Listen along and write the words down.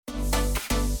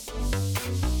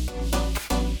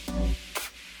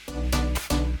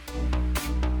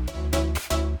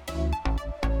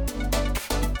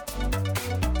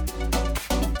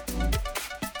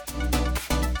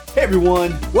Hey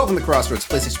everyone, welcome to Crossroads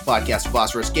PlayStation Podcast for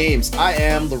Boss Rush Games. I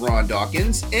am LaRon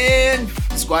Dawkins, and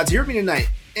the squad's here with me tonight,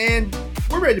 and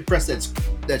we're ready to press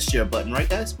that share button, right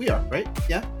guys? We are, right?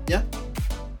 Yeah?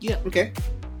 Okay.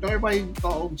 Don't everybody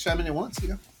all chime in at once, you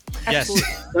know? Yes.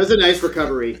 That was a nice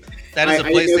recovery. That is a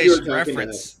I didn't know if you were PlayStation talking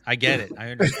reference. I get it.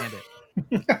 I understand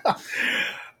it.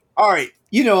 All right,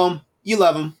 you know him, you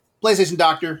love him. PlayStation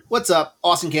Doctor, what's up?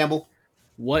 Austin Campbell.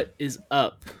 What is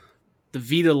up? The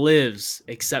Vita lives,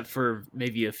 except for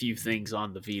maybe a few things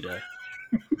on the Vita.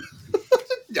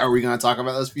 Are we going to talk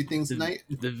about those few things tonight?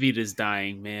 The Vita's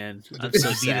dying, man. I'm The so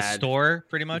Vita sad. store,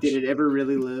 pretty much. Did it ever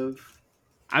really live?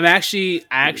 I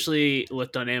actually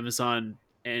looked on Amazon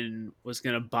and was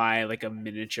gonna buy like a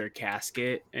miniature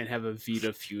casket and have a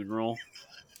Vita funeral.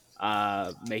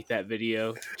 Make that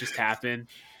video just happen.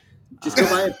 Just go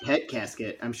buy a pet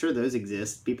casket. I'm sure those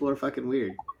exist. People are fucking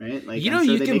weird, right? Like, You know, I'm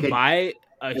sure you they can make buy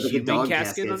a like a human dog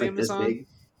casket on It's like this Amazon. big.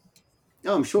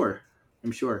 Oh, I'm sure.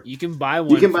 You can buy one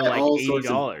You can for buy like all $80. sorts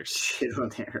of shit on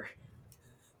there.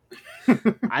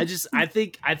 I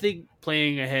think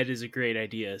playing ahead is a great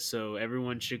idea. So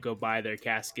everyone should go buy their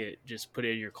casket. Just put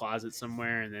it in your closet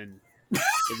somewhere, and then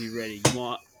you'll be ready.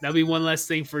 That'll be one less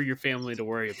thing for your family to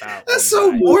worry about. That's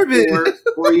so morbid.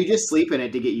 Or you just sleep in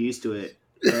it to get used to it,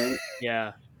 right?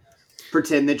 Yeah.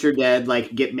 Pretend that you're dead,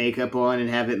 like get makeup on and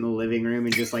have it in the living room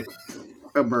and just like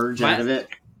emerge out of it.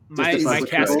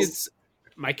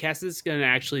 My casket's gonna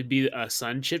actually be a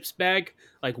Sun Chips bag,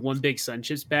 like one big Sun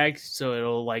Chips bag. So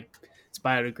it'll it's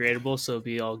biodegradable, so it'll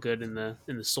be all good in the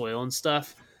soil and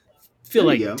stuff. Feel There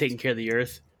like you go. taking care of the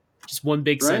earth. Just one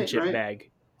big Sun Chip Right. bag.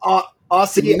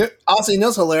 Austin, you know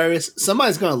what's hilarious?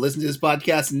 Somebody's going to listen to this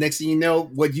podcast, and next thing you know,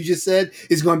 what you just said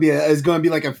is going to be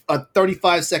like a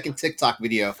 35-second TikTok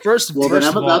video. First I'm of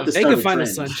about all, to if they start can a find a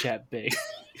trend. Sun Chip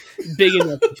big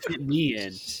enough to fit me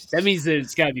in, that means that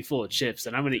it's got to be full of chips,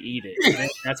 and I'm going to eat it. And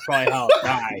that's probably how I'll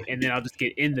die, and then I'll just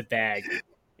get in the bag,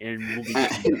 and we'll be.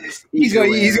 He's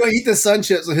going to eat the Sun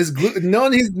Chips with his gluten.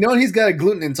 Knowing he's got a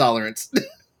gluten intolerance.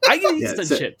 I can eat Yeah, Sun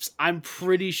so- Chips. I'm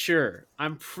pretty sure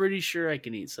I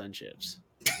can eat Sun Chips.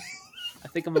 I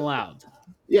think I'm allowed.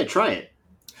 Yeah, try it.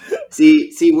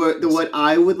 See what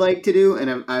I would like to do,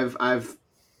 and I've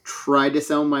tried to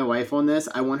sell my wife on this.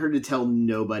 I want her to tell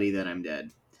nobody that I'm dead.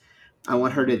 I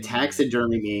want her to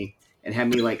taxidermy me and have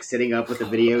me like sitting up with a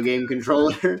video game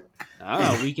controller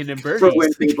Oh, Weekend at for Bernie's.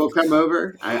 when people come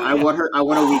over. I want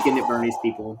a weekend at Bernie's.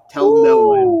 People tell no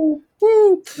one.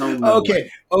 Woo. Tell no one.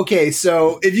 Okay.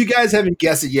 So if you guys haven't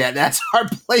guessed it yet, that's our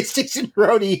PlayStation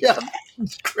roadie,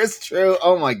 Chris True.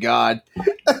 Oh my god,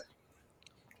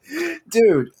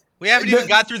 dude. We haven't even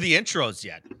got through the intros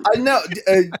yet. I know,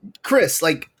 Chris.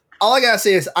 Like, all I gotta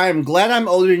say is, I am glad I'm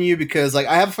older than you because, like,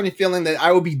 I have a funny feeling that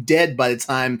I will be dead by the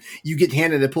time you get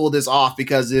handed to pull this off.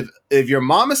 Because if your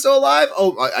mom is still alive,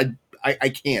 I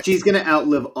can't. She's gonna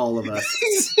outlive all of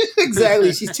us,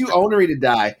 Exactly. She's too ornery to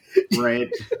die. right?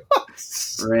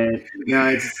 Right.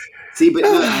 No,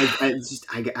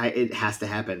 it has to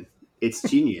happen. It's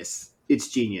genius. It's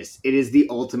genius. It is the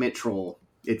ultimate troll.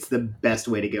 It's the best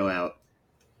way to go out.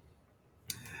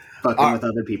 Fucking with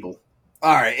other people.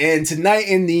 All right, and tonight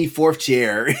in the fourth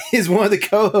chair is one of the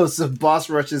co-hosts of Boss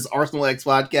Rush's Arsenal X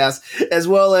podcast, as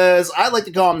well as I like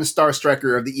to call him the Star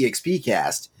Striker of the EXP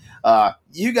cast.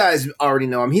 You guys already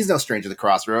know him. He's no stranger to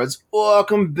Crossroads.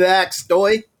 Welcome back,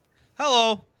 Stoy.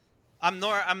 Hello. I'm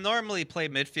normally play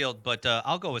midfield, but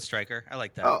I'll go with striker. I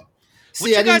like that. Oh. What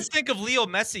See, you I guys think of Leo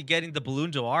Messi getting the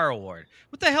Ballon d'Or award?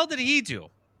 What the hell did he do?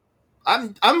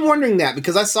 I'm wondering that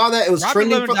because I saw that it was Robert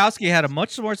trending. Lewandowski had a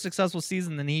much more successful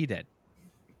season than he did.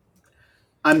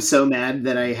 I'm so mad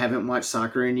that I haven't watched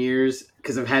soccer in years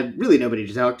because I've had really nobody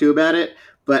to talk to about it.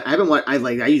 But I haven't watched.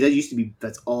 That used to be.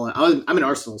 That's all. I'm an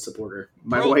Arsenal supporter.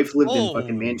 My wife lived in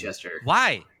fucking Manchester.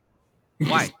 Why?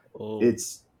 Oh.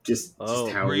 It's just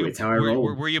how it's how I were,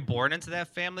 roll. were you born into that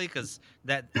family? Because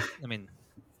that, I mean,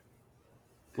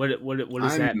 What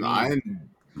does that mean?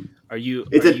 Are you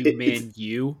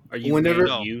you? Are you Whenever-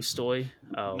 Man U, Stoy?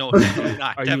 Oh. no, definitely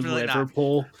not. Are you Definitely not.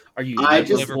 Liverpool? Are you I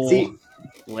just Liverpool? see.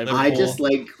 Liverpool? I just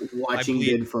like watching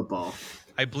bleed. good football.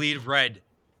 I bleed red.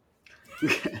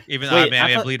 Even though Wait,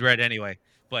 I I thought- bleed red anyway.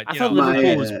 But I you thought know,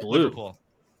 Liverpool was my, blue. Liverpool.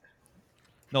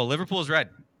 No, Liverpool's red.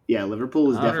 Yeah, Liverpool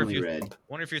is I wonder if definitely you- red.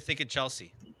 Wonder if you're thinking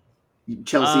Chelsea.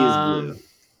 Chelsea is blue.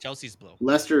 Chelsea's blue.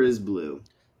 Leicester is blue.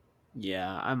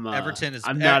 Yeah, I'm. Everton is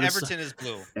I'm not. Everton is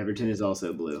blue. Everton is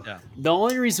also blue. Yeah. The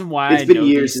only reason why It's I been know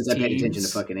years these since I paid attention to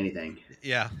teams- fucking anything.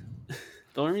 Yeah.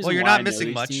 The only reason Well, you're why not I know missing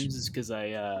these much. teams is because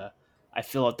I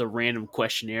fill out the random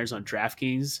questionnaires on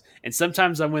DraftKings, and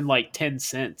sometimes I win like 10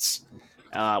 cents,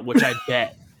 which I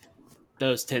bet.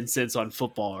 those 10 cents on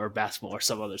football or basketball or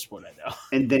some other sport I know.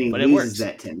 And then he But it loses works.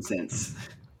 that 10 cents.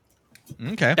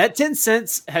 Okay. That 10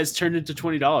 cents has turned into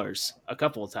 $20 a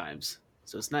couple of times.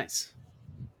 So it's nice.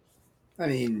 I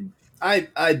mean,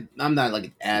 I'm not like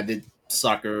an avid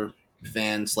soccer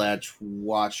fan /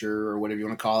 watcher or whatever you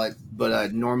want to call it,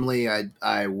 but normally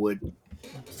I would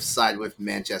side with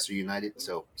Manchester United.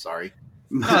 So sorry.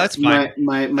 No, that's fine.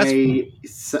 My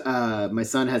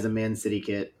son has a Man City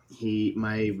kit.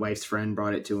 My wife's friend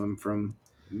brought it to him from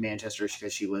Manchester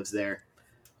because she lives there.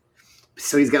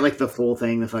 So he's got like the full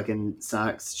thing, the fucking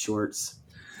socks, shorts.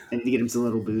 I need to get him some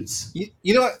little boots. You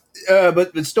know what?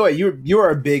 But Stoy, you're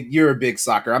a big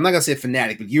soccer. I'm not gonna say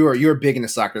fanatic, but you're big into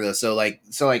soccer though. So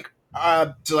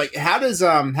how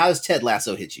does Ted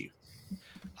Lasso hit you?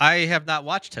 I have not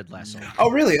watched Ted Lasso. Oh,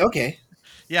 really? Okay.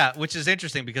 Yeah, which is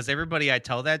interesting because everybody I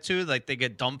tell that to, like, they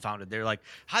get dumbfounded. They're like,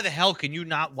 "How the hell can you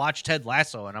not watch Ted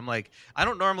Lasso?" And I'm like, I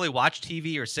don't normally watch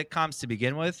TV or sitcoms to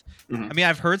begin with. Mhm. I mean,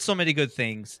 I've heard so many good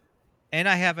things, and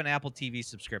I have an Apple TV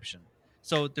subscription,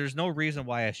 so there's no reason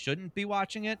why I shouldn't be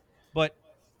watching it. But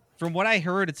from what I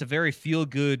heard, it's a very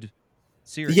feel-good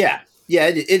series. Yeah,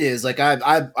 it is. Like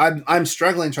I'm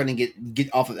struggling trying to get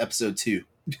off of episode 2.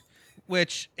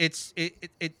 Which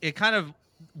it kind of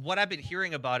what I've been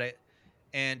hearing about it,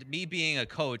 and me being a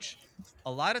coach,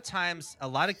 a lot of times, a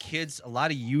lot of kids, a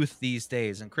lot of youth these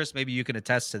days, and Chris, maybe you can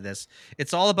attest to this.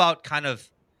 It's all about kind of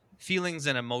feelings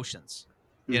and emotions,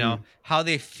 you know, how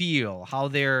they feel, how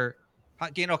they're,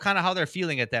 kind of how they're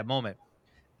feeling at that moment.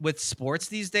 With sports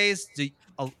these days, the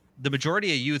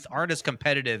majority of youth aren't as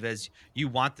competitive as you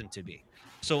want them to be.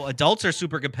 So adults are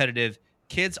super competitive.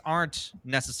 Kids aren't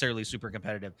necessarily super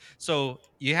competitive. So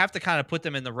you have to kind of put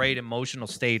them in the right emotional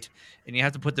state, and you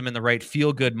have to put them in the right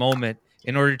feel-good moment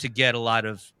in order to get a lot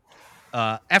of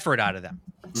effort out of them.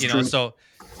 You know, so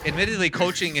admittedly,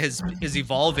 coaching is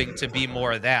evolving to be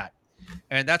more of that.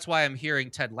 And that's why I'm hearing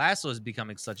Ted Lasso is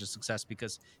becoming such a success,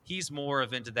 because he's more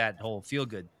of into that whole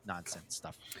feel-good nonsense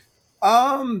stuff.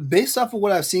 Based off of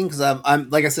what I've seen, because I'm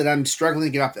like I said, I'm struggling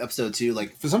to get off to episode 2.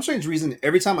 Like, for some strange reason,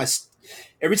 every time I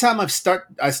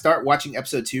start watching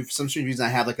episode 2, for some strange reason, I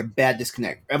have like a bad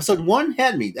disconnect. Episode 1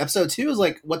 had me. Episode 2 is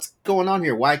like, what's going on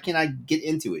here? Why can't I get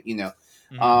into it? You know?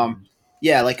 Mm-hmm.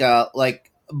 Yeah,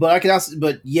 but I could also,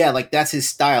 but yeah, like that's his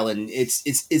style, and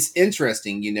it's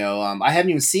interesting. You know, I haven't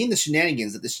even seen the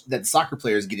shenanigans that the soccer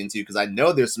players get into, because I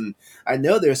know there's some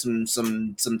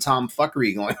tom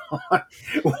fuckery going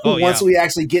on once we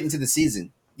actually get into the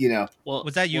season. You know, well,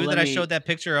 was that you that I showed that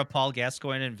picture of Paul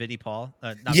Gascoigne and Vinny Paul?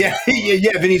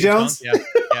 Vinny Jones. Yeah.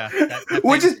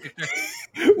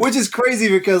 Which is crazy,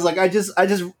 because like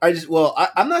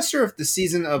I'm not sure if the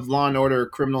season of Law and Order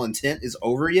Criminal Intent is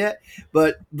over yet,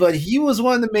 but he was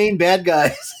one of the main bad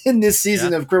guys in this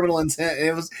season of Criminal Intent,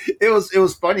 and it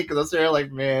was funny, because I was there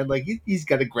like, man, like he's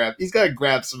got to grab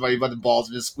somebody by the balls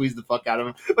and just squeeze the fuck out of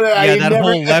him. But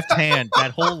whole left hand,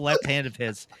 that whole left hand of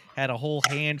his had a whole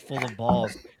handful of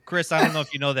balls. Chris, I don't know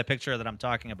if you know that picture that I'm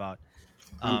talking about.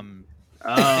 I think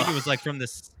it was like from the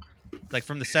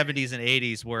 70s and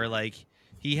 80s, where like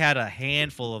he had a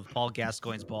handful of Paul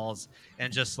Gascoigne's balls,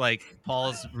 and just like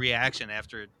Paul's reaction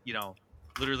after, you know,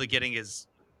 literally getting his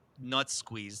nuts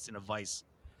squeezed in a vice.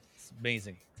 It's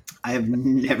amazing. I have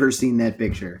never seen that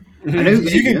picture. I know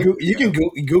you can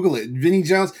Google it. Vinny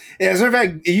Jones. As a matter of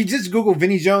fact, if you just Google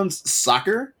Vinny Jones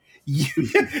soccer,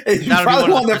 it's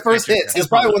probably one of the first hits. It's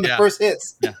probably one of the first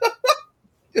hits.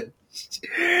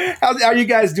 How are you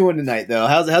guys doing tonight, though?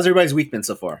 How's everybody's week been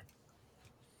so far?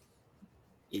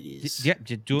 It is. Yeah,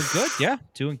 doing good. Yeah,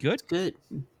 doing good. Good.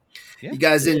 Yeah. You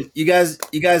guys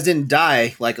didn't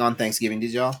die like on Thanksgiving,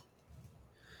 did y'all?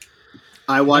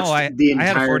 I watched the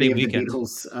entirety of the weekend.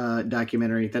 Beatles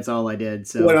documentary. That's all I did.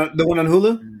 So the one on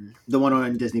Hulu, the one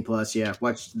on Disney Plus. Yeah,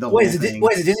 watched the whole thing. Is it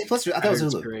Disney Plus? I thought it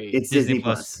was Hulu. Great. It's Disney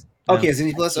Plus. Okay, it's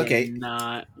Disney Plus. Okay,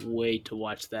 cannot wait to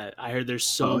watch that. I heard there's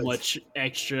so much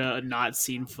extra not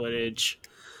seen footage.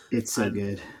 It's so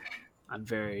good. I'm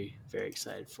very, very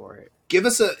excited for it. Give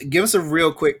us a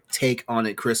real quick take on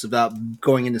it, Chris, about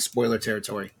going into spoiler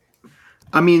territory.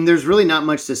 I mean, there's really not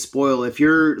much to spoil. If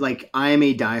you're like, I am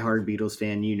a diehard Beatles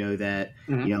fan, you know that.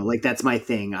 Mm-hmm. You know, like that's my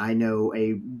thing. I know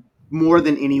more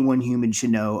than any one human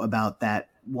should know about that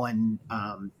one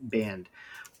band.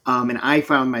 And I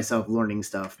found myself learning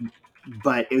stuff,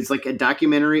 but it was like a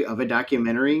documentary of a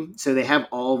documentary. So they have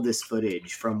all of this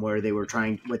footage from where they were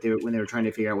when they were trying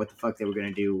to figure out what the fuck they were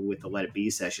going to do with the Let It Be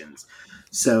sessions.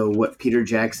 So what Peter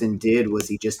Jackson did was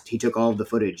he took all of the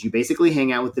footage. You basically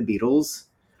hang out with the Beatles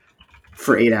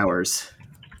for 8 hours,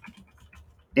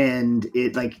 and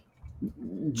it like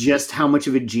just how much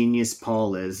of a genius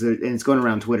Paul is. And it's going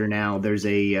around Twitter now. There's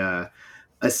a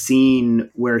a scene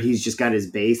where he's just got his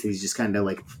bass and he's just kind of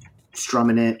like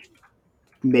strumming it,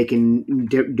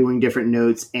 doing different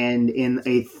notes, and in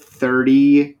a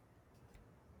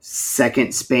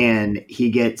 30-second span he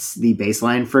gets the bass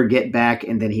line for Get Back,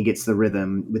 and then he gets the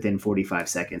rhythm within 45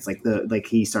 seconds. Like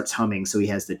he starts humming, so he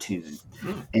has the tune.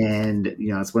 And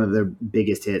it's one of their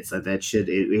biggest hits.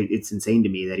 It's insane to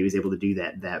me that he was able to do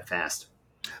that fast.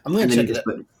 I'm gonna check it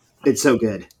out. It's so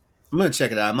good. I'm gonna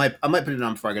check it out. I might put it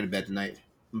on before I go to bed tonight.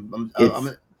 I'm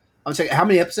gonna check. How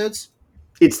many episodes?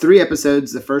 It's 3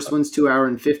 episodes. The first one's 2 hours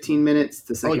and 15 minutes.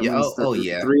 The second one's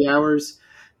 3 hours,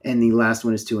 and the last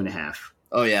one is 2.5.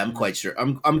 Oh yeah, I'm quite sure.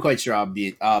 I'm quite sure I'll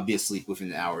be asleep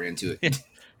within an hour into it.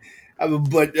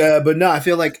 But no, I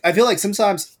feel like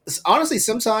sometimes, honestly,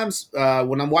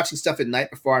 when I'm watching stuff at night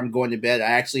before I'm going to bed,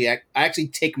 I actually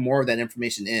take more of that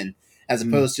information in, as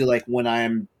opposed to like when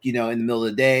I'm in the middle of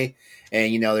the day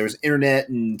and there's internet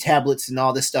and tablets and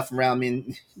all this stuff around me.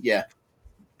 And, yeah.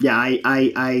 Yeah,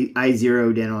 I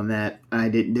zeroed in on that. I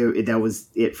didn't do it. That was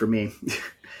it for me.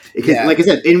 Because, like I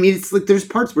said, I mean, it's like there's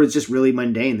parts where it's just really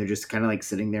mundane. They're just kind of like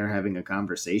sitting there having a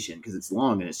conversation because it's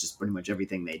long and it's just pretty much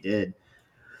everything they did.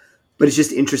 But it's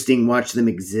just interesting watch them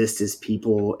exist as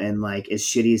people, and like as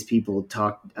shitty as people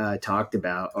talked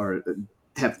about or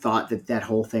have thought that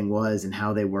whole thing was and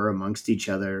how they were amongst each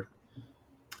other.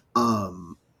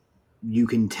 You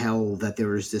can tell that there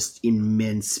was this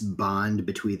immense bond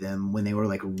between them when they were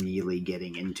like really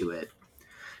getting into it.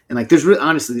 And like, there's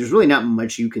really not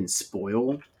much you can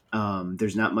spoil.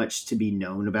 There's not much to be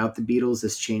known about the Beatles.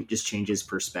 This just changes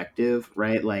perspective,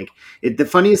 right? Like the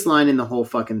funniest line in the whole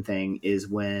fucking thing is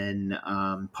when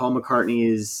Paul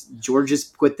McCartney George has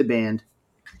quit the band,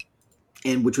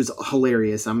 and which was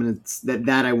hilarious.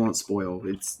 That I won't spoil.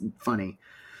 It's funny.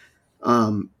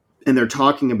 And they're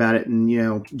talking about it, and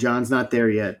John's not there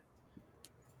yet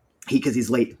because he's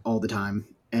late all the time.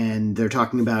 And they're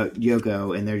talking about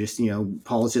Yoko, and they're just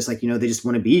Paul's just like they just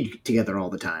want to be together all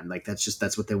the time. Like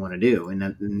that's what they want to do.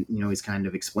 And he's kind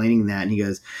of explaining that, and he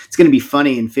goes, "It's going to be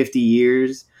funny in 50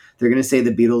 years. They're going to say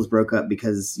the Beatles broke up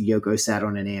because Yoko sat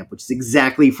on an amp," which is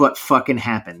exactly what fucking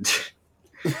happened.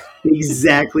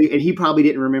 Exactly, and he probably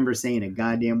didn't remember saying a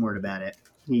goddamn word about it.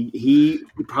 He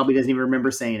probably doesn't even remember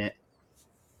saying it.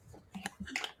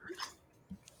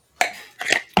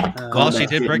 Well, she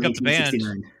did break up the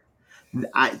band.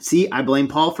 I blame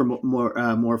Paul for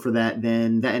more for that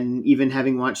than that, and even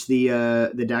having watched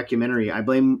the documentary, I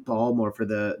blame Paul more for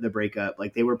the breakup.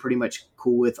 Like they were pretty much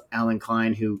cool with Alan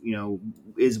Klein, who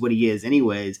is what he is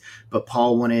anyways. But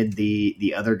Paul wanted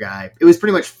the other guy. It was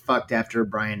pretty much fucked after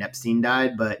Brian Epstein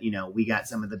died, but we got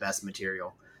some of the best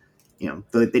material.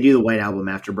 They do the White Album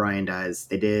after Brian dies.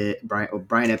 They did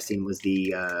Brian Epstein was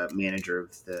the manager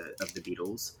of the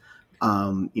Beatles.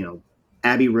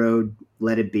 Abbey Road,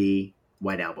 Let It Be,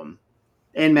 White Album,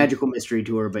 and Magical Mystery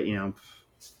Tour, but you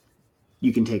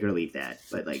can take or leave that.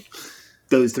 But like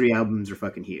those 3 albums are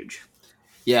fucking huge.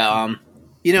 Yeah, I'll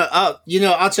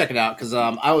check it out because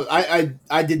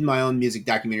I did my own music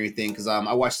documentary thing because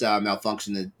I watched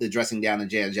Malfunction, the dressing down of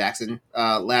Janet Jackson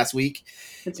last week,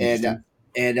 and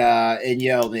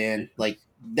man, like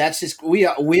that's just we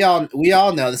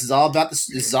all know this is all about the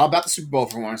Super Bowl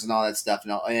performance and all that stuff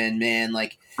and man,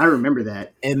 like I remember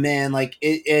that, and man, like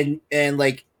it and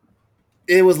like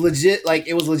it was legit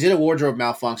a wardrobe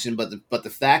malfunction, but the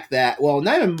fact that, well,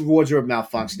 not even wardrobe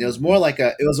malfunction, it was more like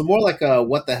a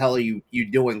what the hell are you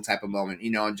doing type of moment,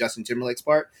 on Justin Timberlake's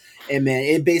part, and man,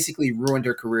 it basically ruined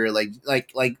her career. I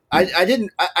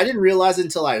didn't realize it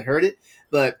until I heard it,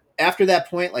 but after that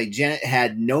point, like Janet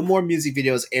had no more music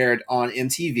videos aired on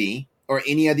MTV or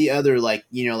any of the other like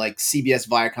CBS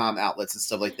Viacom outlets and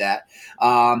stuff like that.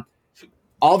 All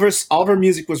of her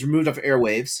music was removed off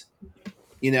airwaves.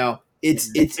 And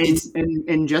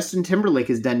Justin Timberlake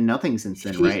has done nothing since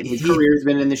then, right? His career's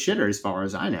been in the shitter, as far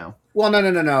as I know. Well,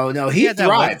 no. He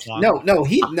thrived.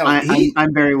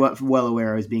 I'm very well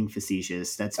aware I was being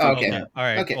facetious. That's okay. All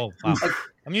right. Okay. Oh, wow.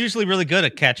 I'm usually really good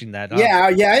at catching that.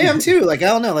 Yeah, I am too. Like I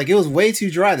don't know, like it was way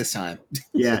too dry this time.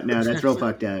 Yeah, no, that's real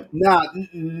fucked up.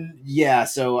 Yeah.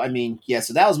 So I mean,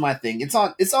 so that was my thing. It's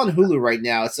on Hulu right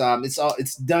now.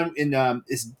 It's done in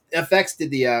it's FX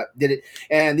did it,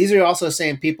 and these are also the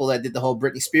same people that did the whole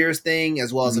Britney Spears thing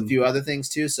as well as a few other things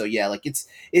too. So yeah, like it's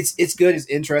good, it's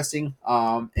interesting.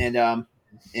 And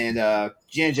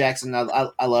Janet Jackson,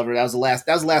 I love her. That was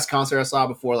the last concert I saw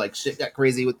before like shit got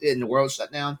crazy and the world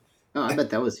shut down. Oh, I bet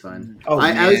that was fun. Oh,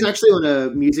 I was man. actually on a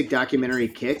music documentary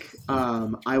kick.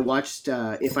 I watched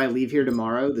If I Leave Here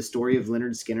Tomorrow, the story of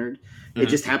Leonard Skinner. It Mhm.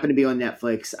 just happened to be on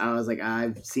Netflix. I was like,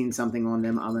 I've seen something on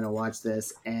them. I'm going to watch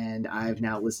this. And I've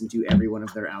now listened to every one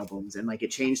of their albums. And like,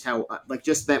 it changed how, like,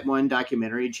 just that one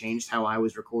documentary changed how I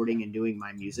was recording and doing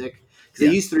my music. Because Yeah.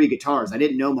 I used 3 guitars. I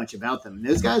didn't know much about them. And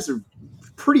those guys are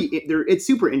it's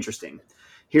super interesting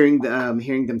hearing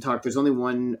them talk. There's only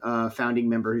one founding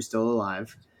member who's still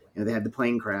alive. They had the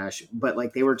plane crash, but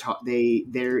like they were they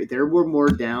were more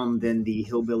down than the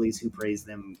hillbillies who praise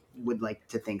them would like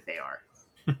to think they are,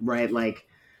 right? Like,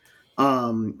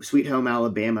 Sweet Home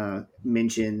Alabama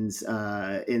mentions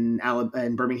in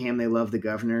Birmingham they love the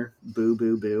governor. Boo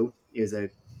boo boo is a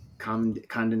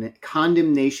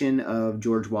condemnation of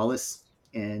George Wallace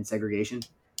and segregation.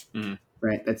 Mhm.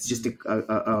 Right, that's just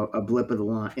a blip of the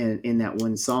line in that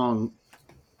one song.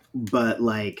 But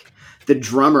like the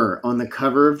drummer on the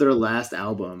cover of their last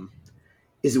album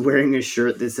is wearing a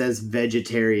shirt that says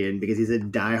vegetarian because he's a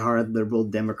diehard liberal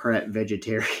Democrat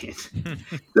vegetarian.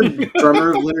 The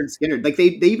drummer of Leonard Skinner. Like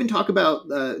they even talk about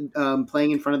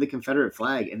playing in front of the Confederate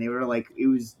flag, and they were like, it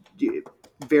was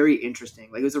very interesting.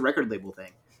 Like it was a record label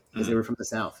thing because they were from the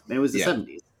South, and it was the Yeah.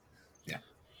 70s. Yeah.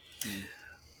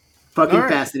 Fucking All right.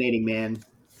 fascinating, man.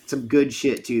 Some good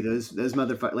shit too. Those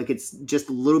motherfuckers. Like it's just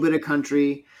a little bit of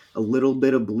country, a little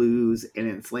bit of blues, and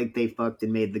it's like they fucked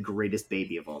and made the greatest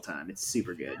baby of all time. It's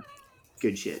super good.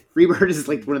 Good shit. Freebird is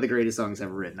like one of the greatest songs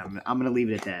ever written. I'm gonna leave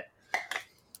it at that.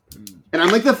 And I'm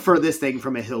like the furthest thing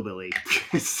from a hillbilly.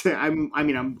 I'm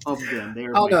of them.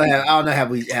 They're I don't know.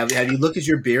 Have you looked at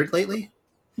your beard lately?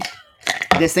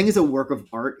 This thing is a work of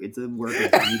art. It's a work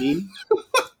of beauty.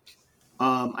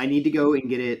 I need to go and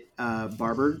get it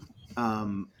barbered.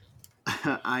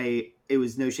 It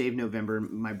was No Shave November.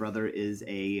 My brother is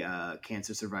a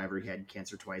cancer survivor. He had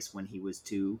cancer twice when he was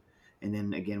 2, and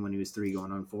then again when he was 3,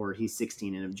 going on 4. He's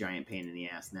 16 and a giant pain in the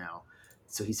ass now,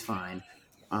 so he's fine.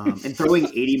 And throwing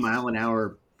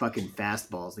 80-mile-an-hour fucking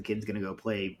fastballs, the kid's gonna go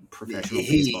play professional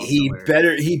baseball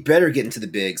somewhere. He better get into the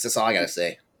bigs. That's all I gotta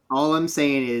say. All I'm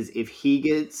saying is, if he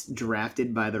gets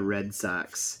drafted by the Red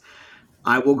Sox,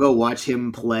 I will go watch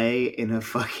him play in a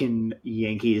fucking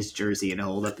Yankees jersey and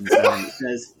hold up and sign. It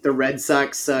says, the Red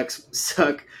Sox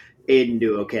suck. Aiden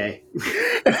do okay.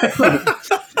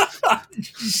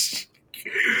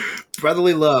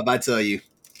 Brotherly love, I tell you.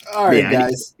 All right, Yeah,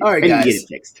 guys. I need to get it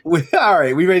fixed. All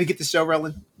right, we ready to get the show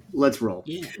rolling? Let's roll.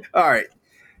 Yeah. All right.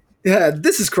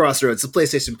 This is Crossroads, the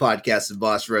PlayStation podcast of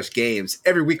Boss Rush Games.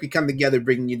 Every week we come together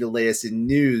bringing you the latest in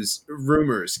news,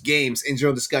 rumors, games, and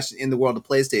general discussion in the world of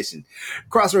PlayStation.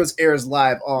 Crossroads airs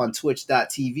live on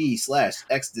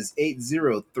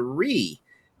twitch.tv/Exodus803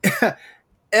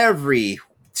 every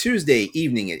Tuesday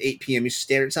evening at 8 p.m. Eastern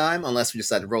Standard Time, unless we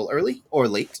decide to roll early or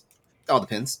late. All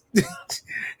depends.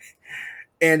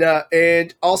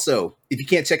 And also, if you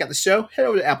can't check out the show, head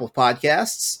over to Apple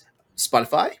Podcasts,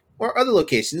 Spotify, or other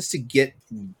locations to get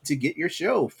your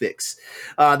show fix.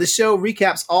 The show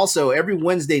recaps also every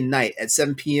Wednesday night at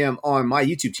 7 p.m. on my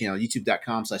YouTube channel,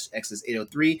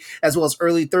 youtube.com/Exodus803, as well as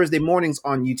early Thursday mornings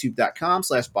on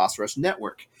youtube.com/Boss Rush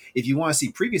Network. If you want to see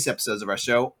previous episodes of our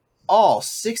show, all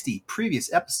 60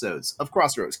 previous episodes of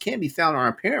Crossroads can be found on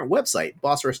our parent website,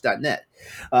 bossrush.net.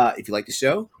 If you like the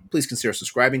show, please consider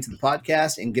subscribing to the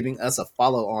podcast and giving us a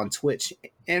follow on Twitch.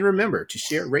 And remember to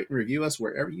share, rate, and review us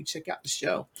wherever you check out the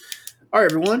show. All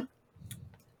right, everyone.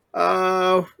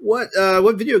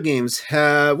 What video games?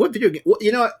 It's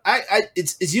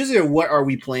usually a "What are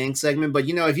we playing" segment, but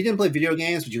if you didn't play video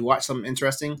games, would you watch something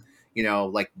interesting?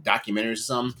 Like documentaries or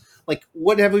something. Like,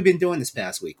 what have we been doing this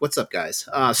past week? What's up, guys?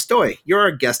 Stoy, you're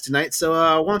our guest tonight, so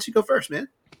why don't you go first, man?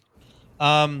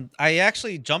 I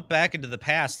actually jumped back into the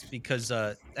past because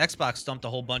Xbox dumped a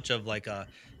whole bunch of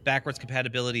backwards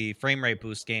compatibility frame rate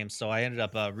boost games. So I ended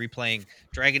up replaying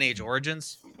Dragon Age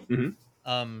Origins.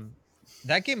 Mm-hmm.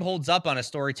 That game holds up on a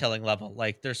storytelling level.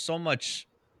 Like there's so much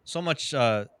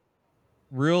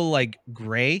real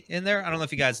gray in there. I don't know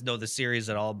if you guys know the series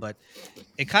at all, but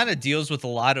it kind of deals with a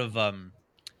lot of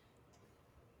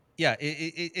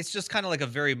it's just kind of like a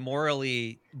very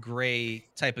morally gray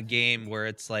type of game where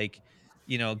it's like,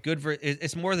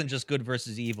 it's more than just good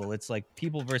versus evil. It's like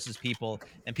people versus people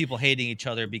and people hating each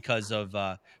other because of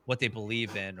what they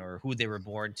believe in or who they were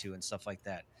born to and stuff like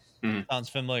that. Sounds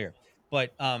familiar.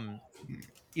 But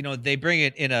they bring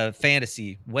it in a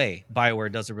fantasy way.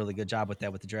 BioWare does a really good job with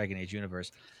that with the Dragon Age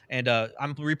universe. And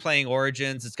I'm replaying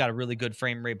Origins. It's got a really good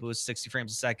frame rate boost, 60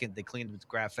 frames a second. They cleaned the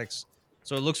graphics,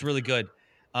 so it looks really good.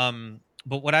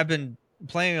 But what I've been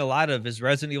playing a lot of is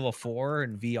Resident Evil 4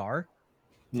 and VR.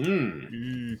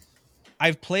 Mm.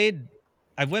 I've played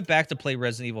I went back to play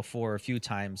Resident Evil 4 a few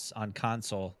times on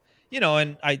console,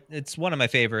 and it's one of my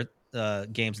favorite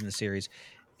games in the series.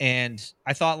 And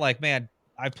I thought, like, man,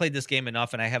 I've played this game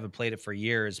enough and I haven't played it for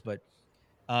years, but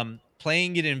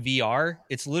playing it in VR,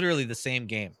 it's literally the same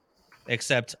game,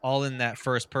 except all in that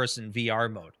first person VR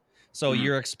mode. So Mhm.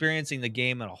 you're experiencing the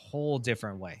game in a whole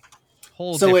different way.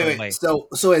 So wait. So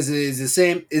is it the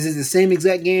same? Is it the same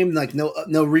exact game? Like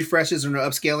no refreshes or no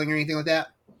upscaling or anything like that?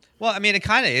 Well, I mean, it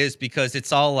kind of is because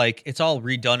it's all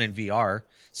redone in VR.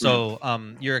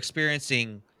 So you're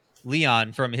experiencing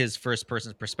Leon from his first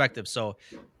person perspective. So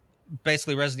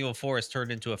basically, Resident Evil 4 is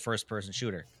turned into a first person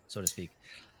shooter, so to speak.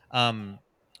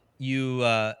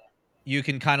 You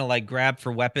can kind of like grab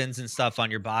for weapons and stuff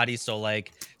on your body. So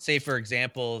like, say for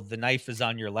example, the knife is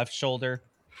on your left shoulder,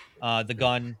 the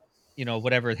gun,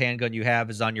 whatever handgun you have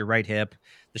is on your right hip,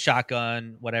 the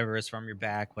shotgun, whatever, is from your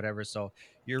back, whatever. So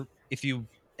if you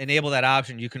enable that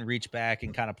option, you can reach back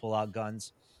and kind of pull out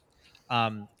guns.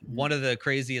 One of the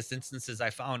craziest instances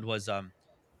I found was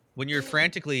when you're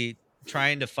frantically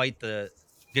trying to fight the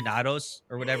Ganados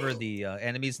or whatever, the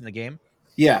enemies in the game.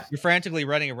 Yeah. You're frantically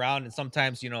running around, and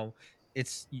sometimes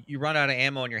it's you run out of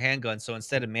ammo in your handgun. So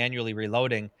instead of manually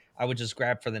reloading, I would just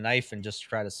grab for the knife and just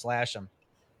try to slash them.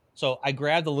 So I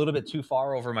grabbed a little bit too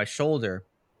far over my shoulder,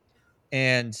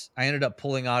 and I ended up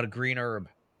pulling out a green herb.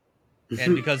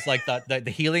 And because like the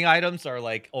healing items are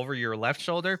like over your left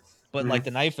shoulder, but like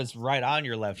the knife is right on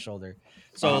your left shoulder.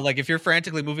 So like if you're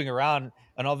frantically moving around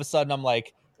and all of a sudden I'm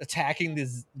like attacking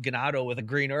this Ganado with a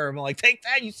green herb, I'm like, take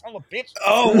that, you son of a bitch.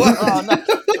 Oh, what? Oh, no.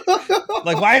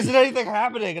 Like, why isn't anything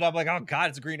happening? And I'm like, oh god,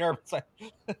 it's a green herb. It's like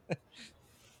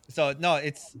so no,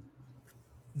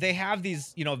 they have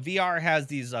these, VR has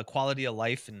these quality of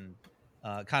life and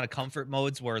kind of comfort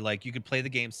modes where like you could play the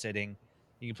game sitting,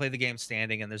 you can play the game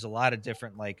standing, and there's a lot of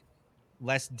different like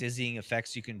less dizzying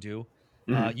effects you can do.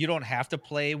 You don't have to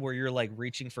play where you're like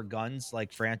reaching for guns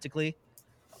like frantically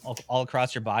all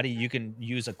across your body. You can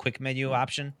use a quick menu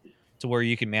option to where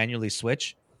you can manually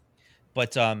switch.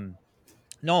 But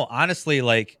no, honestly,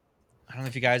 like I don't know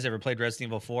if you guys ever played Resident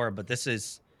Evil 4, but this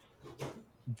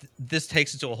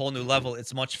takes it to a whole new level.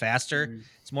 It's much faster.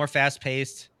 It's more fast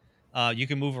paced. You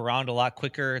can move around a lot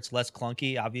quicker. It's less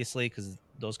clunky, obviously, because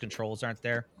those controls aren't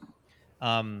there.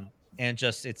 And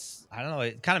just I don't know,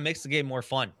 it kind of makes the game more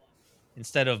fun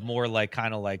instead of more like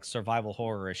kind of like survival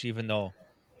horror-ish, even though,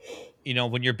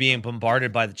 when you're being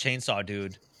bombarded by the chainsaw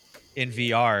dude in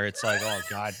VR, it's like, oh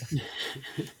god.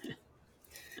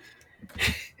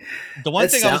 The one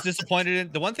thing I was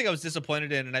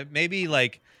disappointed in, and maybe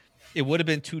like it would have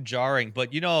been too jarring,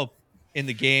 but in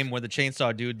the game where the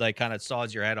chainsaw dude like kind of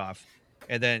saws your head off,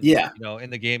 and then in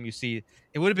the game you see,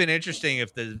 it would have been interesting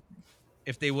if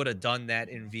they would have done that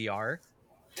in VR.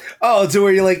 Oh, to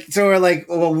where you're like,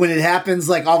 well, when it happens,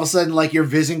 like all of a sudden, like your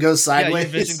vision goes sideways. Yeah, your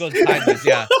vision goes sideways.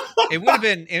 Yeah, it would have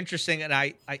been interesting, and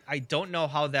I don't know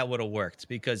how that would have worked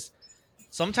because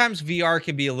sometimes VR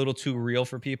can be a little too real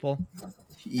for people.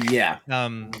 Yeah.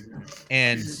 And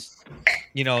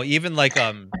even like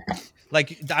I don't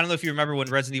know if you remember when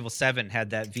Resident Evil 7 had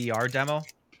that VR demo.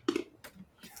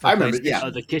 I remember. Yeah.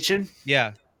 The kitchen.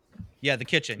 Yeah, the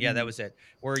kitchen. Yeah, that was it.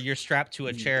 Where you're strapped to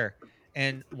a chair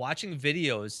and watching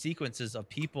sequences of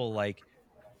people like,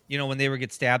 when they would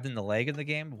get stabbed in the leg in the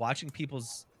game, watching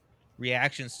people's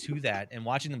reactions to that and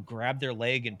watching them grab their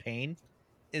leg in pain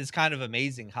is kind of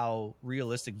amazing how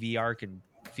realistic VR can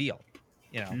feel,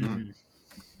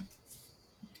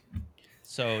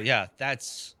 So yeah, that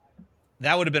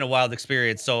would have been a wild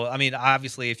experience. So I mean,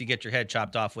 obviously, if you get your head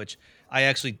chopped off, which I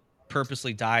actually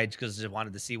purposely died because I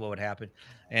wanted to see what would happen,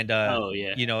 and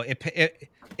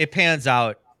it pans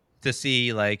out to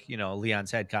see like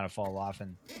Leon's head kind of fall off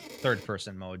in third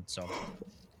person mode. So,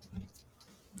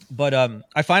 but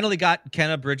I finally got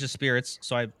Kenna Bridge of Spirits,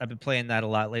 so I've been playing that a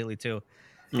lot lately too.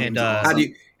 And how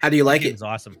do you like it? It's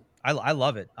awesome. I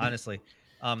love it, honestly.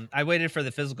 I waited for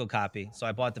the physical copy, so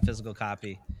I bought the physical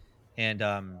copy, and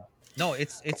no,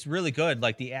 it's really good.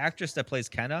 Like the actress that plays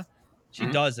Kenna, she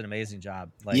does an amazing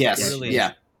job. Like, yes, really,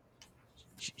 yeah.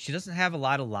 She doesn't have a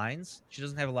lot of lines. She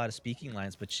doesn't have a lot of speaking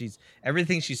lines, but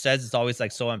everything she says is always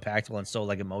like so impactful and so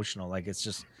like emotional. Like it's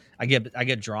just I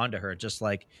get drawn to her just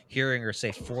like hearing her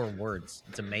say 4 words.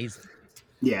 It's amazing.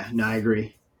 Yeah, no, I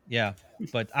agree. Yeah,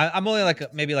 but I'm only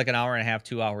like maybe like an hour and a half,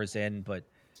 2 hours in, but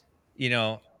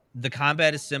the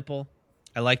combat is simple.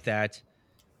 I like that.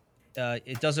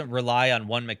 It doesn't rely on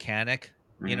one mechanic.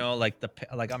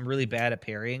 Like I'm really bad at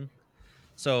parrying,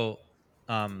 so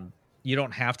you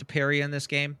don't have to parry in this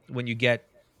game when you get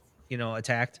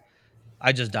attacked.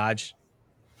 I just dodge.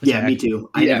 Yeah, me too.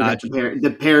 I never got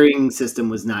the parrying system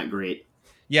was not great.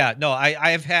 Yeah, no,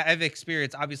 I've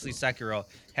experienced. Obviously, Sekiro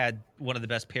had one of the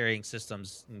best parrying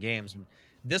systems in games.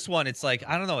 This one, it's like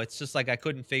I don't know. It's just like I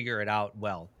couldn't figure it out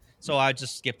well, so I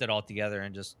just skipped it altogether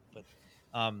and just. But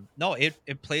no,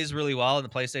 it plays really well in the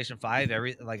PlayStation 5.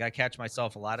 I catch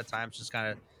myself a lot of times just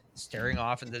kind of staring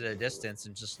off into the distance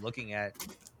and just looking at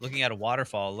a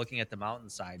waterfall, looking at the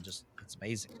mountainside. Just it's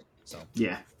amazing. So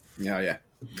Yeah. Yeah.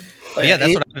 but yeah,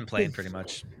 that's what I've been playing pretty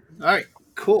much. All right,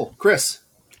 cool. Chris,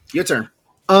 your turn.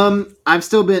 I've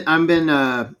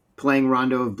been playing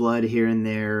Rondo of Blood here and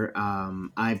there.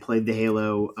 I played the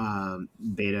Halo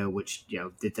beta, which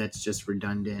that's just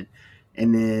redundant.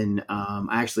 And then I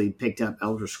actually picked up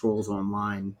Elder Scrolls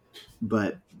Online,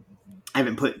 but I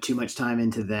haven't put too much time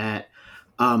into that.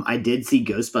 I did see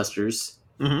Ghostbusters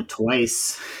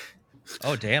twice.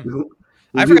 Oh damn!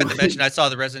 I forgot to mention I saw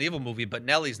the Resident Evil movie, but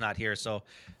Nellie's not here, so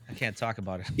I can't talk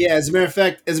about it. Yeah, as a matter of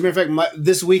fact,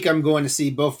 this week I'm going to see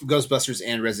both Ghostbusters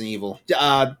and Resident Evil.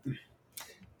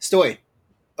 Stoy,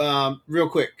 real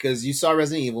quick, because you saw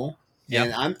Resident Evil,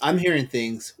 and I'm hearing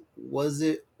things. Was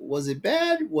it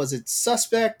bad? Was it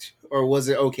suspect, or was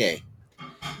it okay?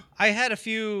 I had a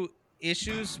few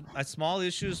small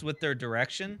issues with their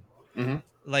direction,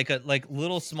 like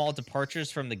little small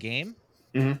departures from the game.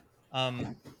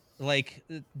 Like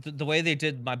the way they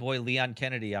did my boy Leon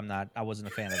Kennedy, I wasn't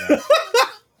a fan of that.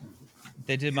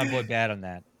 They did my boy bad on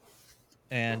that,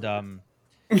 and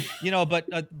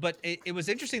but it was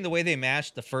interesting the way they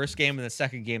mashed the first game and the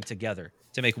second game together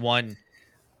to make one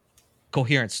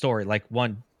coherent story,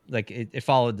 it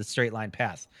followed the straight line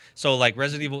path. So like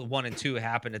Resident Evil 1 and 2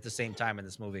 happened at the same time in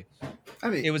this movie. I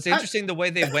mean, it was interesting the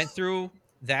way they went through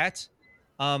that.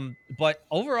 But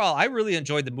overall, I really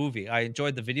enjoyed the movie. I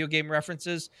enjoyed the video game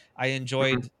references. I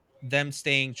enjoyed them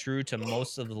staying true to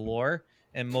most of the lore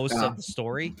and most of the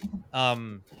story.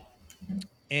 And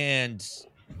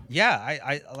yeah,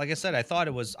 I like I said, I thought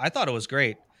it was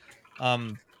great.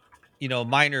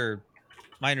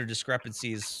 Minor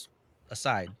discrepancies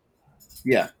aside.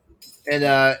 Yeah.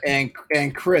 And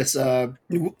Chris, you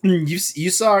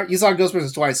saw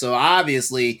Ghostbusters twice, so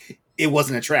obviously it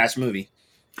wasn't a trash movie.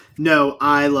 No,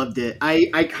 I loved it.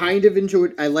 I kind of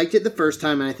enjoyed. I liked it the first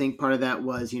time, and I think part of that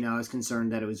was, I was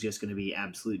concerned that it was just going to be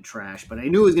absolute trash, but I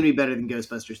knew it was going to be better than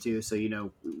Ghostbusters 2. So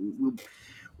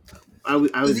I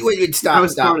was. Wait, stop.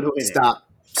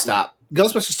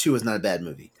 Ghostbusters 2 is not a bad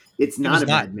movie. It's not a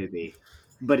bad movie,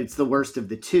 but it's the worst of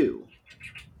the two.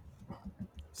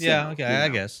 So, yeah, okay, I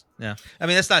guess. Yeah, I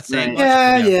mean that's not saying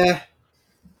right. much.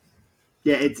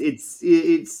 Yeah.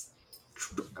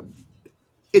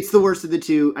 It's the worst of the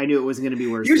two. I knew it wasn't going to be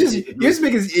worse. Because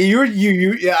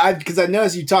I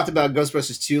noticed you talked about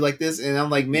Ghostbusters 2 like this, and I'm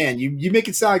like, man, you make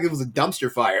it sound like it was a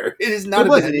dumpster fire. It is not.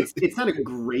 It's not a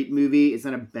great movie. It's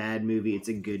not a bad movie. It's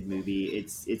a good movie.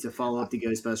 It's a follow up to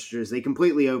Ghostbusters. They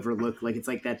completely overlooked like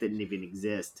that didn't even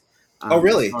exist. Oh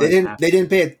really? They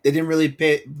didn't really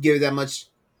give it that much.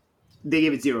 They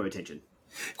gave it zero attention.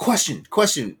 Question: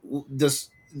 Does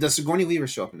Sigourney Weaver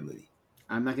show up in the movie?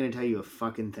 I'm not going to tell you a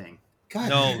fucking thing. God,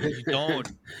 no, you don't.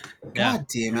 God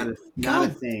damn it! Not a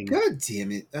thing. God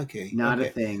damn it! Okay, not a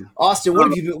thing. Austin, what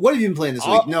have you been playing this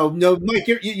week? No, Mike,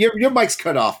 your mic's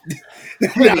cut off. Hey,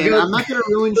 man, I'm not going to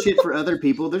ruin shit for other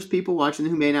people. There's people watching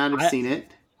who may not have seen it.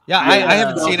 Yeah, I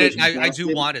haven't seen it. I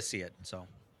do want to see it. So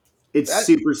it's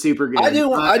super, super good. I do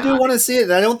want to see it.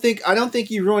 And I don't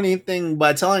think you ruined anything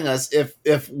by telling us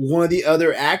if one of the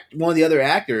other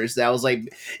actors that was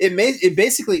like it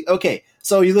basically okay.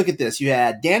 So you look at this. You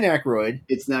had Dan Aykroyd.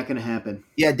 It's not going to happen.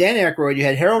 Yeah, Dan Aykroyd. You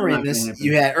had Harold Ramis.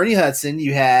 You had Ernie Hudson.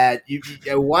 You had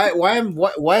why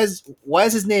is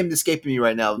his name escaping me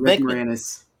right now? Rick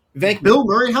Moranis. Bill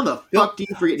Murray. How the fuck do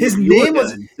you forget his name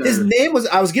was?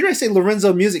 I was getting ready to say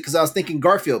Lorenzo Music because I was thinking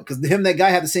Garfield because him and that guy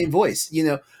have the same voice.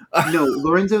 No,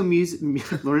 Lorenzo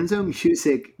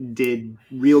Music did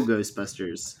Real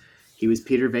Ghostbusters. He was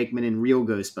Peter Venkman in Real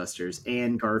Ghostbusters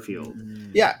and Garfield.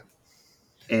 Yeah.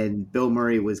 And Bill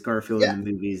Murray was Garfield in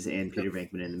the movies and Peter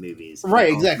Venkman in the movies.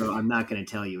 Right, exactly. I'm not going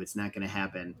to tell you. It's not going to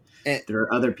happen. There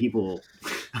are other people.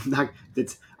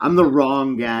 I'm the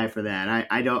wrong guy for that.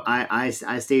 I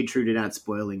stayed true to not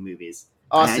spoiling movies.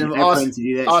 Austin,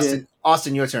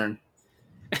 your turn.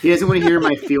 He doesn't want to hear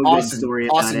my feel-good story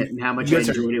about it and how much I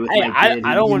enjoyed it with my kid.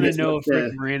 I don't want to know if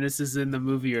Rick Moranis is in the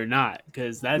movie or not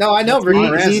because that's no. I know Rick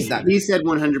Moranis is not. He said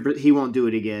 100%. He won't do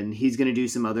it again. He's going to do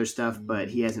some other stuff, but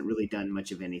he hasn't really done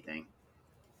much of anything.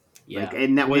 Yeah, I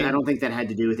don't think that had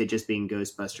to do with it just being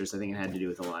Ghostbusters. I think it had to do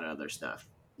with a lot of other stuff.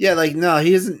 Yeah,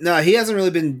 he isn't. No, he hasn't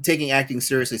really been taking acting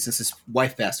seriously since his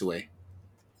wife passed away.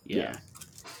 Yeah.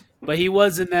 But he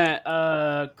was in that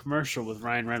commercial with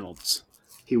Ryan Reynolds.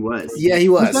 He was. Yeah, he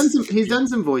was. He's done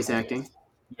some voice acting.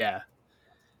 Yeah.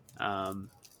 I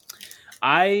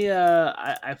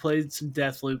played some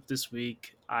Deathloop this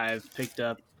week. I've picked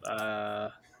up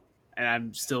and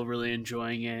I'm still really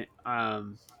enjoying it.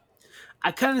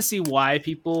 I kind of see why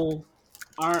people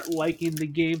aren't liking the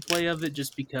gameplay of it,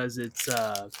 just because it's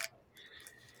a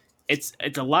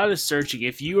lot of searching.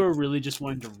 If you are really just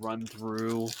wanting to run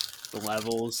through the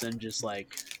levels and just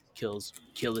like kill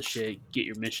the shit, get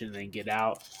your mission, and then get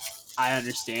out, I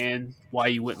understand why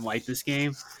you wouldn't like this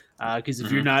game. Because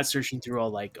if you're not searching through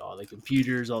all the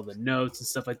computers, all the notes and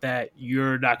stuff like that,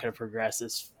 you're not going to progress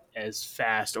as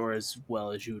fast or as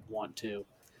well as you would want to.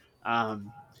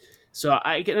 So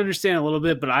I can understand a little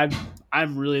bit, but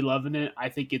I'm really loving it. I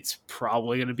think it's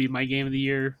probably going to be my game of the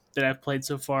year that I've played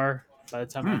so far by the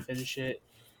time I finish it.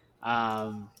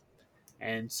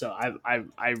 And so I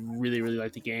really, really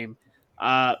like the game.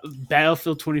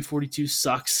 Battlefield 2042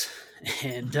 sucks,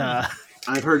 and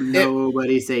I've heard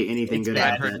nobody say anything good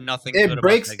I've about heard it. nothing good about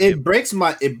that game. It breaks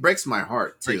my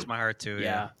heart too. Breaks my heart too.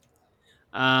 Yeah.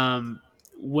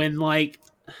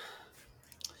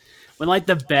 When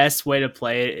the best way to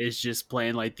play it is just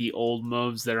playing like the old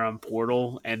moves that are on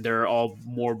Portal, and they're all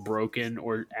more broken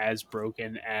or as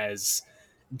broken as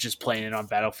just playing it on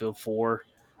Battlefield 4,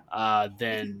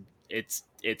 then it's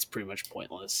pretty much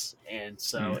pointless. And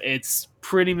so it's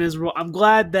pretty miserable. I'm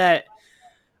glad that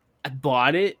I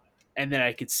bought it and that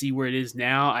I could see where it is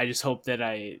now. I just hope that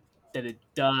it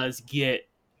does get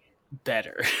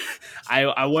better.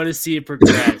 I want to see it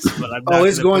progress, but I'm not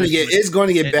it's going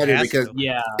to get better because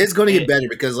it's going to get better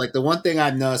because like the one thing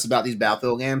I've noticed about these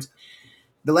Battlefield games,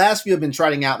 the last few have been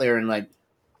trotting out there in like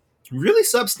really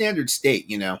substandard state,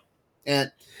 you know,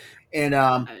 and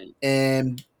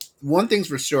one thing's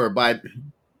for sure, by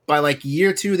like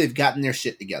year 2 they've gotten their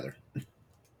shit together.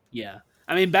 Yeah,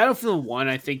 I mean Battlefield 1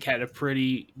 I think had a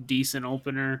pretty decent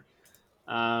opener.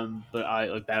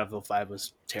 But Battlefield 5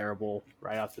 was terrible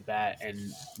right off the bat and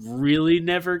really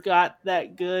never got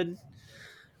that good.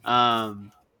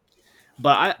 But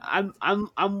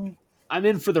I'm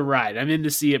in for the ride. I'm in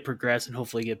to see it progress and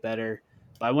hopefully get better.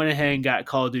 But I went ahead and got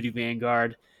Call of Duty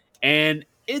Vanguard, and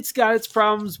it's got its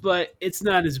problems, but it's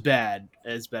not as bad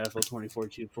as Battlefield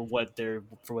 2042 for what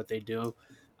they do.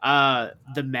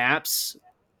 The maps,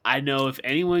 I know if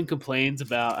anyone complains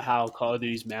about how Call of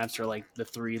Duty's maps are like the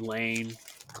 3-lane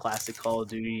classic Call of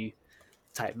Duty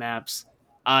type maps,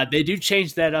 they do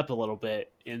change that up a little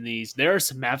bit in these. There are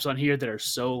some maps on here that are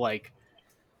so like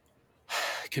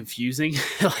confusing.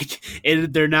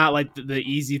 They're not like the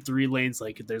easy 3 lanes.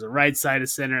 Like there's a right side, a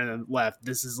center, and a left.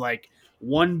 This is like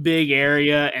one big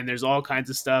area, and there's all kinds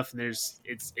of stuff. And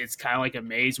it's kind of like a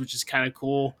maze, which is kind of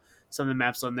cool. Some of the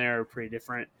maps on there are pretty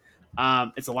different.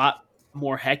 It's a lot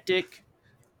more hectic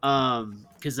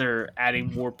because they're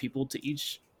adding more people to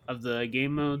each of the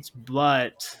game modes,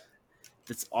 but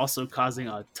that's also causing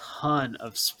a ton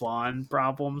of spawn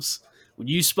problems. When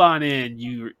you spawn in,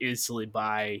 you instantly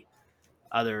buy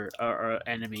other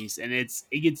enemies, and it's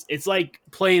like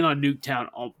playing on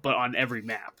Nuketown but on every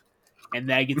map, and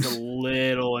that gets a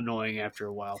little annoying after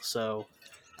a while. So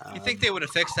you think they would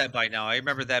have fixed that by now? I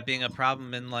remember that being a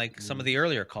problem in like some of the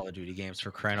earlier Call of Duty games,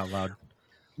 for crying out loud.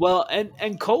 Well,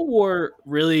 and Cold War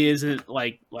really isn't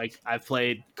like I've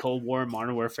played Cold War and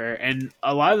Modern Warfare, and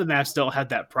a lot of the maps don't have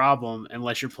that problem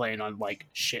unless you're playing on like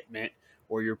Shipment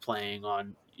or you're playing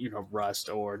on Rust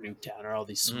or Nuketown or all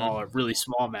these smaller, really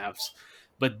small maps.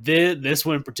 But this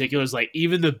one in particular is like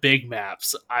even the big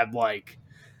maps. I'm like,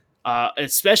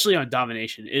 especially on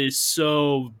Domination, it is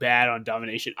so bad on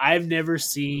Domination. I've never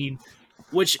seen,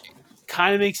 which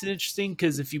kind of makes it interesting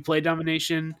because if you play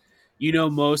Domination,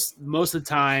 most of the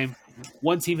time,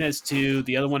 one team has 2,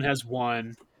 the other one has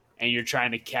 1, and you're trying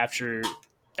to capture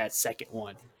that second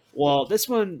one. Well, this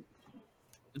one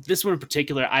in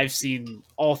particular, I've seen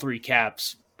all 3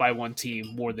 caps by one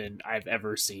team more than I've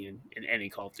ever seen in any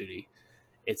Call of Duty.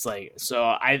 It's like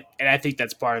I think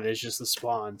that's part of it. Is just the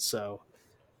spawn. So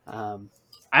I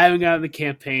haven't gotten the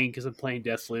campaign because I'm playing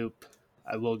Deathloop.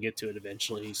 I will get to it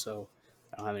eventually, so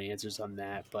I don't have any answers on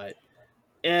that. But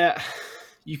yeah.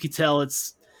 You could tell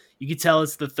it's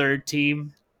the third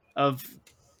team of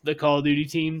the Call of Duty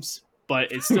teams,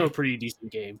 but it's still a pretty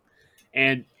decent game.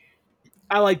 And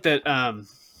I like that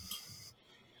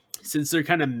since they're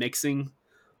kind of mixing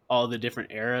all the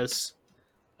different eras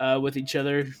with each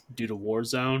other due to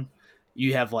Warzone,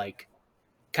 you have like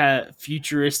kind of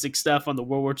futuristic stuff on the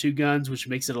World War II guns, which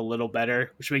makes it a little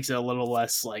better, which makes it a little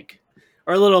less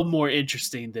or a little more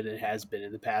interesting than it has been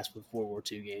in the past with World War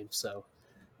II games. So,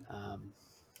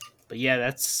 but yeah,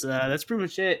 that's pretty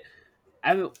much it. I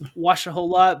haven't watched a whole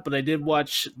lot, but I did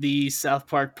watch the South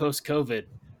Park post-COVID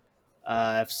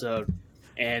episode,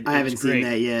 and I haven't seen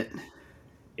that yet.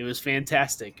 It was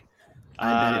fantastic.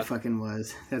 I bet it fucking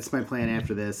was. That's my plan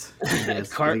after this.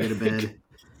 Yes, I go to bed.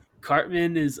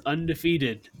 Cartman is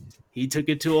undefeated. He took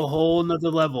it to a whole nother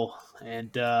level,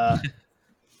 and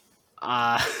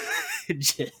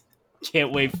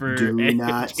can't wait for. Do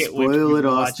not spoil it,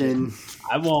 Austin.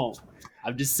 I won't.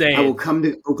 I'm just saying. I will come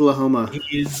to Oklahoma.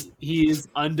 He is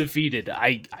undefeated.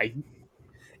 I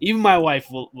even my wife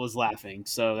was laughing,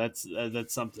 so that's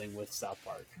something with South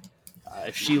Park.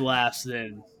 If she laughs,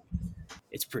 then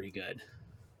it's pretty good.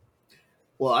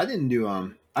 Well, I didn't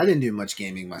do much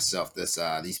gaming myself these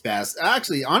past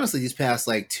these past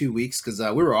like 2 weeks because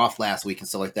we were off last week and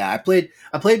stuff like that.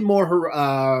 I played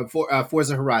more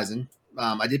Forza Horizon.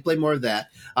 I did play more of that.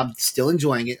 I'm still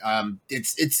enjoying it.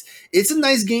 It's a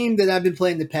nice game that I've been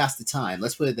playing to pass the time.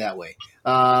 Let's put it that way.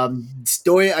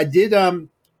 Story. I did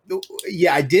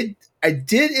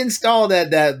install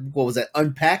that. What was that?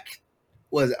 Unpack.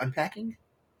 Was it Unpacking?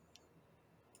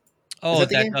 Oh,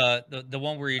 the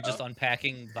one where you're just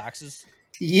unpacking boxes.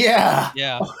 Yeah.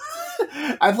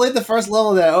 I played the first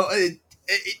level of that.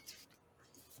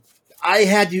 I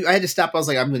had to stop. I was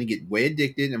like, I'm going to get way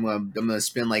addicted. I'm going to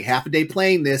spend like half a day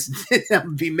playing this. And I'm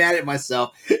going to be mad at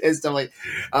myself and stuff like.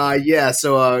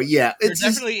 It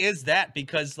definitely is that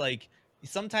because like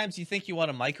sometimes you think you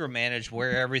want to micromanage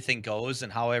where everything goes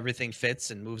and how everything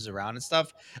fits and moves around and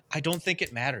stuff. I don't think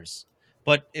it matters,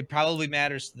 but it probably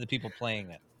matters to the people playing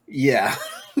it. Yeah.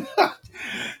 But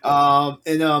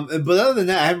other than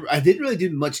that, I didn't really do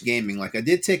much gaming. Like I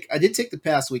did take the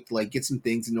past week to like get some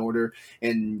things in order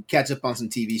and catch up on some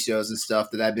TV shows and stuff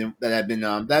that I've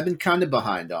been kind of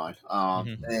behind on.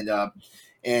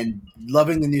 And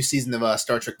loving the new season of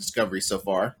Star Trek Discovery so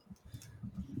far.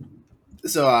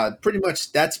 So pretty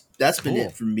much that's been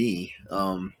it for me.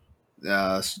 So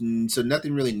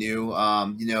nothing really new.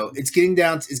 It's getting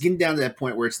down to that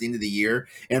point where it's the end of the year,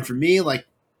 and for me, like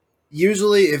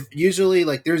usually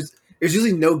like there's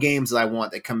usually no games that I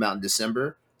want that come out in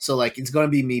December. So like it's going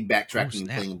to be me backtracking and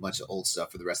playing a bunch of old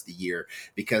stuff for the rest of the year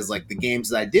because like the games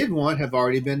that I did want have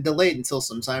already been delayed until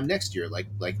sometime next year. Like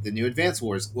the new Advance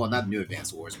Wars, well not the new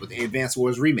Advance Wars, but the Advance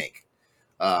Wars remake.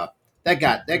 That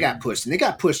got pushed, and it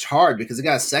got pushed hard because it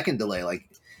got a second delay. Like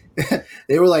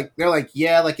they're like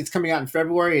yeah, like it's coming out in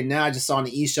February, and now I just saw on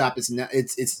the eShop it's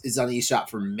on the eShop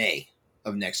for May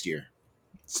of next year.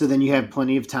 So then you have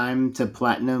plenty of time to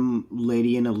platinum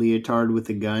Lady in a Leotard with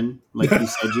a gun, like you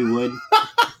said you would.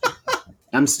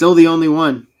 I'm still the only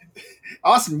one.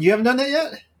 Awesome. You haven't done that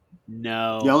yet?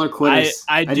 No. Y'all are quitters.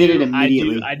 I did it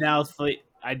immediately. I now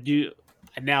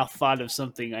thought of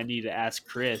something I need to ask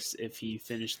Chris if he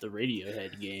finished the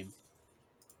Radiohead game.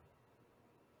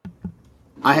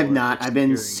 I have not. I've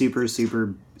been super.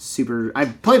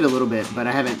 I've played a little bit, but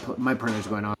I haven't. My partner's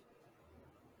going on.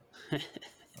 Oh,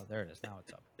 there it is. Now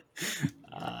it's up.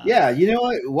 Yeah, you know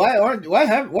what? Why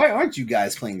aren't you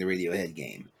guys playing the Radiohead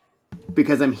game?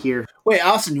 Because I'm here. Wait,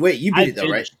 Austin. Wait, you beat it though,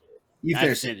 right? You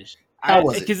finished. How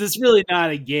was it? Because it's really not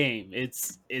a game.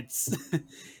 It's an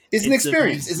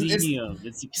experience. It's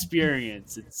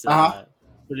experience. It's but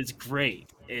it's great.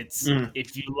 It's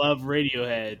if you love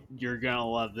Radiohead, you're gonna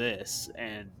love this.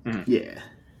 And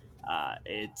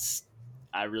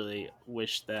I really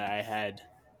wish that I had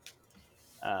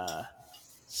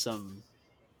some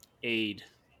aid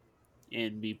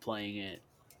in me playing it,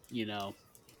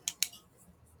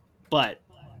 But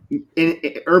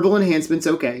herbal enhancement's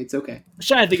okay. It's okay. I'm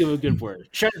trying to think of a good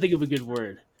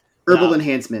word. Herbal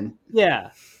enhancement.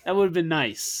 Yeah, that would have been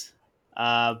nice.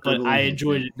 But I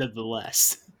enjoyed it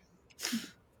nonetheless.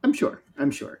 I'm sure.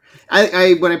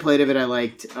 I when I played it, I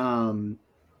liked.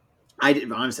 I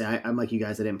did honestly. I'm like you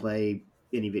guys. I didn't play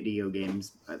any video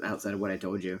games outside of what I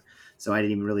told you, so I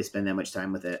didn't even really spend that much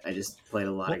time with it. I just played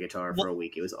a lot of guitar for a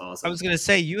week. It was awesome. I was gonna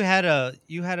say you had a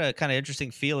kind of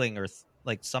interesting feeling or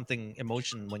like something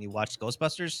emotion when you watched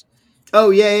Ghostbusters.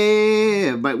 Oh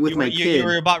yeah. But with my kid, you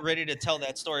were about ready to tell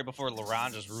that story before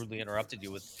Laurent just rudely interrupted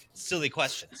you with silly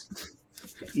questions.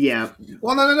 Yeah.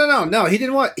 Well, no. He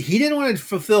didn't want to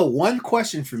fulfill one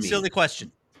question for me. Silly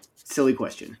question.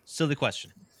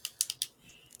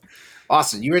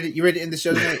 Austin, you ready to end the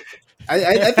show tonight?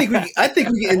 I think we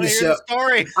can end the show.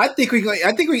 Story. I think we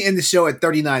can end the show at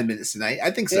 39 minutes tonight. I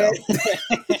think so.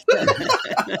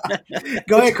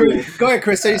 Go ahead,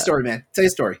 Chris. Tell your story, man. Tell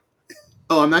your story.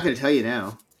 Oh, I'm not going to tell you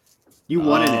now. You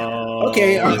wanted it.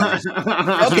 Okay.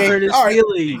 Okay. All right.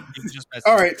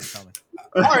 All right.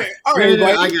 All right, No, no, no,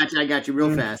 everybody. I got you,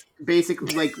 real fast.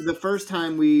 Basically, like the first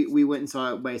time we went and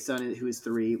saw it, my son, who is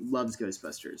 3, loves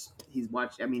Ghostbusters. He's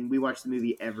watched. I mean, we watched the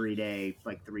movie every day,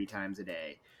 like 3 times a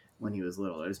day when he was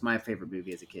little. It was my favorite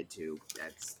movie as a kid too.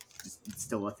 That's it's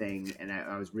still a thing, and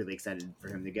I was really excited for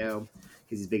him to go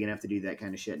because he's big enough to do that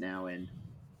kind of shit now. And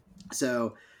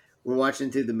so we're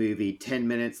watching through the movie. 10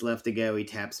 minutes left to go. He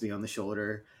taps me on the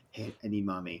shoulder. Hey, I need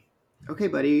mommy. Okay,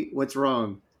 buddy, what's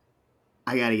wrong?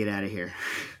 I got to get out of here.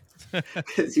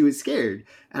 Because he was scared,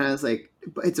 and I was like,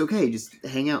 "But it's okay. Just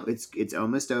hang out. It's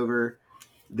almost over.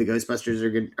 The Ghostbusters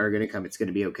are gonna come. It's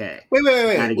gonna be okay."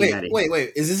 Gotta get outta here.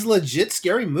 Wait. Is this a legit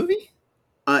scary movie?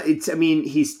 It's. I mean,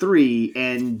 he's 3,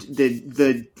 and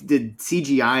the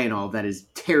CGI and all that is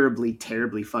terribly,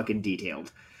 terribly fucking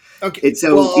detailed. Okay. It's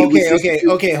so. Well, it was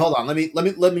okay. Hold on. Let me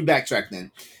backtrack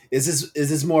then. Is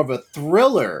this more of a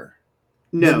thriller?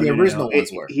 No, than the original no.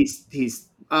 ones were. He's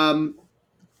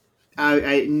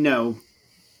I no.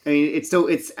 I mean, it's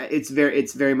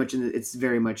very much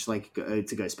like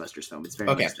it's a Ghostbusters film. It's very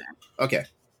Okay. much that. Okay.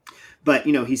 But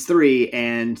he's 3,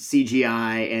 and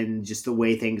CGI and just the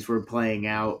way things were playing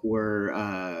out were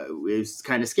it was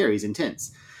kind of scary. It's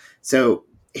intense. So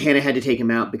Hannah had to take him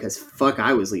out because fuck,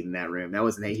 I was leaving that room. That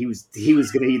wasn't he was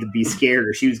going to either be scared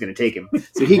or she was going to take him.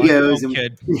 So he goes, and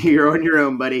Kid. you're on your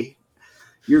own, buddy.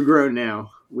 You're grown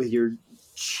now with your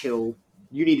chill.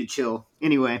 You need to chill.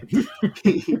 Anyway,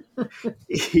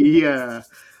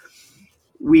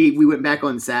 we went back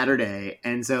on Saturday,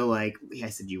 and so like I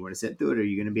said, "Do you want to sit through it? Or are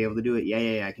you going to be able to do it?"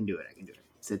 Yeah, I can do it.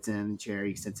 Sits in the chair,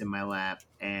 he sits in my lap,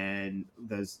 and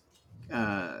those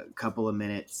couple of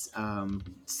minutes,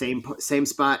 same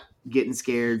spot, getting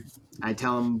scared. I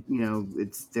tell him,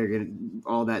 they're gonna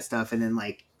all that stuff, and then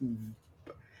like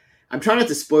I'm trying not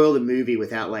to spoil the movie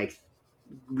without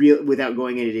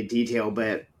going into detail,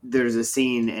 but there's a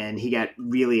scene and he got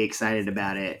really excited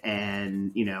about it,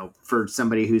 and for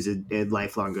somebody who's a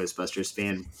lifelong Ghostbusters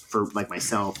fan, for like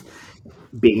myself,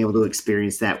 being able to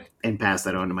experience that and pass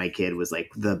that on to my kid was like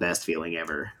the best feeling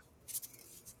ever.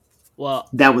 Well,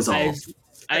 That was all.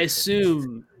 I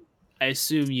assume the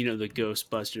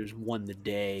Ghostbusters won the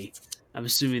day. I'm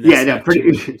assuming that's not too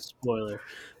much of a spoiler.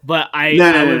 But I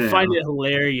would find it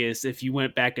hilarious if you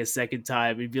went back a second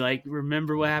time and be like,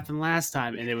 remember what happened last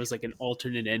time? And it was like an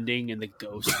alternate ending and the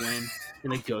ghosts win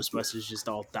and the Ghostbusters just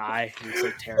all die. And it's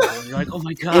like terrible. And you're like, oh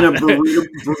my God. In a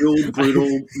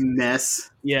brutal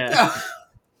mess. Yeah.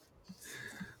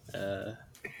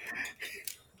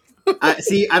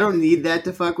 I don't need that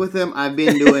to fuck with him. I've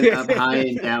been doing up high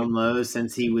and down low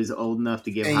since he was old enough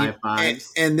to give high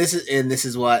fives. And this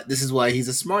is why he's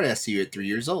a smartass to you at 3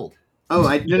 years old. Oh,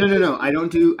 no. I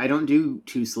don't do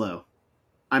too slow.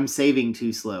 I'm saving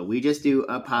too slow. We just do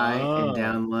up high and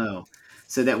down low,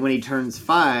 so that when he turns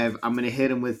 5, I'm gonna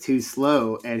hit him with too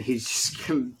slow, and he's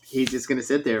just gonna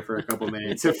sit there for a couple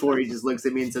minutes before he just looks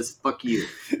at me and says "fuck you."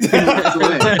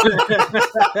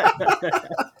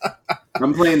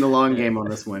 I'm playing the long game on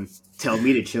this one. Tell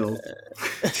me to chill.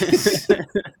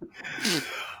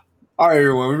 All right,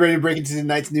 everyone, we ready to break into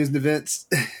tonight's news and events?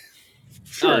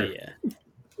 Sure. Oh yeah.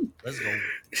 Let's go.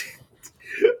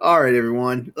 All right,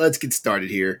 everyone, let's get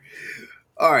started here.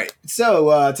 All right,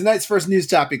 so tonight's first news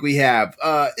topic we have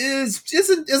is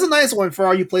a nice one for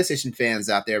all you PlayStation fans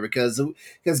out there, because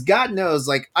God knows,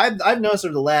 like I've noticed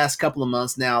over the last couple of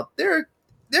months now,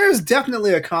 there's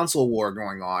definitely a console war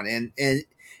going on, and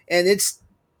it's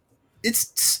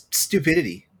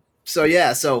stupidity. So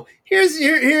yeah, so here's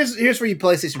for you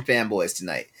PlayStation fanboys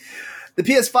tonight. The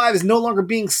PS5 is no longer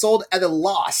being sold at a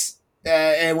loss.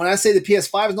 And when I say the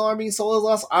PS5 is no longer being sold at a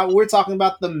loss, we're talking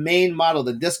about the main model,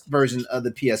 the disc version of the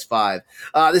PS5.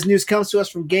 This news comes to us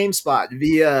from GameSpot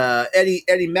via Eddie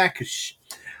Makush.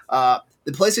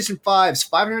 The PlayStation 5's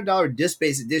 $500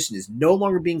 disc-based edition is no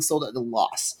longer being sold at a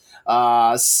loss.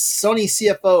 Sony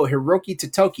CFO Hiroki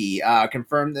Totoki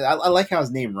confirmed that. I like how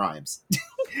his name rhymes.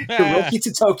 Hiroki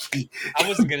Totoki. I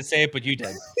wasn't going to say it, but you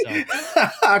did. So.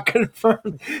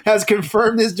 has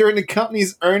confirmed this during the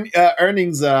company's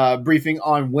earnings briefing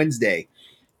on Wednesday.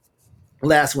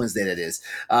 Last Wednesday, that is.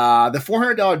 The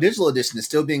 $400 digital edition is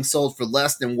still being sold for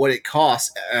less than what it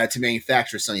costs to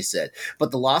manufacture, Sony said.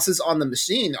 But the losses on the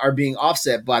machine are being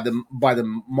offset by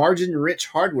the margin-rich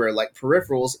hardware like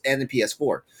peripherals and the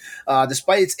PS4.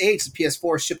 Despite its age, the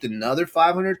PS4 shipped another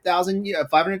 500,000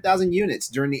 units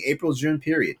during the April-June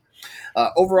period.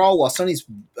 Overall, while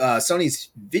Sony's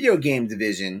video game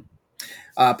division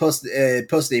posted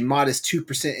a modest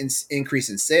 2% increase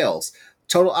in sales,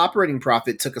 Total operating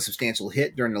profit took a substantial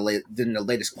hit during the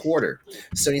latest quarter.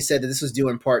 Sony said that this was due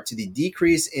in part to the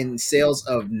decrease in sales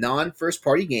of non-first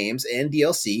party games and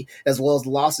DLC, as well as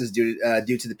losses due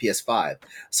to the PS5.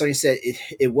 Sony said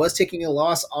it was taking a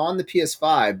loss on the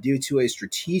PS5 due to a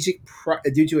strategic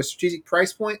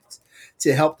price point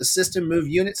to help the system move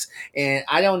units, and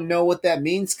I don't know what that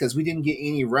means because we didn't get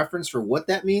any reference for what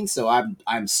that means. So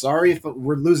I'm sorry if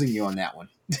we're losing you on that one.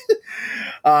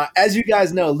 As you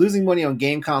guys know, losing money on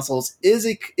game consoles is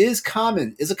a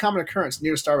common occurrence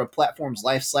near the start of a platform's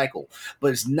life cycle,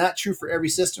 but it's not true for every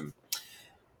system.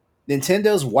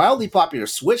 Nintendo's wildly popular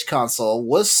Switch console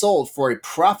was sold for a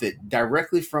profit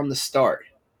directly from the start.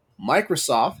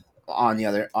 Microsoft, on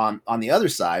the other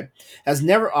side, has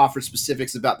never offered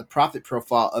specifics about the profit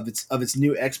profile of its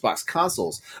new Xbox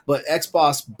consoles, but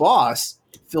Xbox boss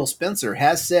Phil Spencer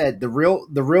has said the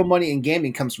real money in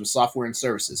gaming comes from software and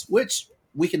services, which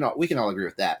we can all agree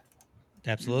with that.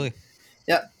 Absolutely.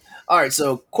 Yep. All right.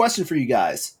 So, question for you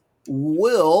guys: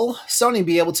 will Sony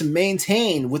be able to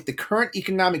maintain with the current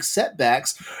economic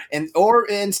setbacks and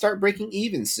start breaking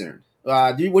even soon?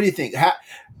 What do you think?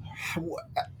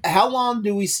 How long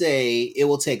do we say it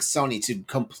will take Sony to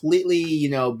completely,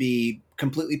 be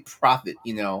completely profit,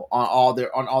 on all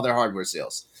their hardware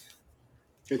sales?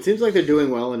 It seems like they're doing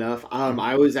well enough.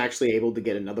 I was actually able to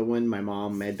get another one. My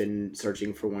mom had been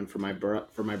searching for one for my brother.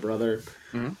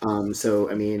 Mm-hmm. So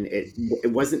I mean,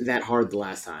 it wasn't that hard the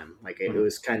last time. Like it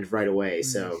was kind of right away.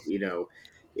 So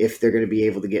if they're going to be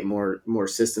able to get more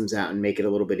systems out and make it a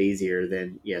little bit easier,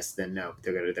 then yes, then no,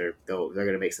 they're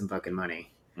gonna make some fucking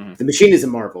money. Mm-hmm. The machine is a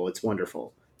marvel. It's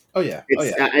wonderful. Oh yeah.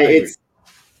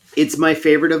 It's my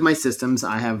favorite of my systems.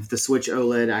 I have the Switch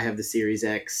OLED, I have the Series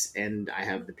X, and I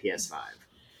have the PS5.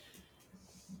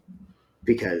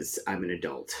 Because I'm an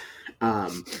adult.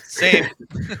 Same.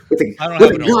 with a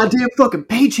goddamn fucking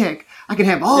paycheck, I can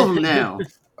have all of them now.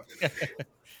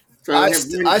 So I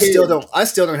still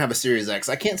don't have a Series X.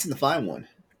 I can't seem to find one.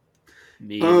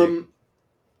 Me either.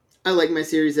 I like my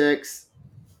Series X.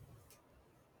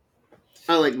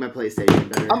 I like my PlayStation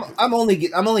better. I'm only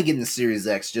getting the Series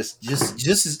X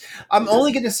I'm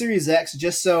only getting the Series X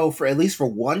just so for at least for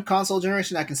one console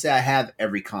generation I can say I have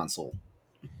every console.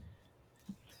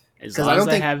 As long as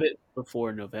I have it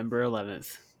before November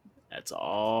 11th, that's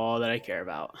all that I care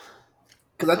about.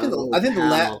 Because I think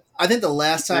the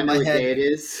last time I had it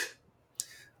is.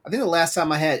 I think the last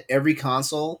time I had every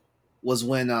console was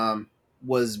when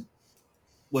honestly,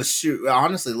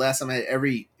 last time I had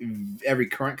every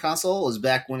current console was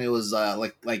back when it was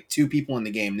like two people in the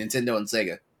game, Nintendo and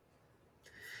Sega.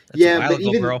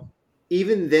 That's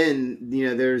even then,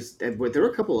 there were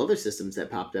a couple other systems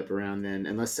that popped up around then.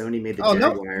 Unless Sony made the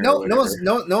Jaguar.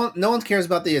 No one cares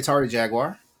about the Atari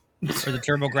Jaguar. Or the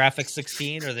TurboGrafx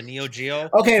 16 or the Neo Geo.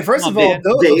 Okay, first of all,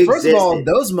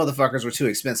 those motherfuckers were too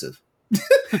expensive.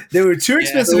 They were too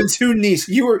expensive and too niche.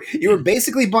 You were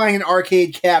basically buying an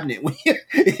arcade cabinet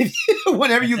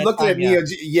whenever you looked at a Neo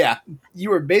Geo. Yeah, you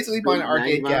were basically buying an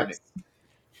arcade cabinet.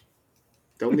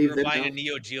 Don't leave them. Buying a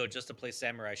Neo Geo just to play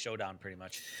Samurai Showdown, pretty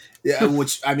much. Yeah,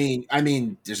 which I mean,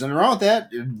 there's nothing wrong with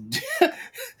that.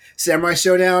 Samurai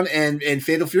Showdown and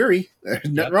Fatal Fury. There's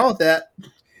nothing wrong with that.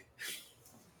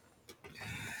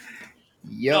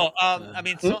 Yep. No,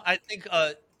 so I think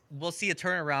we'll see a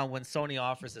turnaround when Sony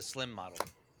offers a slim model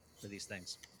for these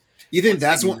things. You think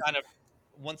that's what?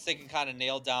 Once they can kind of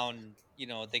nail down,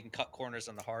 they can cut corners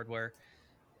on the hardware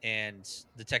and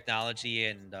the technology,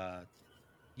 and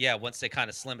once they kind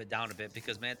of slim it down a bit,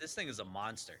 because man, this thing is a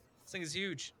monster. This thing is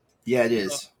huge. Yeah, it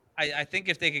is. So I think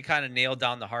if they could kind of nail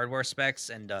down the hardware specs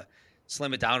and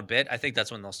slim it down a bit, I think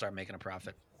that's when they'll start making a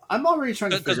profit. I'm already trying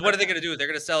to. Because what are they going to do? They're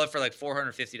going to sell it for like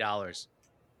 $450.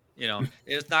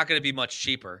 It's not going to be much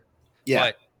cheaper. Yeah.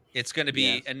 But it's going to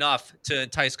be enough to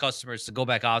entice customers to go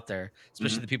back out there,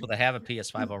 especially the people that have a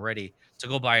PS5 already, to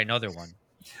go buy another one.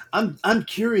 I'm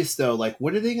curious though, like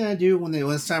what are they going to do when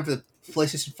it's time for the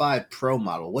PlayStation 5 Pro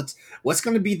model? What's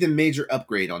going to be the major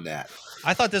upgrade on that?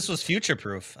 I thought this was future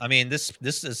proof. I mean, this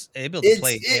is able to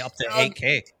play up to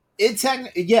 8K. It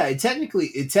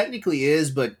technically is,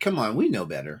 but come on, we know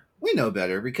better. We know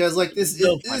better because like this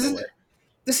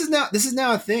is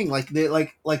now a thing. Like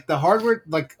the hardware,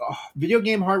 video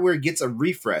game hardware gets a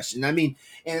refresh, and I mean,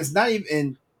 and it's not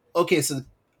even okay. So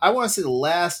I want to say the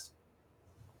last.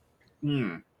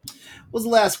 What was the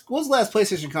last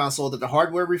PlayStation console that the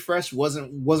hardware refresh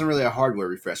wasn't really a hardware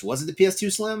refresh? Was it the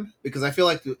PS2 Slim? Because I feel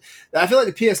like the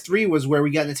PS3 was where we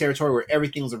got in the territory where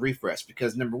everything was a refresh.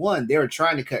 Because number one, they were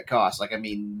trying to cut costs. Like I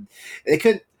mean,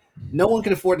 no one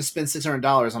could afford to spend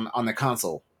 $600 on the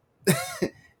console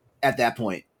at that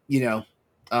point.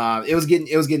 It was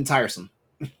getting tiresome.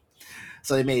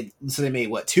 So they made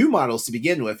what, 2 models to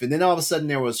begin with, and then all of a sudden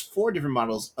there was 4 different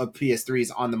models of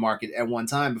PS3s on the market at one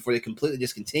time before they completely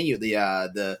discontinued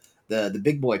the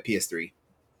big boy PS3.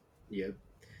 Yep.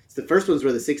 So the first ones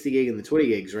were the 60 gig and the 20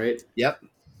 gigs, right? Yep.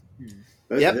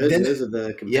 Those are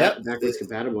the backwards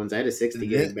compatible ones. I had a 60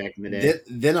 gig back in the day.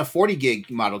 Then a 40 gig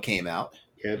model came out.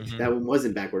 Yep, that one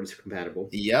wasn't backwards compatible.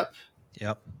 Yep.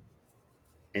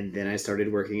 And then I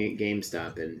started working at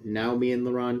GameStop, and now me and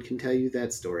LaRon can tell you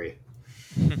that story.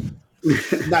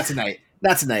 Not tonight.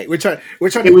 We're trying.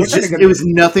 It was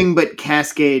nothing but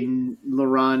Cascade and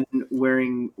LaRon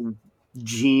wearing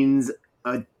jeans,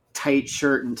 a tight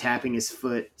shirt, and tapping his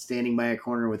foot, standing by a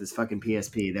corner with his fucking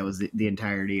PSP. That was the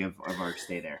entirety of our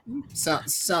stay there.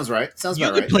 Sounds right. Sounds you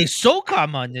about could right. play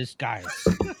SOCOM on this, guys.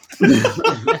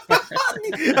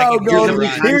 Oh god!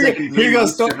 Here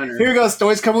goes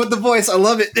Stories coming with the voice. I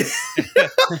love it.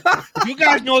 You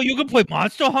guys know you can play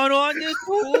Monster Hunter on this?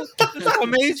 Cool. This is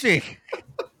amazing.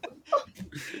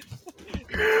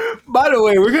 By the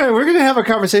way, we're gonna have a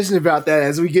conversation about that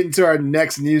as we get into our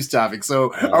next news topic.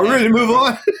 So, are we ready to move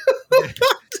on?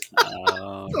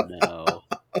 Oh no!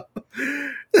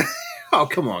 Oh,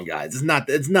 come on, guys!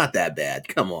 It's not that bad.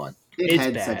 Come on. It It's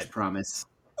had bad. such promise.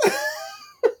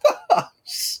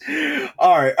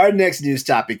 All right, our next news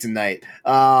topic tonight: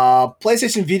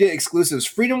 PlayStation Vita exclusives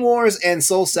Freedom Wars and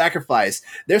Soul Sacrifice.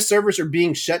 Their servers are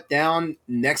being shut down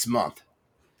next month.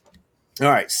 All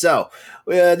right, so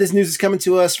this news is coming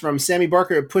to us from Sammy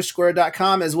Barker at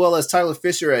PushSquare.com as well as Tyler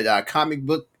Fisher at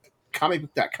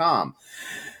comicbook.com.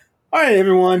 All right,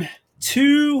 everyone.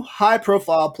 2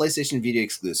 high-profile PlayStation Vita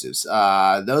exclusives.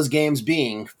 Those games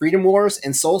being Freedom Wars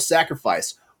and Soul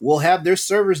Sacrifice will have their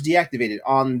servers deactivated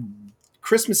on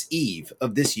Christmas Eve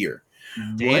of this year.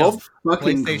 Damn. Both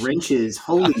fucking PlayStation. Grinches.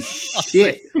 Holy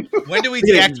shit. When do we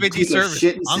You're gonna deactivate these take a servers?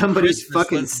 shit in On somebody's Christmas,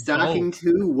 fucking let's stocking go.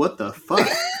 too? What the fuck?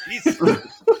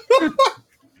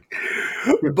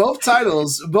 Both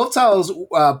titles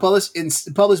published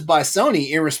by Sony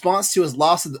in response to his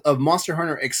loss of Monster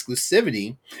Hunter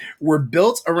exclusivity were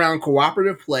built around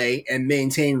cooperative play and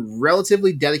maintain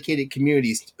relatively dedicated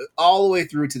communities all the way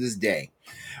through to this day.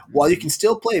 While you can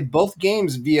still play both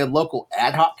games via local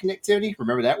ad hoc connectivity,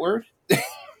 remember that word?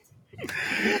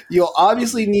 You'll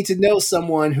obviously need to know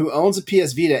someone who owns a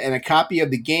PS Vita and a copy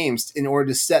of the games in order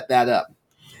to set that up.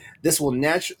 This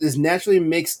naturally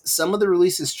makes some of the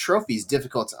release's trophies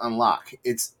difficult to unlock.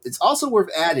 It's also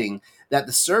worth adding that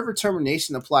the server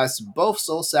termination applies to both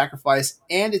Soul Sacrifice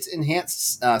and its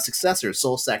enhanced successor,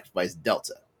 Soul Sacrifice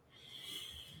Delta.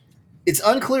 It's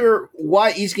unclear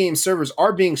why each game's servers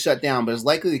are being shut down, but it's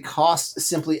likely the costs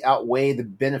simply outweigh the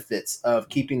benefits of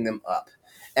keeping them up.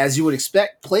 As you would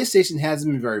expect, PlayStation hasn't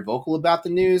been very vocal about the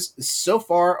news, so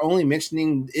far only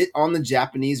mentioning it on the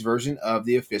Japanese version of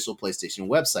the official PlayStation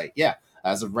website. Yeah,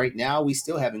 as of right now, we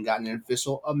still haven't gotten an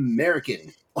official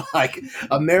American or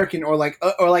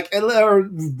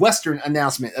Western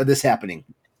announcement of this happening.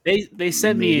 They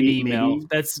sent me an Maybe- email. maybe.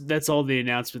 That's all the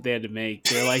announcement they had to make.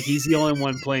 They're like, he's the only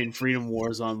one playing Freedom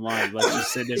Wars online. Let's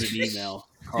just send him an email.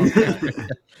 Call it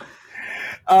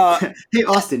done. Hey,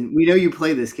 Austin, we know you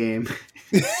play this game.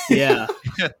 Yeah,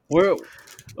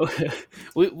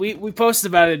 we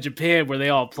posted about it in Japan where they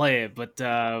all play it, but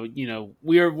we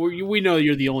know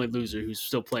you're the only loser who's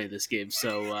still playing this game.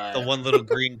 So The one little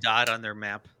green dot on their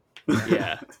map.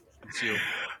 yeah, It's you.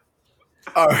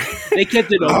 All right. they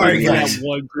kept it All open right, for guys. that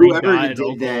one green Whoever dot in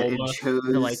did that and Oklahoma. chose.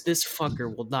 They're like, this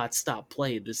fucker will not stop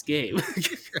playing this game.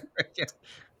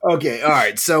 Okay, all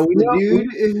right. So we The know dude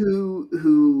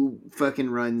who fucking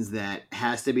runs that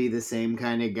has to be the same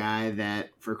kind of guy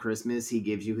that for Christmas he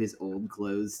gives you his old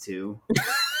clothes too.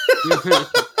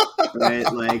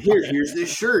 Right? Like, here's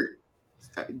this shirt.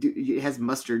 Dude, it has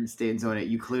mustard stains on it.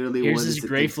 You clearly Here's wore his this at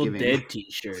Grateful Thanksgiving. Dead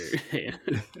T-shirt. Yeah,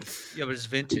 but it's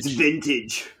vintage. It's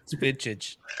vintage. It's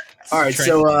vintage. All right,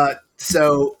 Trendy.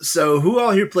 so who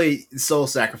all here played Soul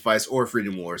Sacrifice or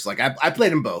Freedom Wars? Like I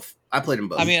played them both. I played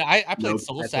I mean, I played Nope,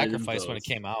 Soul I played them Sacrifice when it both.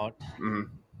 came out. Mhm.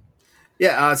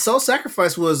 Yeah, Soul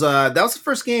Sacrifice was that was the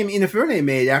first game Inafune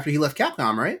made after he left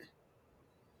Capcom, right?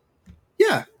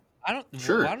 Yeah,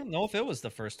 Sure. I don't know if it was the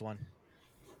first one.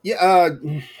 yeah.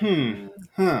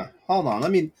 Hold on,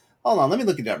 let me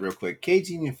look it up real quick.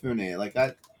 Keiji Inafune,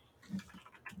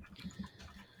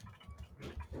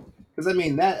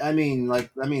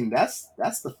 because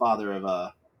that's the father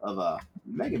of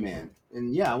Mega Man,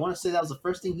 and yeah, I want to say that was the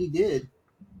first thing he did.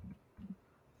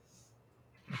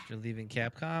 After leaving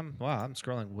Capcom, wow, I'm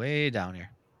scrolling way down here.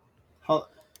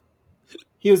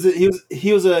 He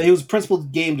was principal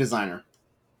game designer.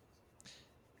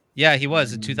 Yeah, he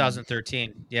was in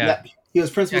 2013. Yeah, He was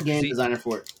principal Yeah, 'cause game he- designer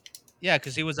for it. Yeah,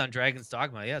 because he was on Dragon's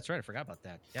Dogma. Yeah, that's right. I forgot about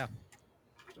that. Yeah.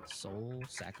 Soul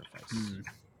Sacrifice.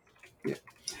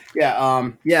 Yeah.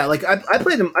 Like I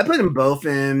played them. I played them both,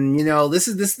 and this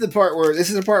is the part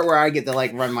where I get to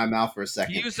like run my mouth for a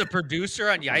second. He was the producer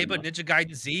on Yaiba Ninja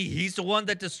Gaiden Z. He's the one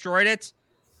that destroyed it.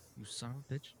 You son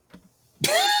of a bitch.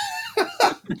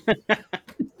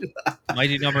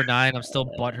 Mighty Number 9. I'm still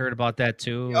butthurt about that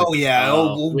too. Oh yeah.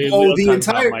 We don't The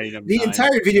talk about Mighty Number 9.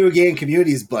 entire video game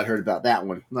community is butthurt about that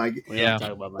one. Like, We don't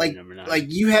talk about Mighty Number 9. like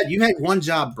you had one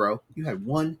job, bro. You had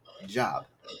one job.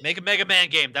 Make a Mega Man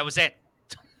game. That was it.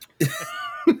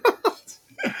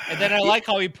 And then I like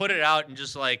how he put it out and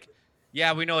just like,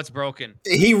 yeah, we know it's broken.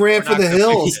 He ran for the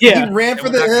hills. Yeah. He ran for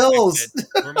And the we're not gonna hills. fix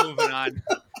it. We're moving on.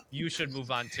 You should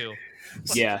move on too.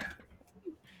 Yeah.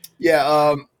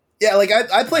 Yeah, yeah. Like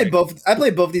I played both. I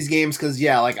played both these games because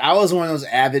like I was one of those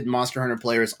avid Monster Hunter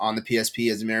players on the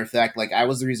PSP. As a matter of fact, like I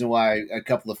was the reason why a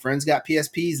couple of friends got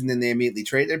PSPs, and then they immediately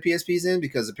traded their PSPs in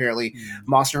because apparently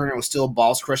Monster Hunter was still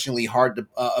balls crushingly hard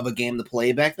of a game to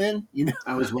play back then.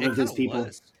 I was one It of those kinda people.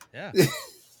 was. Yeah.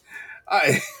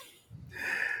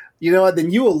 You know what?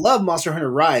 Then you will love Monster Hunter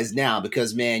Rise now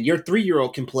because man, your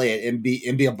 3-year-old can play it and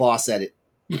be a boss at it.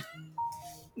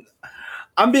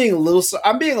 I'm being a little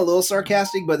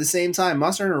sarcastic, but at the same time,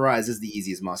 Monster Hunter Rise is the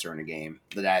easiest Monster Hunter game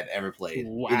that I've ever played.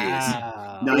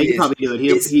 Wow. No, It he is. can probably do it.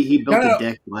 It's- He built no, no, a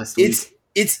deck last week.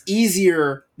 It's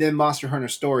easier than Monster Hunter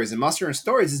Stories, and Monster Hunter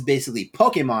Stories is basically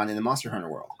Pokemon in the Monster Hunter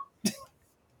world.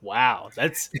 Wow.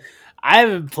 I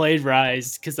haven't played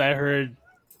Rise because I heard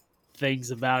things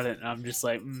about it, and I'm just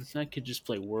like, I could just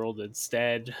play World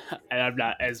instead. And I'm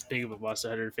not as big of a Monster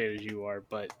Hunter fan as you are,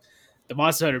 but the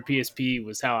Monster Hunter PSP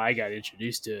was how I got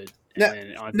introduced to it.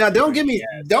 Now, don't get me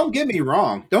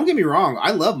wrong. Don't get me wrong.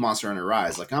 I love Monster Hunter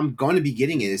Rise. Like I'm going to be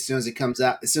getting it as soon as it comes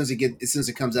out. As soon as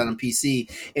it comes out on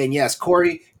PC. And yes,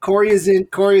 Corey is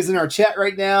in our chat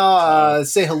right now.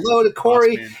 Say hello to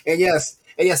Corey. Boss man.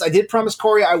 And yes, I did promise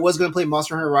Corey I was going to play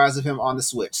Monster Hunter Rise with him on the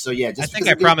Switch. So yeah, I just think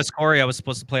because I promised Corey I was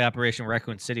supposed to play Operation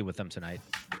Raccoon City with him tonight.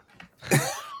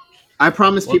 I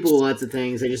promise Whoops. people lots of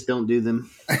things. I just don't do them.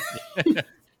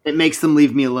 It makes them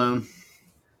leave me alone.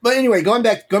 But anyway, going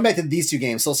back to these two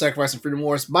games, Soul Sacrifice and Freedom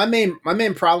Wars. My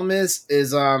main problem is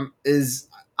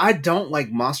I don't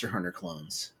like Monster Hunter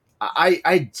clones.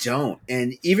 I don't.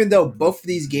 And even though both of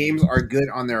these games are good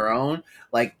on their own,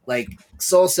 like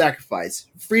Soul Sacrifice,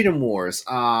 Freedom Wars,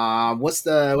 what's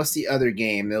the other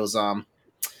game? That was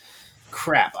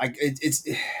crap.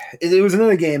 It was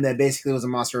another game that basically was a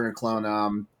Monster Hunter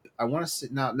clone. I want to say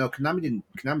no, Konami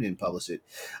didn't publish it.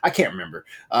 I can't remember.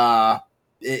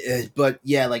 But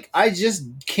yeah, like I just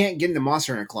can't get into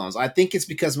Monster Hunter clones. I think it's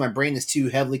because my brain is too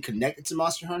heavily connected to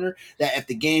Monster Hunter that if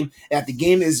the game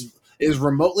is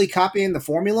remotely copying the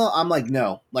formula, I'm like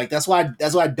no. Like that's why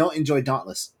I don't enjoy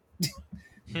Dauntless.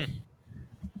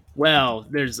 Well,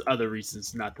 there's other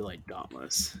reasons not to like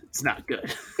Dauntless. It's not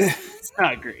good. It's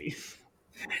not great.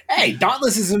 Hey,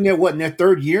 Dauntless is in their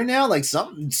third year now. Like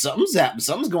something's happened.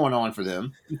 Something's going on for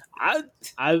them. I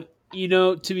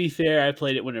to be fair, I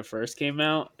played it when it first came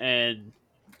out, and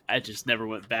I just never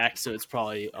went back. So it's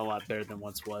probably a lot better than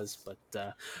once was. But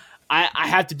I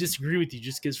have to disagree with you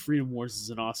just because Freedom Wars is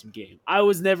an awesome game. I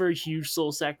was never a huge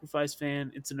Soul Sacrifice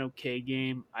fan. It's an okay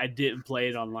game. I didn't play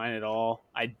it online at all.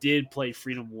 I did play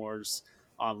Freedom Wars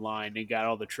online and got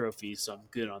all the trophies, so I'm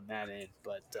good on that end.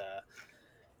 But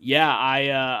yeah,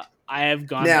 I have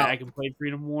gone back and played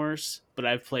Freedom Wars, but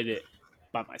I've played it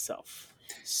by myself.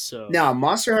 So Now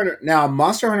Monster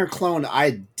Hunter clone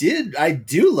I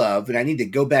do love, and I need to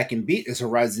go back and beat is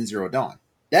Horizon Zero Dawn.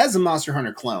 That is a Monster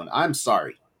Hunter clone. I'm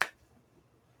sorry.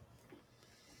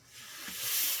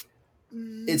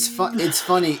 It's fun. It's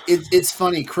funny. It's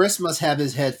funny. Chris must have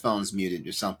his headphones muted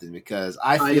or something because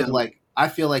I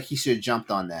feel like he should have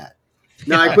jumped on that.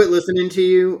 No, I quit listening to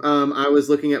you. I was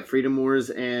looking at Freedom Wars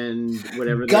and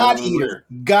whatever. God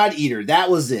Eater. That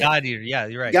was it. God Eater. Yeah,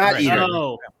 you're right. God you're right. Eater.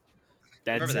 Oh,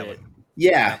 that's Remember that it. one.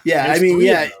 Yeah. There's I mean, three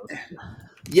yeah. of those.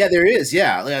 Yeah, there is.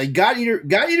 Yeah, like, God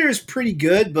Eater is pretty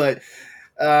good, but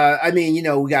I mean,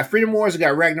 we got Freedom Wars, we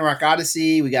got Ragnarok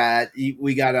Odyssey, we got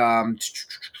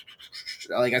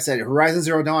like I said, Horizon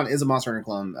Zero Dawn is a Monster Hunter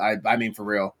clone. I mean, for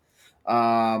real.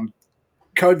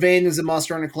 Code Vein is a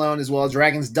Monster Hunter clone as well.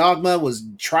 Dragon's Dogma was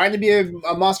trying to be a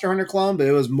Monster Hunter clone, but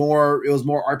it was more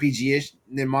RPG-ish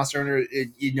than Monster Hunter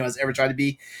has ever tried to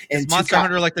be. Is Monster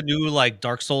Hunter like the new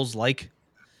Dark Souls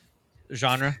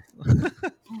genre?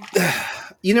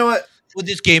 You know what? Well,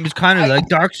 this game is kind of like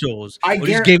Dark Souls.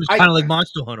 This game is kind of like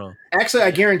Monster Hunter. Actually,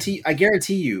 I guarantee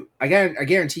you.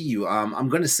 I'm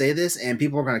going to say this, and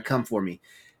people are going to come for me.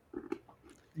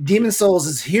 Demon Souls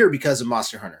is here because of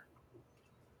Monster Hunter.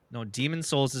 No, Demon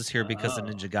Souls is here because of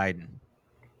Ninja Gaiden.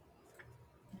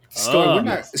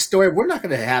 Story, we're not going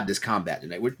to have this combat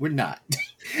tonight. We're not.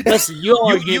 Listen, you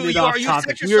all are getting it off you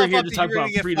topic. set We are yourself here up to that talk you were gonna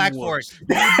about get Freedom flack for Wars.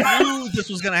 it. You knew this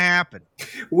was gonna happen.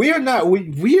 We are not.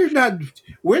 We're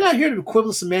not here to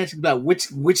quibble semantics about which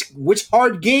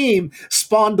hard game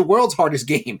spawned the world's hardest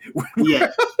game.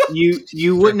 Yeah,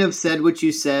 you wouldn't have said what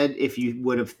you said if you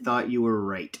would have thought you were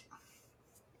right.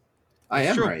 I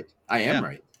am True. right. I am Yeah.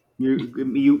 right.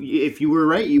 You if you were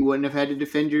right, you wouldn't have had to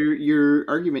defend your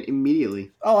argument immediately.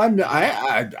 Oh, I'm.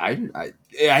 I didn't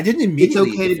It's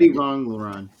immediately. okay to be wrong,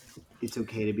 Laurent. It's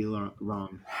okay to be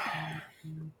wrong.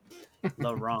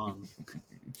 The wrong.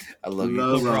 I love you.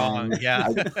 Love Wrong. Yeah.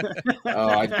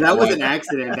 That was an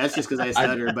accident. That's just because I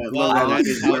stuttered. But Well, Laurent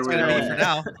is that's where we're gonna be for at.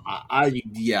 now.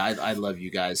 I love you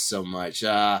guys so much.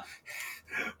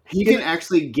 He can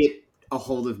actually get a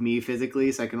hold of me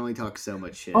physically, so I can only talk so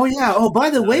much shit. Oh yeah. Oh, by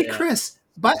the way, yeah. Chris.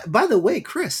 By the way,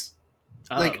 Chris.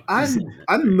 Like Oh.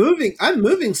 I'm moving. I'm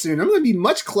moving soon. I'm going to be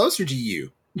much closer to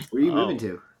you. Where are you Oh. moving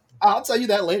to? I'll tell you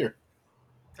that later.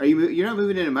 Are you? You're not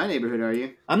moving into my neighborhood, are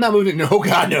you? I'm not moving. No,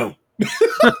 God, no.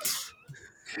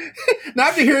 Not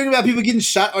after hearing about people getting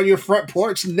shot on your front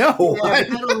porch. No. Yeah,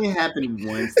 that only happened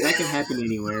once. That can happen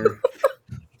anywhere.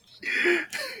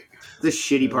 The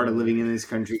shitty part of living in this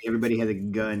country, everybody has a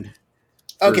gun.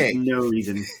 For Okay. no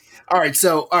reason. All right.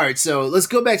 So let's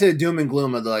go back to the doom and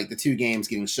gloom of the two games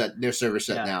getting their servers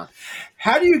shut Yeah. down.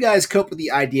 How do you guys cope with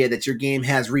the idea that your game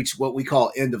has reached what we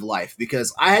call end of life?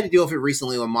 Because I had to deal with it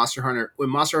recently when Monster Hunter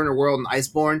World and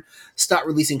Iceborne stopped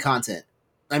releasing content.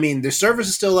 I mean, their servers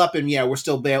are still up, and yeah, we're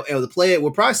still able to play it.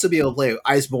 We'll probably still be able to play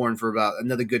Iceborne for about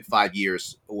another good 5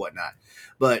 years or whatnot.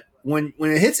 But when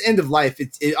it hits end of life,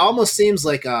 it almost seems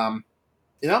like it's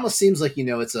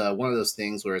one of those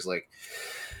things where it's like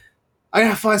I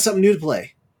gotta find something new to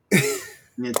play.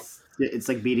 It's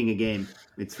like beating a game.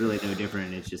 It's really no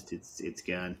different. It's just it's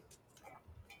gone.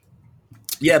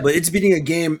 Yeah, but it's beating a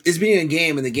game. It's beating a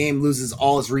game, and the game loses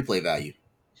all its replay value.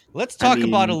 Let's talk mean-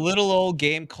 about a little old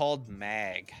game called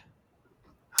Mag.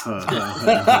 I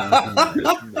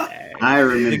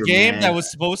remember The game man. that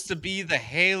was supposed to be the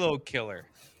Halo killer.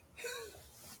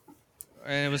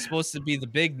 And it was supposed to be the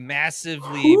big,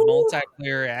 massively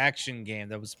multiplayer action game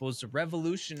that was supposed to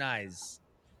revolutionize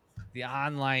the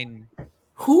online.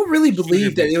 Who really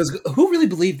believed that it was? Who really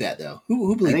believed that though?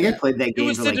 Who I believed think I that? played that It game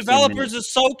was for the like 10 developers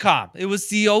minutes. of SOCOM. It was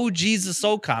the OGs of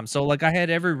SOCOM. So, like, I had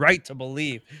every right to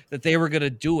believe that they were going to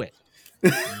do it.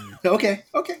 Okay.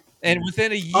 And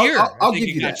within a I'll- year, I'll I think give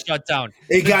it you got that. shut down.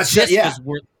 It The got shut. disc Yeah.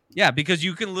 was yeah, because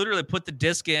you can literally put the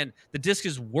disc in. The disc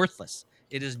is worthless.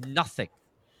 It is nothing.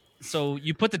 So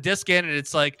you put the disc in, and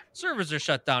it's like servers are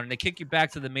shut down, and they kick you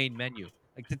back to the main menu.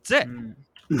 Like that's it.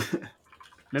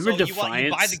 Remember So Defiance?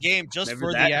 you buy the game just Remember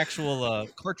for that? the actual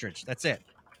cartridge. That's it.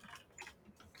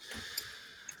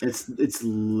 It's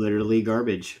literally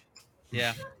garbage.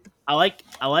 Yeah. I like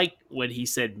when he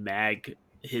said mag,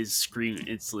 his screen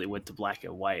instantly went to black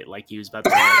and white, like he was about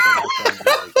to.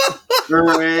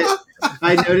 Right.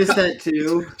 I noticed that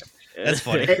too. That's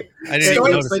funny. It- I didn't even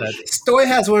Story, notice that. Story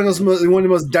has one of the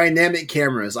most dynamic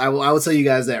cameras. I will tell you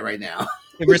guys that right now.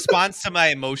 It responds to my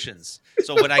emotions.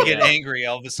 So when I get angry,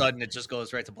 all of a sudden it just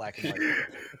goes right to black and white.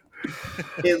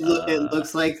 It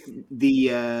looks like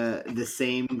the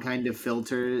same kind of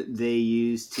filter they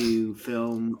use to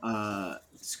film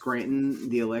Scranton,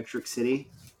 the Electric City,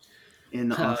 in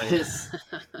the office.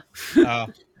 Oh.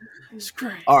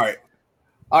 All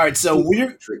right. So we're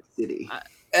Electric City.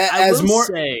 I as will more.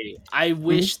 say, I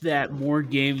wish that more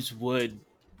games would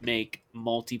make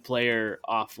multiplayer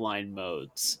offline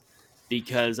modes,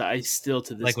 because I still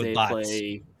to this Like with day bots.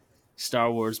 play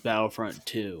Star Wars Battlefront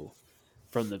 2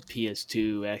 from the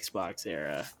PS2 Xbox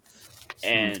era,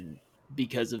 and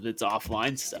because of its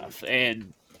offline stuff.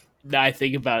 And now I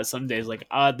think about it some days, like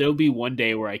there'll be one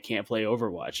day where I can't play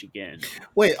Overwatch again.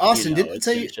 Wait, Austin, know, didn't I it's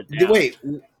tell gonna you? shut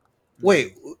down.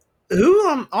 Wait.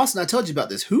 Who? Austin, I told you about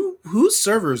this. Whose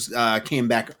servers came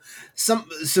back? Some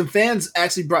fans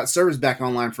actually brought servers back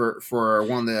online for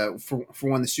one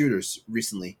of the shooters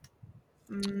recently.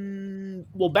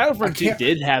 Well, Battlefront I 2 can't-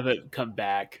 did have it come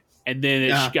back, and then it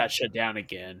Yeah. got shut down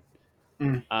again.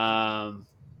 Mm. I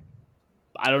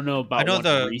don't know about I know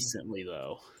one recently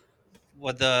though.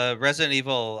 With the Resident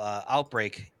Evil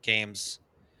Outbreak games,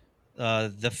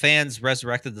 the fans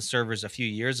resurrected the servers a few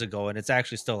years ago, and it's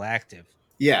actually still active.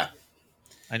 Yeah,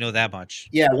 I know that much.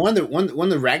 yeah. One of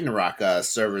the Ragnarok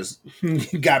servers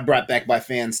got brought back by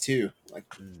fans too. Like,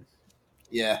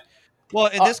 yeah. Well,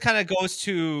 and this kind of goes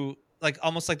to like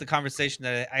almost like the conversation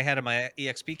that I had on my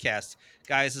EXP cast.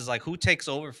 Guys, is like, who takes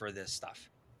over for this stuff?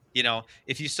 You know,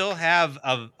 if you still have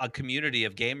a community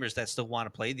of gamers that still want to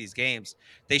play these games,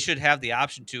 they should have the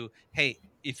option to, hey,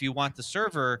 if you want the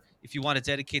server, if you want to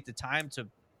dedicate the time to,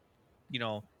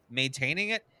 maintaining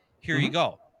it, here you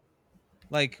go.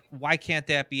 Like, why can't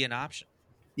that be an option?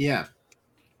 Yeah.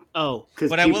 Oh,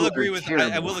 But I will agree with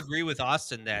I will agree with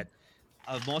Austin that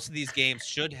most of these games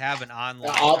should have an online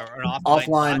or an offline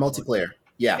platform. multiplayer.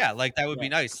 Yeah. Yeah, like that would be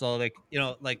nice. So like,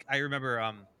 like I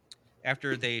remember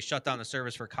after they shut down the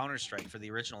service for Counter-Strike for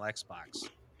the original Xbox,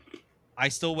 I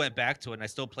still went back to it and I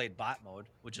still played bot mode,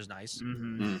 which is nice.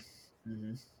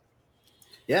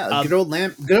 Yeah, good old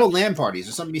LAN parties.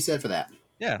 There's something to be said for that.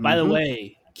 Yeah. By the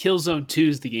way, Killzone 2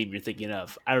 is the game you're thinking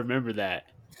of. I remember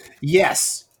that.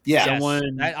 Yes. Yeah.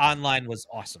 That online was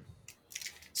awesome.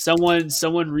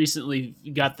 Someone recently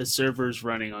got the servers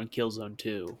running on Killzone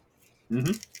 2.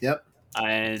 Yep.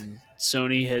 And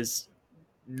Sony has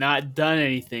not done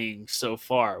anything so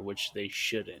far, which they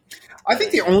shouldn't. I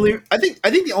think the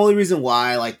only reason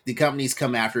why like the companies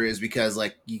come after it is because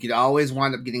like you could always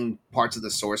wind up getting parts of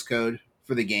the source code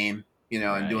for the game,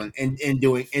 and doing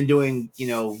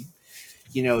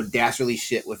dastardly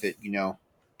shit with it, in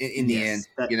the end.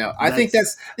 I think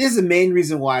this is the main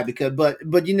reason why, because but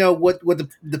what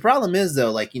the problem is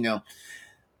though, like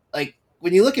like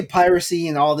when you look at piracy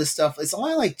and all this stuff, it's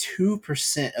only like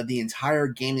 2% of the entire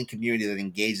gaming community that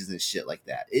engages in shit like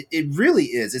that. It really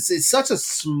is. It's such a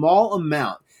small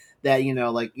amount that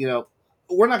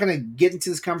we're not going to get into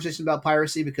this conversation about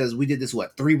piracy because we did this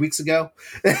 3 weeks ago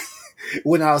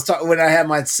when I had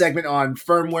my segment on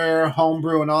firmware,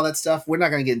 homebrew, and all that stuff. We're not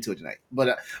going to get into it tonight.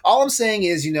 But all I'm saying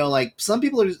is, like some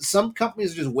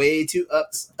companies are just way too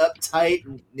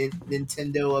uptight.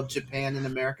 Nintendo of Japan and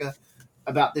America.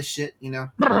 About this shit,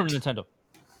 Nintendo.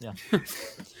 Yeah.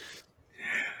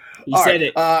 You said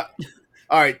it. All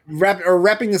right.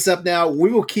 Wrapping this up now.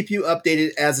 We will keep you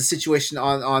updated as the situation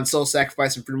on Soul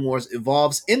Sacrifice and Freedom Wars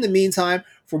evolves. In the meantime,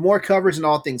 for more coverage on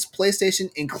all things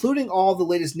PlayStation, including all the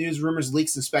latest news, rumors,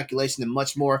 leaks, and speculation, and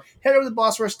much more, head over to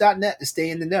bossrush.net to stay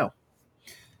in the know.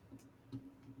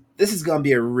 This is going to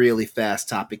be a really fast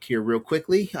topic here, real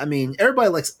quickly. I mean, everybody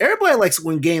likes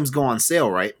when games go on sale,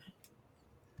 right?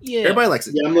 Yeah, everybody likes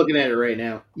it. Yeah, I'm looking at it right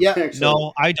now. Yeah, actually.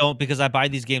 No, I don't, because I buy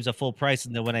these games at full price,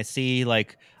 and then when I see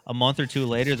like a month or two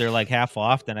later they're like half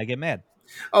off, then I get mad.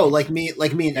 Oh, like me, and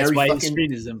that's every why fucking the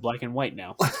screen is in black and white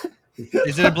now.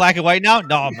 Is it in black and white now?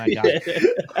 No, my God.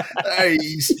 I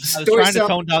was trying to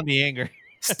tone down the anger.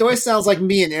 Story sounds like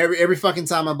me, and every fucking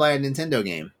time I buy a Nintendo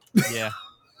game. Yeah.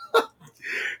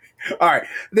 All right,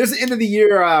 there's an end of the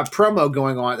year promo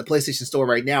going on at the PlayStation Store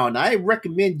right now, and I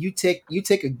recommend you take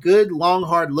a good long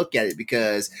hard look at it,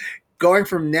 because going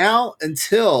from now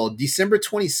until December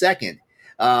 22nd,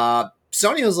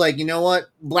 Sony was like, you know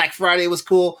what, Black Friday was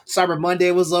cool, Cyber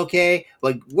Monday was okay,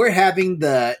 but we're having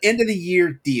the end of the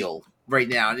year deal right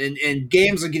now, and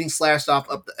games are getting slashed off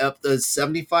up to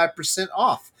 75%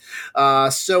 off.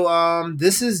 So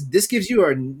this gives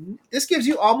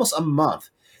you almost a month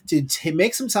to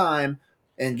make some time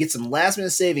and get some last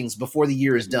minute savings before the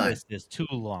year is done. This is too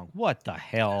long. What the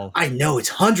hell? I know, it's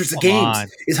hundreds of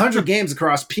games. It's 100 games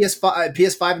across PS5 and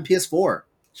PS4.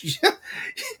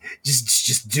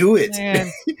 just do it.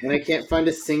 Man. And I can't find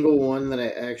a single one that I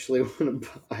actually want to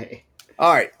buy.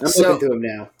 All right, I'm looking through them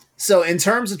now. So in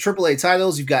terms of AAA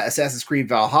titles, you've got Assassin's Creed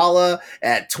Valhalla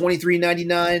at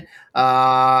 $23.99.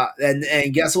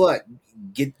 And guess what?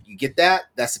 You get that.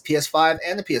 That's the PS5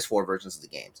 and the PS4 versions of the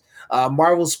games.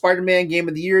 Marvel's Spider-Man Game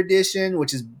of the Year Edition,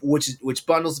 which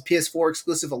bundles the PS4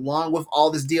 exclusive along with all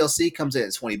this DLC, comes in at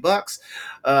 $20.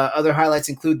 Other highlights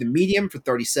include the Medium for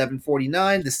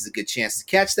 $37.49. This is a good chance to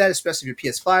catch that, especially if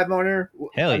you're a PS5 owner.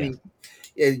 Hell yeah.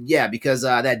 Yeah, because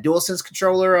that DualSense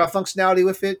controller functionality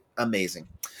with it, amazing.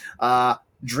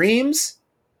 Dreams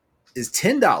is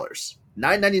 $10,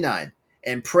 $9.99,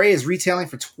 and Prey is retailing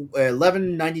for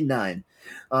 $11.99.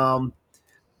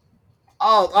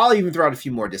 I'll even throw out a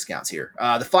few more discounts here.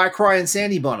 The Far Cry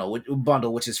Insanity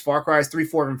bundle, which is Far Cry's 3,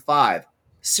 4, and 5.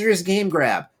 Serious Game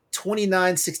Grab,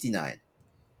 $29.69.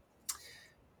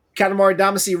 Katamari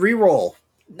Damacy Reroll,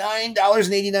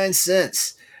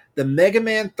 $9.89. The Mega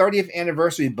Man 30th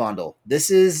Anniversary Bundle. This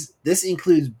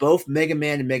includes both Mega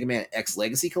Man and Mega Man X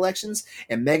Legacy collections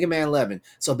and Mega Man 11.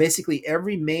 So basically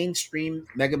every mainstream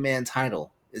Mega Man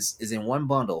title is in one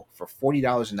bundle for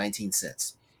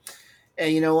 $40.19.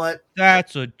 And you know what?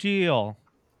 That's a deal.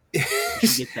 You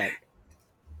get that.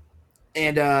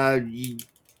 And I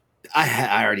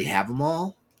already have them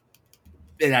all.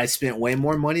 And I spent way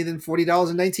more money than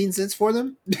 $40.19 for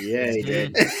them. Yeah, he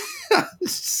did.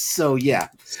 So yeah.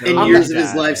 10 years of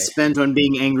his life spent on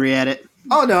being angry at it.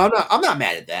 Oh no, I'm not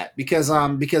mad at that because I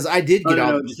did I get don't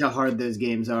out. know just how hard those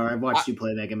games are. I've watched you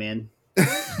play Mega Man.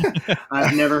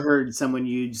 I've never heard someone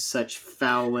use such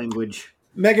foul language.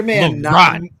 Mega Man LeBron.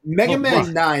 9, Mega Man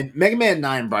LeBron. 9, Mega Man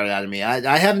 9 brought it out of me.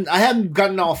 I haven't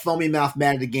gotten all foamy mouth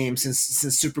mad at the game since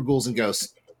Super Ghouls and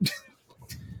Ghosts.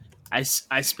 I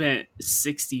spent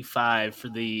 65 for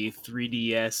the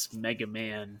 3DS Mega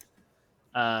Man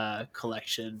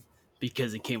collection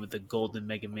because it came with the golden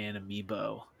Mega Man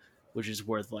amiibo, which is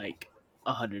worth like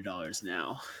 $100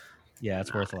 now. Yeah,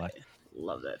 it's worth a lot.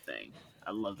 Love that thing.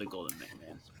 I love the golden Mega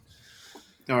Man.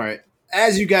 All right.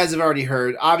 As you guys have already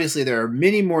heard, obviously there are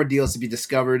many more deals to be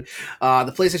discovered.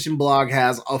 The PlayStation blog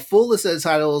has a full list of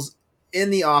titles in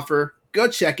the offer. Go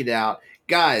check it out,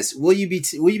 guys. Will you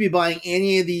be buying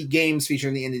any of the games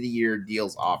featuring the end of the year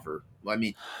deals offer? I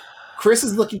mean, Chris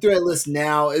is looking through that list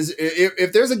now.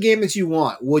 If there's a game that you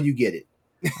want, will you get it?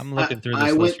 I'm looking through I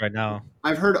this went- list right now.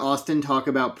 I've heard Austin talk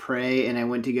about Prey, and I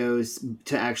went to go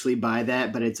to actually buy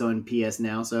that, but it's on PS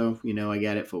Now, so I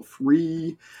got it for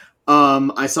free.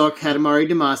 I saw Katamari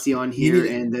Damacy on here,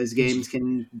 and those games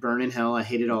can burn in hell. I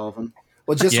hated all of them.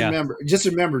 Well, just Yeah. remember,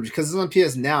 because it's on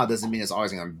PS Now doesn't mean it's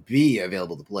always going to be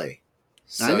available to play.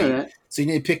 So I know that. So you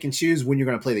need to pick and choose when you're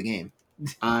going to play the game.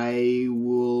 I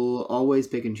will always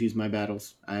pick and choose my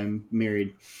battles. I'm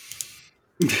married.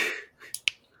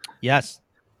 Yes.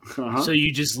 Uh-huh. So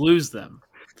you just lose them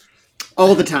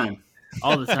All the time.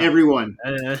 all the time. Everyone.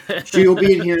 Uh, She will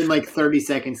be in here in like 30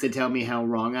 seconds to tell me how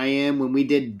wrong I am. When we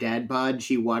did Dad Pod,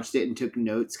 she watched it and took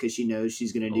notes because she knows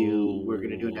we're going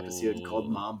to do an episode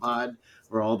called Mom Pod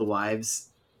where all the wives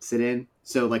sit in.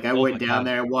 So like I went my down God.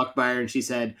 there and walked by her and she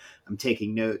said, I'm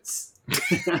taking notes.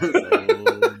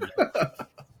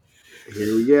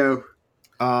 Here we go.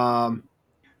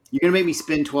 You're going to make me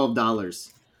spend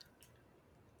 $12.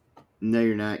 No,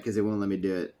 you're not because it won't let me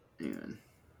do it. Hang on.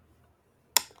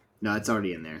 No, it's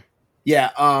already in there.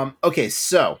 Yeah. Okay.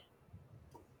 So,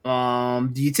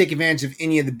 do you take advantage of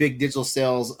any of the big digital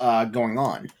sales going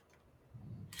on?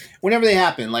 Whenever they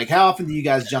happen, like how often do you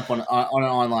guys jump on an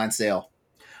online sale?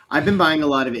 I've been buying a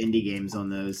lot of indie games on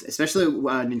those, especially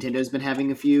Nintendo's been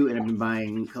having a few, and I've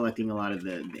been collecting a lot of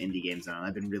the indie games on.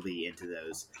 I've been really into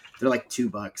those. They're like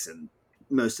 $2, and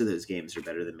most of those games are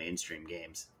better than mainstream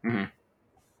games.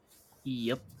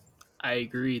 Yep, I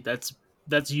agree. That's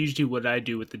usually what I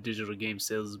do with the digital game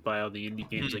sales is buy all the indie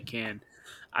games I can.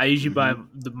 I usually buy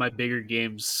my bigger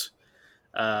games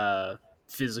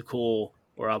physical,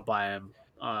 or I'll buy them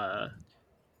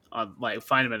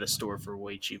find them at a store for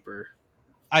way cheaper.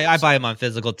 I buy them on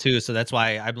physical too, so that's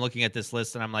why I'm looking at this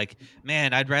list and I'm like,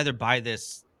 man, I'd rather buy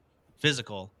this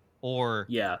physical, or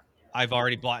Yeah, I've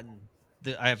already bought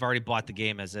the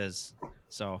game as is.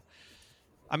 So,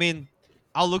 I mean,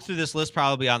 I'll look through this list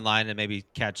probably online and maybe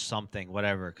catch something,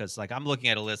 whatever. Because like I'm looking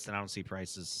at a list and I don't see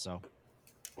prices. So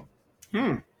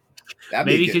That'd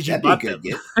maybe be good. because you That'd be bought a good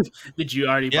them. get. Did you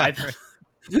already Yeah. buy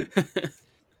them?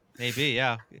 maybe,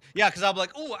 yeah. Because I'm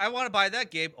like, oh, I want to buy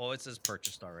that game. Oh, it says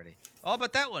purchased already. Oh,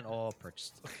 but that one, oh,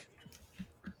 purchased.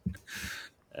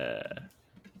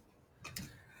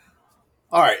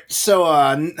 All right, so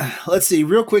let's see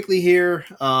real quickly here.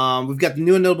 We've got the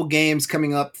new and notable games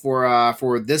coming up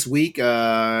for this week.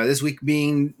 This week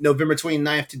being November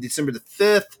 29th to December the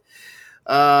 5th.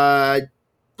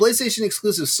 PlayStation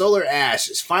exclusive Solar Ash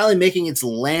is finally making its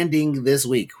landing this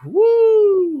week.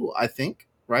 Woo! I think,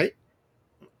 right?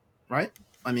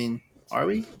 I mean, are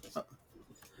we?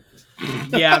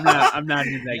 Yeah, I'm not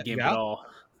into that game Yeah. at all.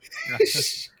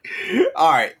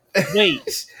 All right.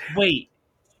 Wait.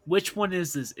 Which one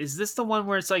is this? Is this the one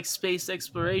where it's like space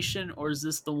exploration, or is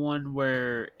this the one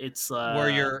where it's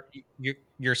Where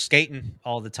you're skating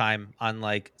all the time on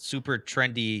like super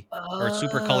trendy or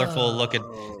super colorful looking.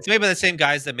 It's made by the same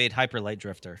guys that made Hyper Light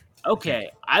Drifter.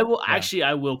 Okay, I will Yeah. actually.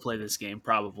 I will play this game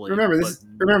probably. Remember this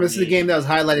is the game that was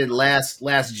highlighted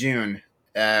last June.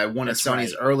 One of That's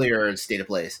Sony's right. earlier State of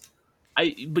Plays.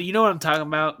 But you know what I'm talking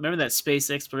about? Remember that space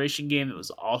exploration game that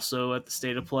was also at the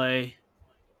State of Play?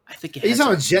 I think it. You had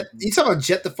talking about some- Jet? You talking about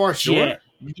Jet the Far Shore?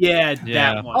 Yeah,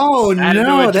 Yeah. that one. Oh I had no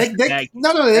no, interest in that that.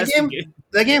 no, That's the that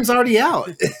that game's already out.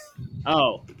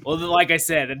 Oh, well, then, like I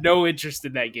said, no interest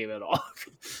in that game at all.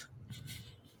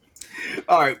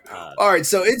 All right.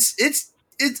 So it's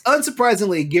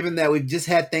unsurprisingly, given that we've just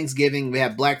had Thanksgiving, we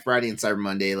have Black Friday and Cyber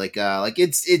Monday. Like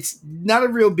it's not a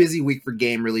real busy week for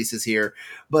game releases here.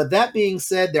 But that being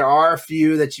said, there are a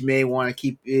few that you may want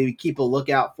to keep a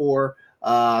lookout for.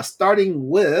 Starting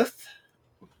with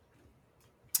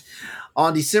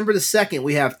On December the 2nd,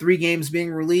 we have 3 games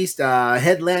being released.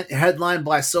 Headlined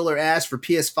by Solar Ash for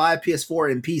PS5,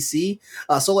 PS4, and PC.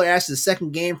 Solar Ash is the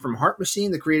second game from Heart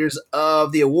Machine, the creators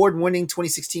of the award-winning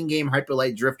 2016 game Hyper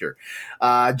Light Drifter.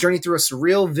 Journey through a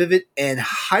surreal, vivid, and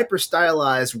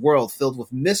hyper-stylized world filled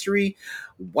with mystery,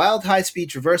 wild high-speed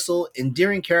traversal,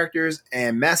 endearing characters,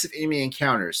 and massive enemy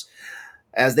encounters.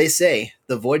 As they say,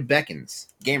 the void beckons.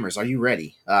 Gamers, are you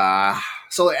ready?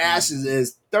 Solar Ash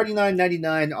is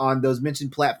 $39.99 on those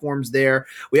mentioned platforms there.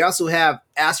 We also have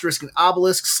Asterisk and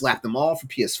Obelisk, Slap Them All for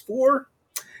PS4,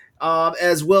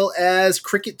 as well as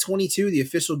Cricket 22, the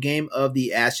official game of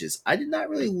the Ashes. I did not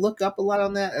really look up a lot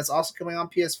on that. That's also coming on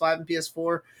PS5 and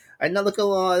PS4. I did not look at a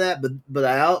lot of that, but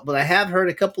I have heard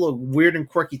a couple of weird and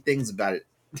quirky things about it.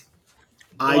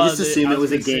 I just assumed it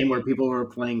was a game where people were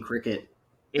playing cricket.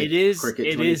 It is. Cricket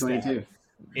It is. 2022.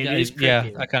 It Yeah, is. yeah,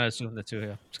 Cricket. I kind of assumed that too.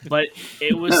 Yeah. But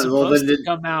it was Yeah, well, supposed then to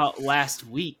come out last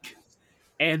week,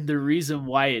 and the reason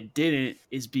why it didn't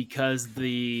is because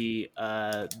the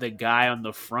guy on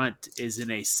the front is in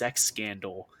a sex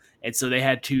scandal, and so they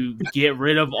had to get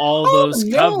rid of all those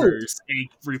no. covers and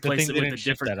replace thing it they with a didn't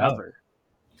ship different that out. cover.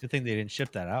 Good thing they didn't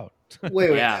ship that out.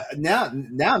 Wait, Yeah. now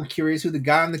I'm curious who the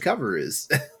guy on the cover is.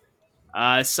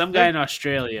 Some guy in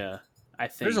Australia, I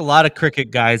think. There's a lot of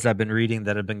cricket guys I've been reading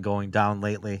that have been going down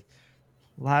lately.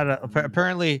 A lot of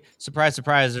apparently, surprise,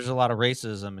 surprise. There's a lot of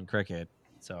racism in cricket.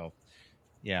 So,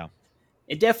 yeah,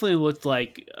 It definitely looked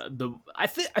like I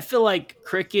feel like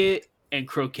cricket and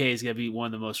croquet is gonna be one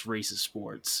of the most racist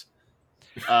sports.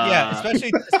 yeah.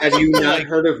 Especially, Have you not like,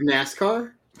 heard of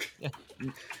NASCAR?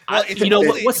 You know,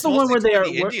 what's the one where they are?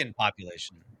 the Indian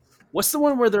population? What's the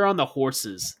one where they're on the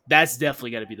horses? That's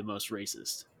definitely got to be the most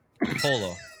racist.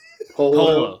 Polo.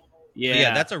 Polo. Yeah,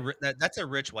 Yeah, that's a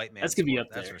rich white man. That's gonna be sport,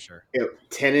 up That's there. for sure.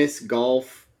 Tennis,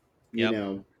 golf. You Yep.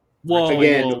 know, Whoa,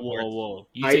 Again, whoa!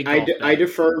 You take golf I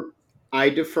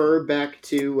back. defer back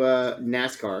to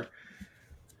NASCAR.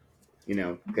 You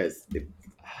know, because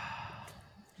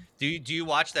Do you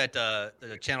watch that the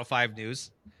Channel 5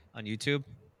 news on YouTube?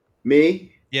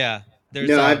 me. Yeah, there's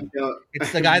No, I've no. it's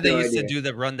I the guy have that no used idea.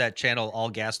 to run that channel, All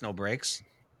Gas No Brakes.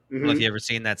 I don't know Mhm. if you ever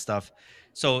seen that stuff.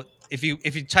 So if you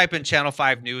type in Channel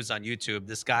 5 News on YouTube,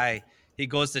 this guy, he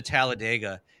goes to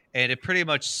Talladega, and it pretty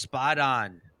much spot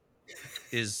on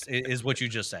is what you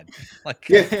just said. Like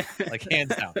Yeah. like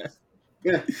hands down.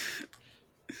 Yeah.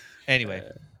 Anyway,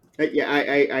 Yeah,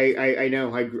 I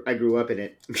know. I grew up in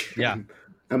it. Yeah.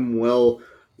 I'm well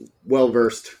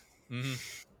versed. mhm.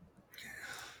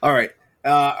 All right.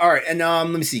 And let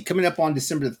me see. Coming up on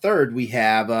December the 3rd, we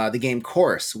have the game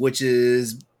Chorus, which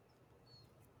is.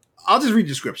 I'll just read the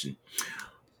description.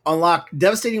 Unlock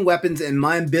devastating weapons and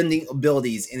mind-bending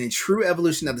abilities in a true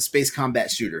evolution of the space combat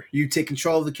shooter. You take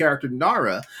control of the character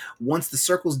Nara, once the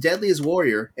Circle's deadliest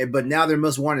warrior, but now their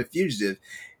most wanted fugitive,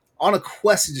 on a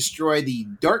quest to destroy the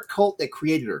dark cult that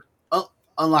created her.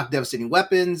 Unlock devastating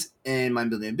weapons and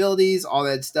mind-bending abilities, all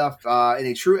that stuff in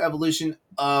a true evolution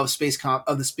of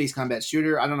the space combat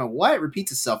shooter. I don't know why it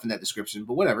repeats itself in that description,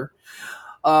 but whatever.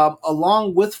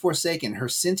 Along with Forsaken, her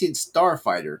sentient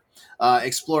starfighter,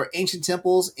 explore ancient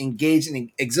temples, engage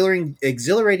in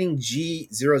exhilarating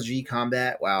G0G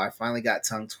combat. Wow, I finally got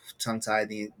tongue-tied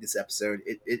this episode.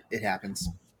 It happens.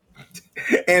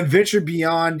 And venture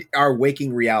beyond our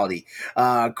waking reality.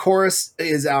 Chorus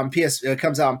is on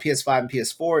comes out on PS5 and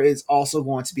PS4. It's also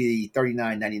going to be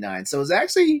 $39.99. So it's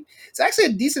actually a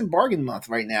decent bargain month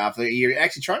right now if you're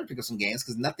actually trying to pick up some games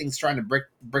because nothing's trying to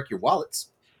break your wallets.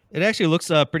 It actually looks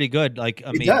pretty good. Like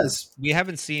I mean, does. we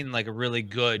haven't seen like a really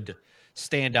good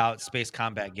standout space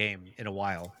combat game in a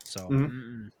while. So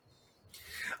Mhm.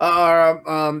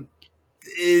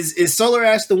 Is Solar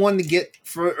Ash the one to get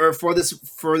for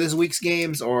this week's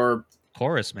games or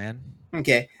Chorus, man.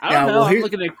 okay? I don't know. Well, I'm here,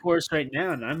 looking at course right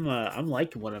now, and I'm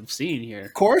liking what I'm seeing here.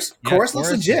 Chorus Yeah, looks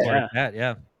is legit. where it's at,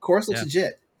 yeah. Chorus looks Yeah.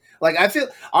 legit. Like I feel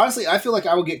like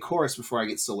I will get Chorus before I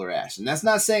get Solar Ash, and that's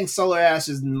not saying Solar Ash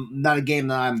is not a game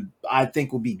that I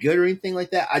think will be good or anything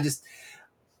like that. I just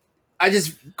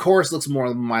Chorus looks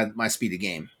more my speed of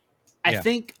game. I Yeah.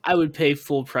 think I would pay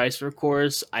full price for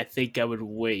course. I think I would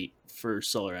wait for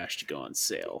Solar Ash to go on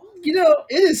sale. You know,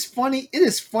 it is funny. It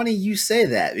is funny you say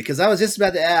that because I was just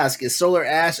about to ask: is Solar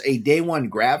Ash a day one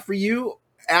grab for you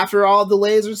after all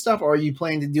delays and stuff, or are you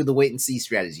planning to do the wait and see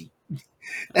strategy?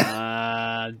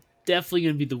 Definitely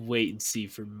gonna be the wait and see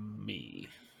for me.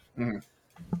 Mhm.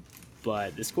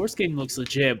 But this course game looks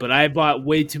legit. But I bought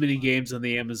way too many games on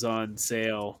the Amazon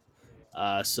sale,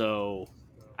 so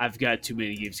I've got too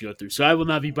many games to go through. So I will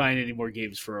not be buying any more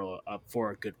games for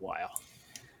a good while.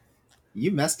 You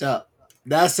messed up.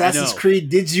 The Assassin's know. Creed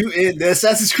did you in. The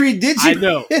Assassin's Creed did you? I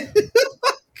know.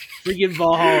 Freaking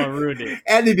Valhalla ruined it.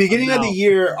 At the beginning of the No.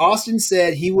 year, Austin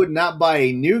said he would not buy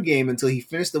a new game until he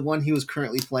finished the one he was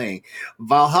currently playing.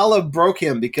 Valhalla broke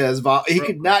him because he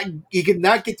could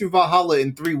not get through Valhalla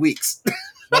in 3 weeks.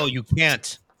 No, you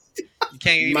can't. You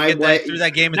can't even My get way- through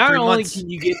that game in Not 3 only months. can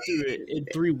you get through it in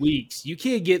 3 weeks, you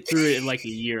can't get through it in like a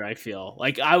year. I feel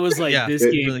like I was like, Yeah, this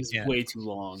it game really is can't. way too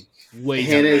long. Way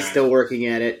Hannah too is long. still working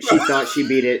at it. She thought she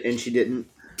beat it, and she didn't.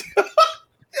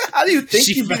 How do you think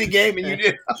She you beat a game and you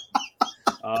did?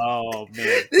 Oh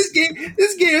man, This game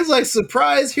is like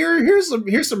surprise. Here's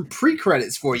some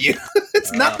pre-credits for you.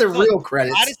 It's not the Well, real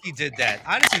credits. Odyssey did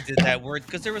that word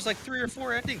because there was like 3 or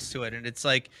 4 endings to it, and it's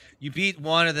like you beat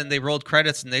one, and then they rolled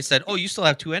credits, and they said, "Oh, you still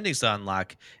have 2 endings to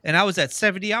unlock." And I was at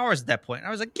 70 hours at that point. And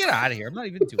I was like, "Get out of here! I'm not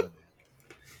even doing that."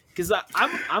 because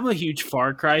I'm a huge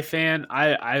Far Cry fan.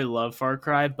 I love Far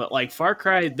Cry, but like Far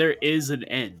Cry, there is an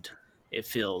end. It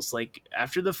feels like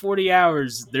after the 40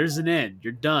 hours, there's an end.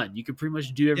 You're done. You can pretty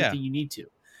much do everything you need to.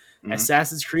 Mhm.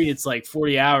 Assassin's Creed, it's like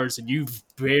 40 hours, and you've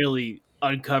barely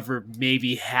uncovered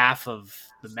maybe half of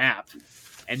the map,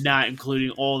 and not including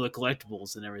all the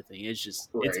collectibles and everything. It's just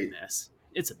it's a Right. mess.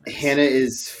 It's a mess. Hannah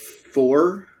is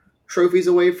 4 trophies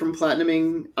away from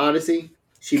platinuming Odyssey.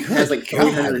 She has like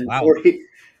God, 340.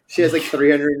 She has like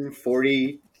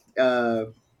 340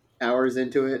 hours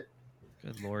into it.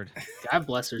 Good lord. God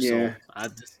bless her Yeah. soul. I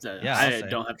just Yeah, I'll I say.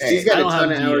 don't have. She's got I a don't ton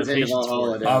have of the hours into patience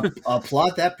for Valhalla. it.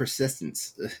 Applaud that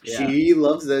persistence. Yeah. She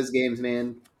loves those games,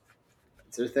 man.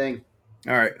 It's her thing.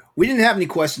 All right, we didn't have any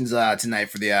questions tonight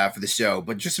for the show,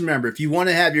 but just remember, if you want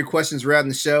to have your questions read on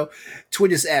the show,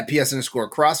 tweet us at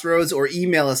ps_crossroads or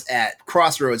email us at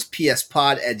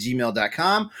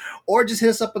crossroadspspod@gmail.com, or just hit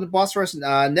us up on the Boss Rush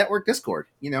Network Discord.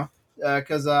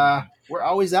 Because we're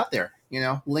always out there.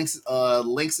 Links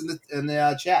in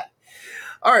the chat.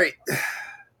 All right,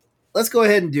 let's go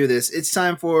ahead and do this. It's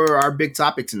time for our big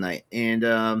topic tonight, and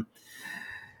I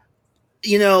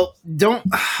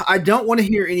don't want to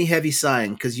hear any heavy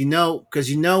sighing because you know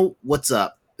what's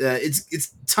up. It's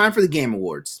time for the Game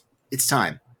Awards. It's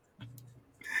time.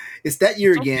 It's that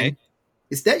year It's again. okay.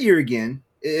 It's that year again.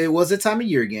 It was that time of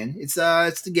year again. It's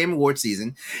the Game Awards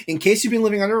season. In case you've been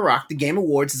living under a rock, the Game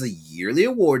Awards is a yearly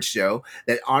awards show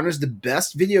that honors the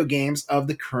best video games of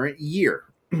the current year.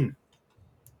 Do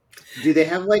they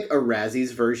have like a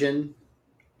Razzies version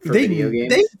for They video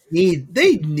games?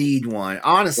 they need one.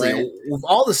 Honestly, Right. with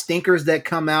all the stinkers that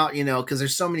come out, because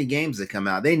there's so many games that come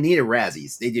out, they need a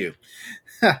Razzies. They do.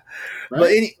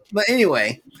 Right? But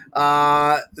anyway,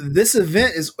 this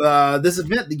event,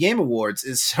 the Game Awards,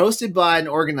 is hosted by and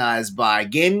organized by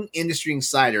gaming industry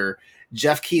insider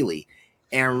Jeff Keighley,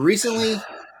 and recently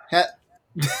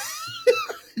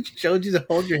showed you to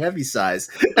hold your heavy size.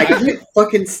 I can't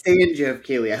fucking stand Jeff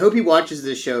Keighley. I hope he watches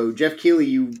this show. Jeff Keighley,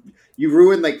 you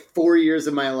ruined like 4 years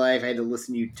of my life. I had to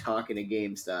listen to you talking to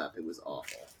GameStop. It was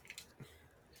awful.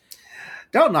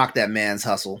 Don't knock that man's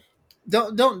hustle.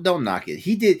 Don't knock it.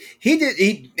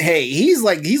 He's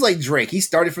like Drake. He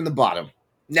started from the bottom.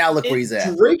 Now look where he's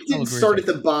at. Drake I'll didn't agree start with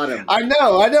at the bottom. I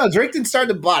know. Drake didn't start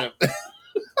at the bottom. He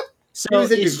So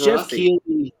was at is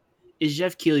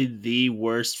Jeff Keighley the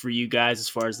worst for you guys as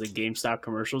far as the GameStop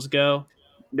commercials go?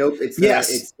 Nope, it's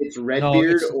Yes. it's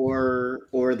Redbeard it's-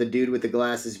 or the dude with the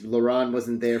glasses. Laurent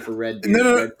wasn't there for Redbeard.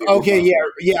 No. Redbeard was Okay,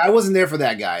 awful. yeah. I wasn't there for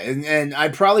that guy, and I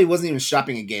probably wasn't even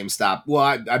shopping at GameStop. Well,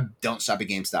 I don't shop at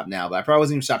GameStop now, but I probably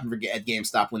wasn't even shopping at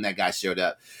GameStop when that guy showed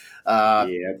up.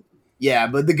 Yeah. Yeah,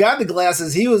 but the guy with the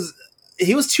glasses, he was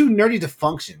too nerdy to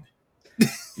function.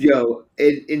 Yo,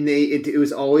 it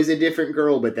was always a different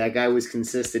girl, but that guy was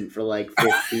consistent for like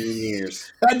 15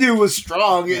 years. That dude was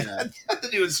strong. Yeah. That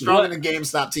dude was strong in the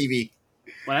GameStop TV.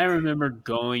 When I remember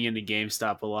going into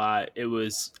GameStop a lot, it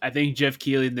was I think Jeff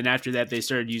Keighley, and then after that they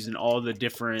started using all the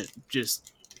different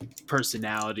just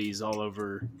personalities all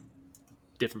over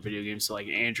different video games. So like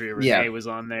Andrea Renee Yeah. was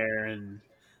on there, and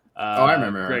I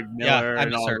remember her. Greg Yeah, Miller, I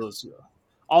and miss all her. those.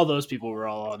 All those people were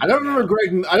all on. I don't there remember now.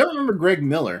 Greg. I don't remember Greg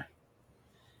Miller.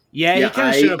 Yeah, he kind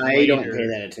of showed up I don't later. pay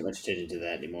that too much attention to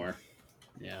that anymore.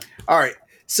 Yeah. All right.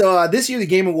 So this year, the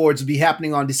Game Awards will be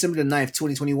happening on December the 9th,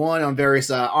 2021 on various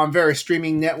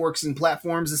streaming networks and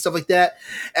platforms and stuff like that.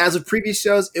 As with previous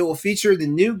shows, it will feature the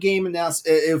new game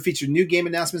It will feature new game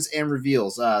announcements and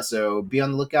reveals. So be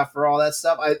on the lookout for all that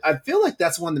stuff. I feel like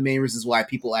that's one of the main reasons why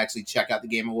people actually check out the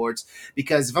Game Awards,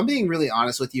 because if I'm being really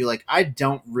honest with you, like I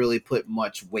don't really put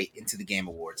much weight into the Game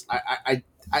Awards. I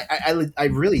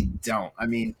really don't. I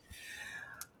mean.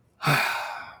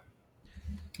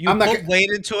 You I'm not put gonna- weight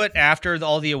into it after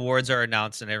all the awards are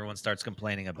announced and everyone starts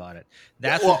complaining about it.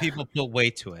 That's Well- when people put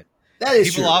weight to it. That is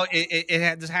People true. all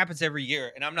this happens every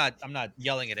year, and I'm not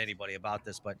yelling at anybody about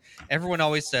this, but everyone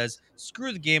always says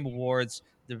screw the Game Awards,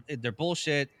 they're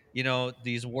bullshit. You know,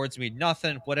 these awards mean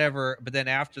nothing, whatever. But then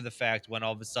after the fact, when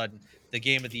all of a sudden the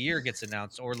Game of the Year gets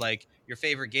announced, or like your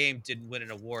favorite game didn't win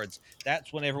an awards,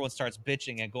 that's when everyone starts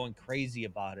bitching and going crazy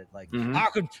about it. Like, Mhm.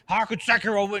 how could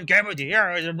Sekiro win Game of the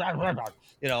Year? You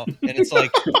know, and it's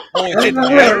like, oh, it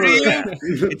didn't matter to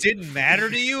you. It didn't matter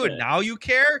to you, and now you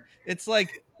care. It's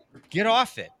like, get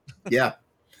off it. Yeah.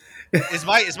 Is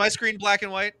my screen black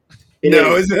and white? It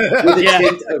No, is. is it? With a Yeah.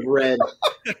 tint of red.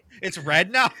 It's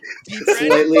red now. Deep red.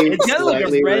 Slightly, It does look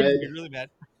slightly red. red. You're really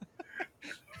bad.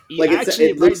 Like Actually,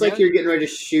 it looks right like now- you're getting ready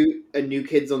to shoot a New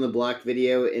Kids on the Block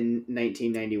video in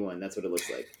 1991. That's what it looks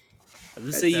like. I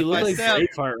was gonna say you look by like step.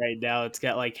 Braveheart right now. It's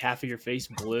got like half of your face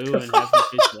blue and half of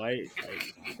your face white.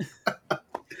 Like,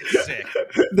 Sick.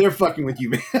 They're fucking with you,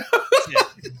 man. Yeah,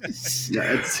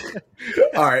 it's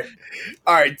All right.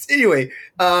 Anyway,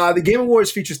 the Game Awards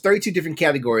features 32 different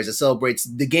categories that celebrates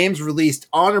the games released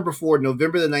on or before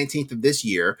November the 19th of this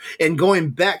year and going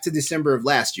back to December of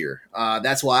last year.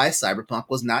 That's why Cyberpunk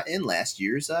was not in last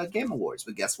year's Game Awards.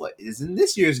 But guess what? It is in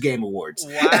this year's Game Awards.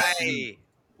 Why?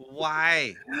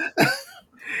 Why?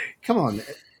 Come on.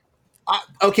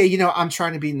 Okay, you know, I'm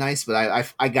trying to be nice, but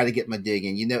I got to get my dig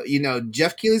in. You know,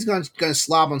 Jeff Keighley's going to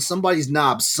slob on somebody's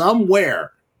knob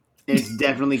somewhere. it's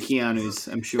definitely Keanu's.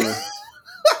 I'm sure.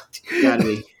 Gotta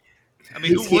be. I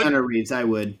mean, It's who would? Keanu Reeves. I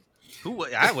would. Who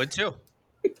would? I would too.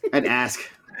 I'd ask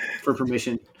for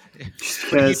permission. Just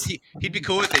But because. he'd be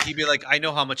cool with it. He'd be like, I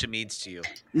know how much it means to you.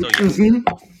 So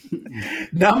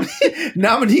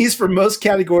Nominees for most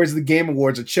categories of the Game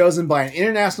Awards are chosen by an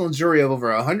international jury of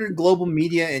over 100 global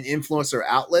media and influencer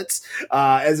outlets.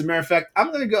 As a matter of fact, I'm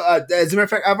going to go. As a matter of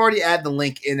fact, I've already added the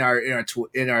link in our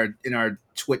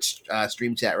Twitch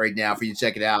stream chat right now for you to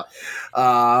check it out.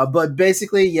 But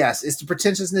basically, yes, it's the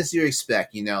pretentiousness you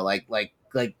expect. You know, like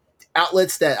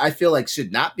outlets that I feel like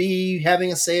should not be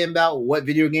having a say about what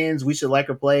video games we should like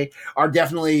or play are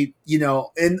definitely, you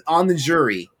know, on the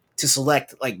jury to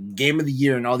select like Game of the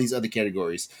Year and all these other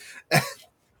categories.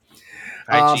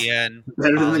 IGN,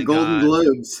 Better than the Golden Polygon,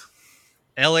 Globes.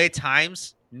 LA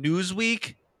Times,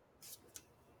 Newsweek,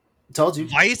 Told you.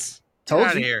 Vice. Get Told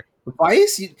out of you. here.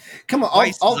 Vice? Come on.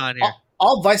 Vice is on here.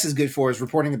 All Vice is good for is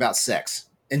reporting about sex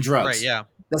and drugs. Right? Yeah.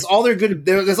 That's all they're good.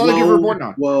 That's all they're good for reporting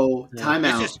on. Whoa, Yeah. time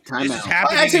This out. is- Time this is out.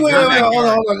 happening Actually, in wait, your hold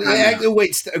on. backyard.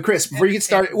 Wait, Chris, before you get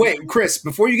started. Wait, Chris,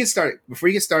 before you get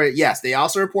started. Yes, they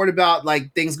also report about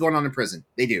like things going on in prison.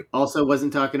 They do. Also,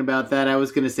 wasn't talking about that. I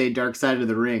was going to say Dark Side of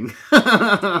the Ring.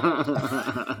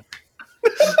 But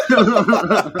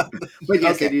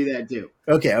yes, Okay. I do that too.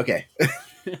 Okay.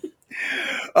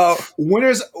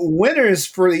 Winners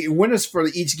for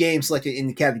each game selected in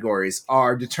the categories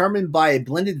are determined by a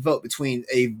blended vote between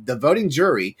the voting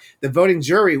jury,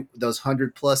 those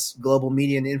 100+ global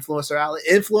media and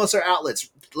influencer outlets.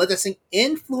 Let that sink.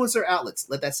 Influencer outlets.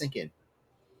 Let that sink in.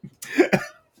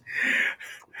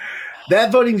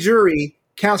 That voting jury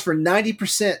counts for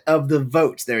 90% of the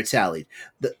votes that are tallied.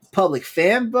 The public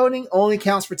fan voting only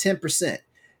counts for 10%.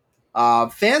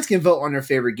 Fans can vote on their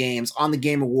favorite games on the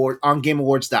Game Award on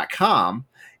GameAwards.com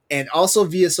and also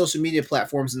via social media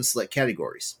platforms in select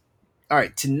categories. All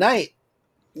right, tonight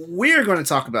we're going to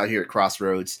talk about here at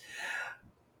Crossroads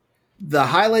the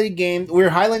highlighted game. We're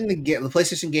highlighting the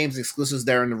PlayStation games exclusives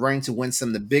that are in the running to win some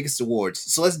of the biggest awards.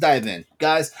 So let's dive in,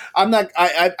 guys. I'm not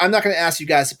going to ask you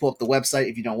guys to pull up the website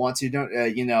if you don't want to. Don't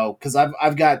because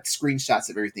I've got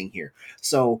screenshots of everything here.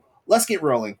 So let's get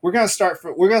rolling. We're gonna start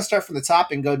from the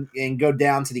top and go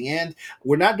down to the end.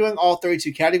 We're not doing all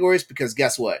 32 categories because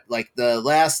guess what? Like the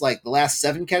last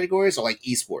 7 categories are like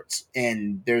esports,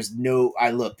 and there's no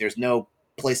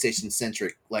PlayStation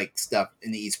centric like stuff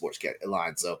in the esports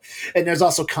line. So, and there's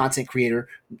also content creator.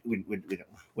 We're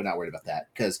not worried about that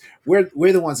because we're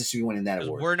the ones that should be winning that 'Cause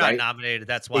award. we're not right? nominated.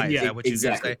 That's why. Yeah, Is that what you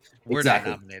exactly. say? We're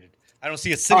Exactly. not nominated. I don't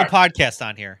see a single podcast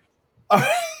on here.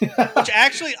 Which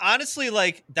actually, honestly,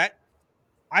 like that,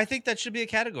 I think that should be a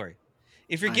category.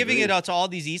 If you're I giving agree. it out to all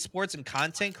these esports and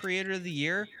content creator of the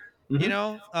year, Mhm. you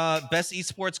know, best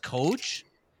esports coach,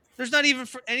 there's not even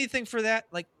for anything for that.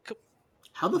 Like,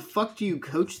 How the fuck do you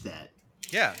coach that?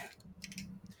 yeah,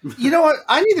 You know what?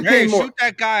 I need to pay hey, more. shoot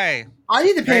that guy. I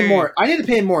need to pay Hey. more. I need to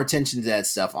pay more attention to that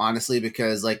stuff, honestly,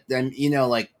 because like then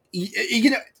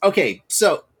Okay,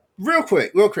 so real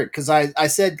quick, because I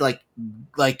said like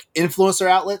influencer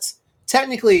outlets.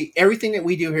 Technically, everything that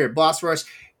we do here at Boss Rush,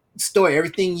 Story,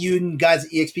 everything you guys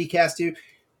at EXP Cast do,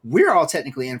 we're all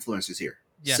technically influencers here.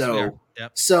 Yes, so we are.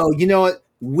 Yep. so you know what?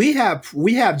 We have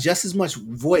just as much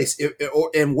voice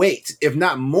and weight, if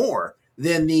not more,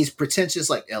 than these pretentious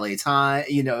like LA Time,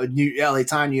 LA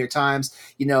Time, New York Times,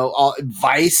 all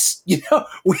Vice.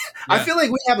 I feel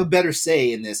like we have a better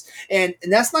say in this, and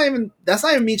that's not even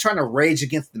me trying to rage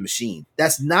against the machine.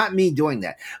 That's not me doing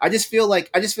that. I just feel like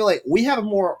we have a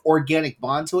more organic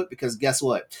bond to it because guess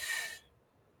what?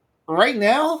 Right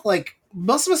now, like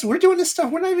most of us, we're doing this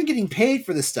stuff. We're not even getting paid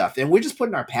for this stuff, and we're just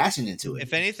putting our passion into it.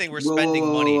 If anything, we're spending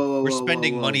money. We're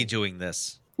spending money doing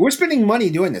this. We're spending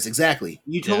money doing this. Exactly.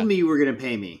 You told me you were going to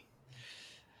pay me.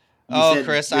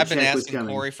 Chris, I've been asking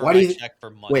Corey for my check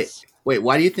for months. Wait.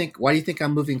 Why do you think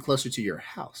I'm moving closer to your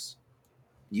house?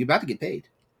 You about to get paid?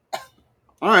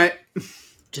 All right.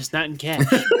 Just not in cash.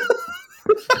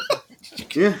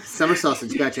 Yeah, summer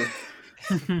sausage. Gotcha.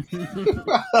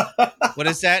 What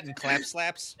is that? And clap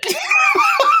slaps?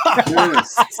 No.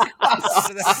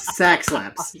 Sack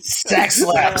slaps. Sack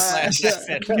slaps.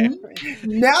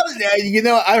 Now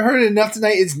that I've heard it enough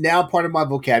tonight. It's now part of my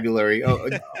vocabulary.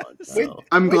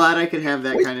 I'm glad I could have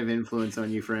that kind of influence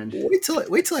on you, friend.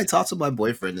 Wait till I talk to my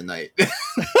boyfriend tonight.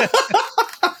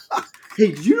 Hey,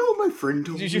 did you know what my friend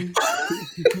told me? Do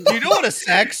you know what a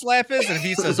sack slap is? And if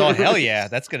he says, "Oh hell yeah,"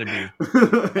 that's gonna be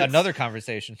another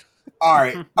conversation. All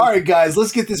right, guys,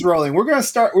 let's get this rolling. We're gonna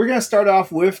start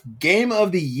off with Game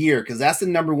of the Year because that's the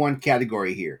number one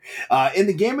category here. In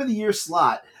the Game of the Year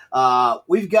slot,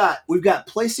 we've got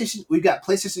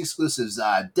PlayStation exclusives,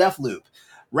 Deathloop,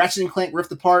 Ratchet and Clank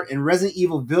Rift Apart, and Resident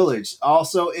Evil Village.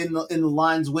 Also in the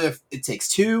lines with It Takes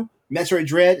Two, Metroid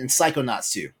Dread, and Psychonauts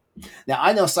 2. Now,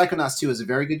 I know Psychonauts 2 is a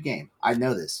very good game. I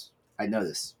know this.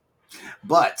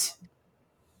 But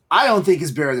I don't think it's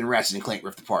better than Ratchet and Clank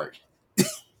Rift Apart.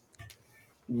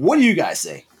 What do you guys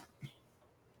say?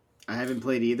 I haven't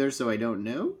played either, so I don't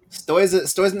know. Stoy's an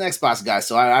Xbox guy,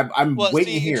 so I'm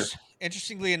waiting to hear.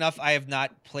 Interestingly enough, I have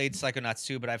not played Psychonauts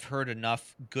 2, but I've heard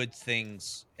enough good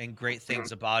things and great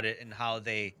things about it and how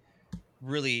they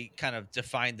really kind of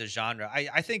define the genre.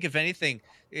 I think, if anything,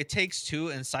 It Takes Two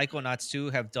and Psychonauts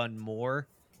 2 have done more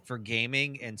for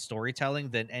gaming and storytelling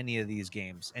than any of the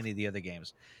other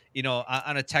games.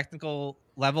 On a technical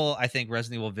level, I think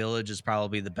Resident Evil Village is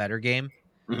probably the better game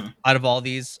out of all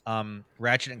these.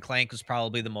 Ratchet and Clank was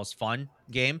probably the most fun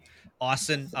game.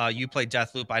 Austin, you played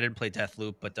Deathloop. I didn't play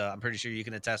Deathloop, but I'm pretty sure you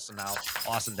can attest to how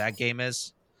awesome that game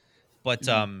is. But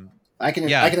I can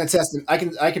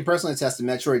personally attest to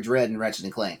Metroid Dread and Ratchet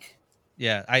and Clank.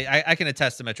 Yeah, I can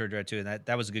attest to Metroid Dread too, and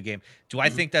that was a good game. Do I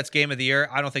think that's Game of the Year?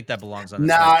 I don't think that belongs on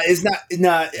this list. It's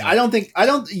not. I don't.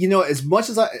 As much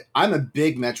as I'm a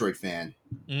big Metroid fan,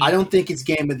 I don't think it's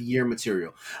Game of the Year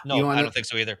material. No, I don't think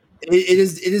so either.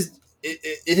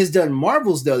 It has done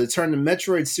marvels though to turn the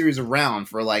Metroid series around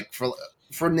for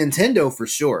Nintendo for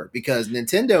sure, because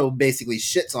Nintendo basically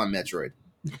shits on Metroid.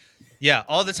 Yeah,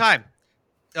 all the time.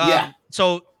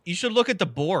 So you should look at the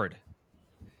board.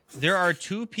 There are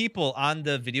two people on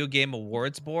the Video Game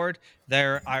Awards board that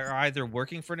are either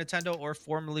working for Nintendo or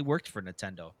formerly worked for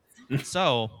Nintendo.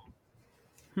 So,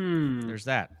 there's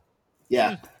that.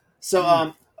 Yeah.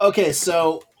 So, okay.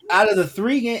 So out of the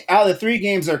three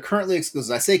games that are currently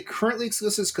exclusive, I say currently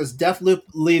exclusives because Deathloop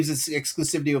leaves its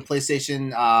exclusivity with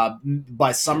PlayStation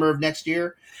by summer of next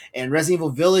year, and Resident Evil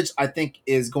Village I think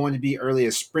is going to be early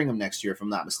as spring of next year, if I'm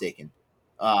not mistaken.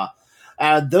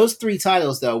 Those three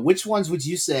titles, though, which ones would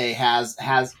you say has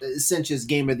cinches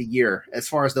Game of the Year as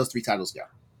far as those three titles go?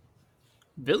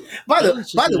 By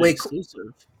the way,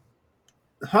 exclusive.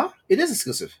 Huh? It is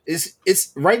exclusive.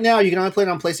 It's right now. You can only play it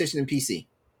on PlayStation and PC.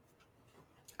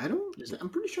 I'm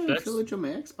pretty sure I have Village on my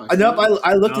Xbox.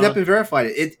 I looked it up and verified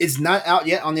it. It's not out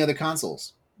yet on the other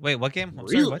consoles. Wait, what game? I'm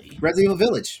Really? sorry, what? Resident Evil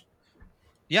Village.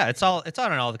 Yeah, it's out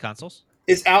on all the consoles.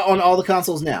 It's out on all the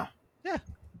consoles now. Yeah.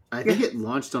 I think it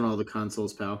launched on all the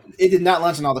consoles, pal. It did not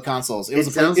launch on all the consoles. It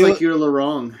sounds like you're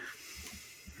wrong.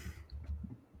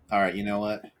 All right, you know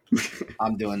what?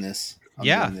 I'm doing this.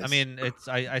 I mean, it's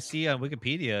I see on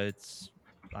Wikipedia it's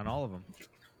on all of them.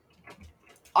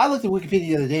 I looked at Wikipedia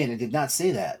the other day and it did not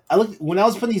say that. When I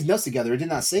was putting these notes together, it did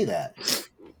not say that.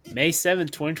 May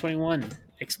 7th, 2021,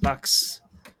 Xbox.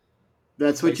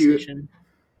 That's what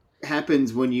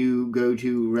happens when you go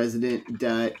to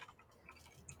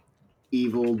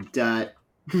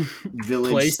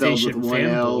resident.evil.village spelled with one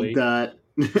L dot.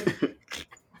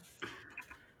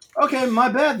 Okay, my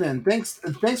bad then. Thanks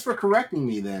for correcting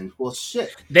me then. Well,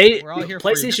 shit. We're all here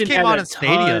for you. PlayStation This came had out a in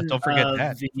Stadia, ton don't forget of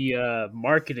that. The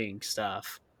marketing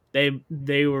stuff.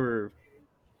 They were.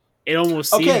 It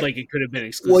almost seemed like it could have been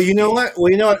exclusive. Well, you know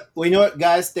what,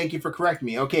 guys? Thank you for correcting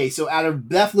me. Okay, so out of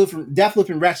Deathloop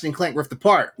and Ratchet and Clank Rift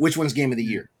Apart, which one's Game of the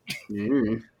Year?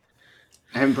 I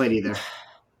haven't played either.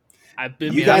 I've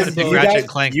been. You I'm guys- gonna pick you Ratchet guys- and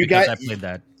Clank you because guys- I played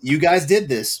that. You guys did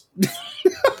this.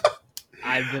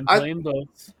 I've been I- playing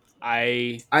both.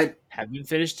 I I- haven't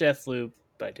finished Deathloop,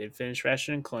 but I did finish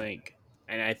Ratchet and Clank,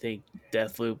 and I think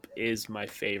Deathloop is my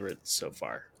favorite so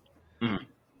far. Mhm.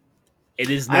 It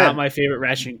is I not have- my favorite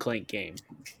Ratchet and Clank game.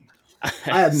 I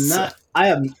have So- not. I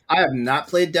have not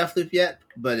played Deathloop yet,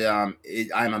 but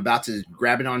I'm about to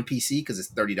grab it on PC because it's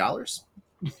 $30.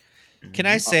 Can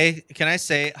I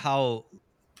say how?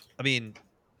 I mean,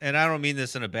 and I don't mean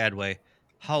this in a bad way.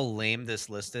 How lame this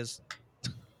list is.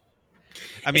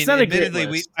 I mean, It's not a great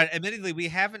admittedly, list. we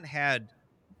haven't had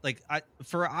like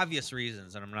for obvious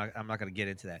reasons, and I'm not going to get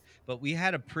into that. But we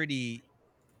had a pretty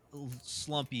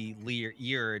slumpy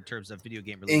year in terms of video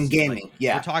game releases. In gaming, Like,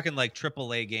 yeah. we're talking like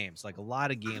AAA games. Like a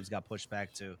lot of games got pushed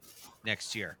back to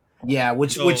next year. Yeah,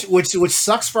 which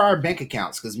sucks for our bank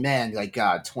accounts because man, like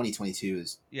God, 2022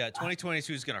 is. Yeah,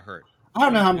 2022 is going to hurt. I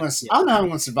don't know how I'm gonna. I don't know how I'm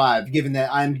gonna survive, given that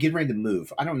I'm getting ready to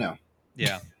move. I don't know.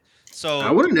 Yeah. So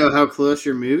I want to know how close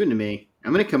you're moving to me.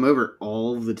 I'm going to come over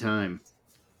all the time.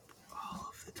 All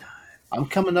of the time. I'm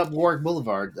coming up Warwick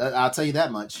Boulevard. I'll tell you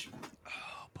that much.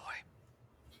 oh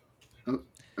boy.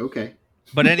 Okay.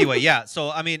 But anyway, yeah. So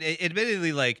I mean,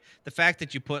 admittedly, like the fact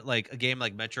that you put like a game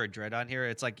like Metroid Dread on here,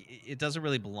 it's like it doesn't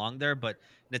really belong there. But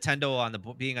Nintendo on the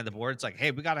being on the board, it's like,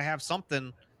 hey, we got to have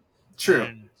something. True.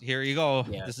 And here you go.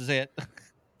 Yeah. This is it.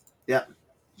 I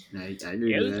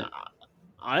agree Yeah, with that.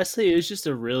 honestly, it was just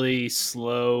a really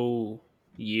slow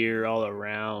year all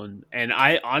around, and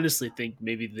I honestly think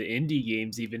maybe the indie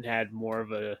games even had more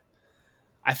of a.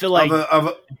 I feel like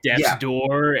Death's yeah.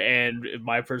 Door and, in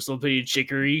my personal opinion,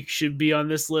 Chicory should be on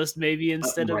this list maybe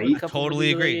instead of right. a couple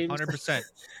Totally of the other agree. games. 100%.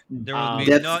 There will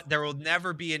Death- there will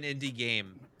never be an indie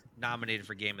game nominated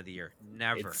for Game of the Year.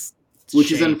 Never. It's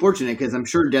Which is shame. unfortunate because I'm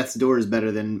sure Death's Door is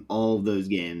better than all of those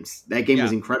games. That game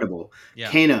was Yeah. incredible. Yeah.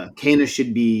 Kana should should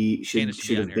have be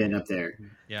on been here. up there.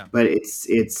 Yeah. But it's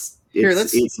Here,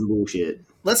 let's- some bullshit.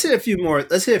 Let's hit a few more.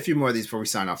 Let's hit a few more of these before we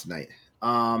sign off tonight.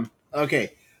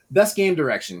 Okay, best game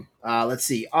direction. Let's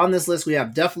see. On this list, we have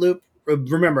Deathloop.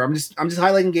 Remember, I'm just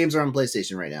highlighting games that are on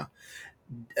PlayStation right now.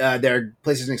 They're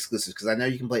PlayStation exclusives because I know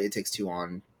you can play It Takes Two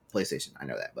on PlayStation. I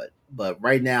know that, but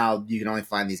right now you can only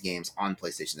find these games on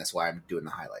PlayStation. That's why I'm doing the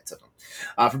highlights of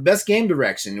them. For best game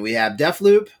direction, we have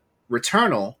Deathloop,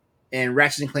 Returnal, and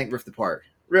Ratchet and Clank Rift Apart.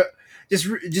 Just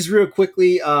real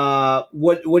quickly,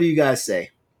 what do you guys say?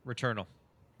 Returnal.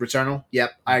 Returnal?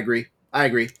 Yep, I agree. I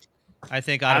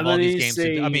think out of I'm all these gonna games,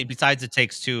 say- I mean, besides It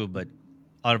Takes Two, but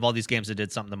out of all these games, it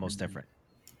did something the most different.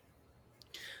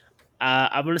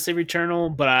 I'm gonna say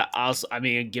Returnal, but I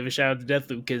mean, give a shout out to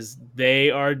Deathloop because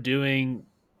they are doing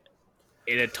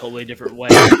it a totally different way.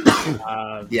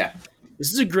 Yeah.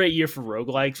 This is a great year for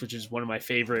roguelikes, which is one of my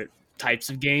favorite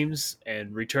types of games.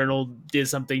 And Returnal did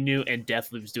something new, and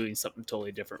Deathloop's doing something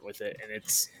totally different with it, and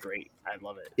it's great. I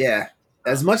love it. Yeah.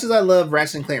 As much as I love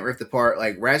Ratchet and Clank Rift Apart,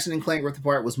 like Ratchet and Clank Rift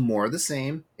Apart was more the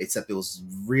same, except it was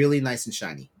really nice and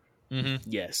shiny. Mm-hmm.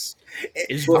 Yes,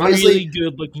 it's Well, a really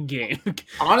good looking game.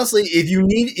 Honestly, if you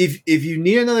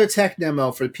need another tech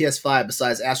demo for the PS5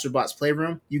 besides Astrobot's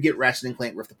Playroom, you get Ratchet and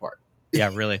Clank Rift Apart.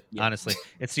 Yeah, really. Yeah. Honestly,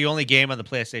 it's the only game on the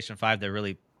PlayStation 5 that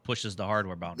really pushes the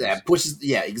hardware boundaries. Yeah, pushes.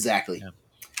 Yeah, exactly. Yeah.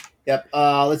 Yep.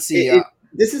 Let's see.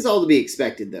 This is all to be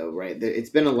expected, though, right? It's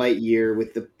been a light year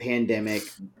with the pandemic.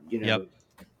 You know, Yep.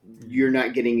 you're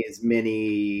not getting as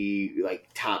many like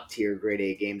top tier grade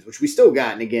A games, which we still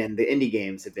got. And again, the indie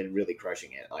games have been really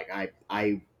crushing it. Like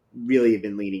I really have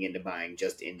been leaning into buying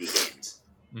just indie games.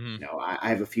 Mhm. You know, I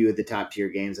have a few of the top tier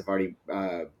games. I've already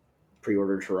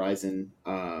pre-ordered Horizon.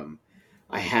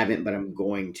 I haven't, but I'm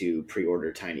going to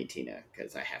pre-order Tiny Tina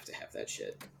because I have to have that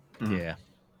shit. Yeah.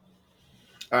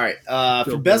 All right.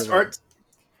 Feel For best better. art.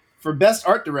 For best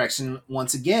art direction,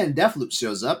 once again, Deathloop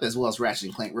shows up as well as Ratchet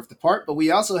and Clank Rift Apart, but we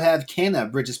also have Kana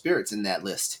Bridge of Spirits in that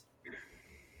list.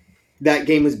 That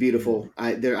game was beautiful.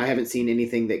 I haven't seen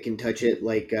anything that can touch it.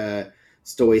 Like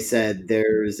Stoy said,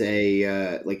 there's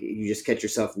a like you just catch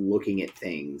yourself looking at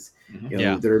things. You know,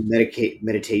 Yeah. there are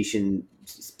meditation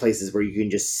places where you can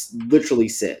just literally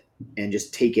sit and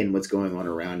just take in what's going on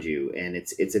around you, and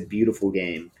it's a beautiful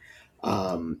game.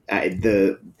 I'm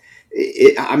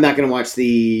not going to watch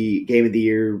the Game of the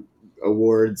Year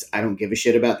awards. I don't give a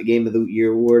shit about the Game of the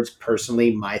Year awards.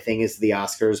 Personally, my thing is the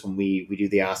Oscars. When we do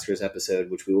the Oscars episode,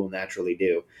 which we will naturally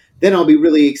do, then I'll be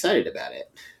really excited about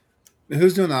it.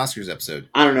 Who's doing the Oscars episode?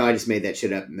 I don't know. I just made that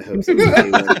shit up in the hopes that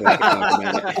somebody would so I could talk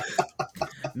about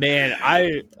it. Man,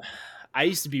 I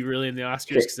used to be really in the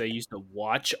Oscars because I used to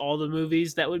watch all the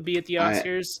movies that would be at the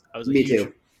Oscars. I was a Me huge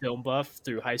too. film buff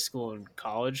through high school and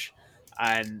college,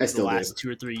 and I the still last do.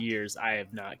 2 or 3 years I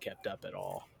have not kept up at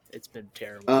all. It's been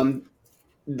terrible.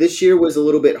 This year was a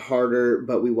little bit harder,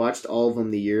 but we watched all of them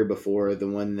the year before.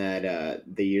 The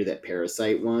year that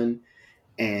Parasite won,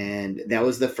 and that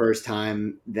was the first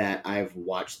time that I've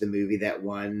watched the movie that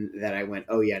won that I went,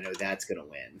 oh yeah, no, that's gonna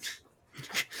win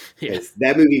Yeah. because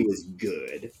that movie was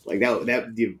good. Like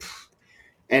that dude,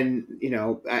 and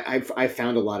I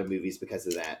found a lot of movies because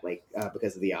of that, like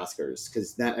because of the Oscars,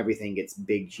 because not everything gets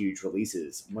big huge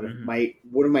releases. One of my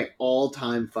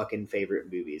all-time fucking favorite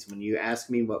movies, when you ask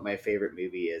me what my favorite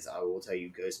movie is, I will tell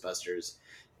you Ghostbusters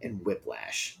and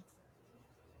Whiplash.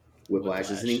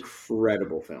 Whiplash is an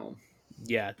incredible film.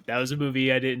 Yeah, that was a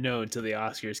movie I didn't know until the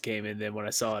Oscars came, and then when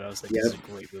I saw it, I was like, "This is a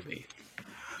great movie."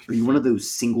 Are you one of those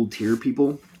single tier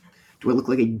people? Do I look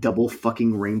like a double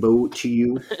fucking rainbow to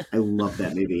you? I love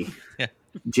that movie. Yeah.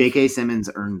 J.K. Simmons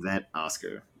earned that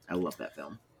Oscar. I love that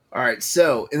film. All right,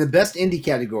 so in the best indie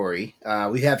category,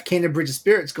 we have Kena Bridge of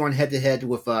Spirits going head to head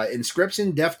with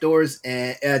Inscription,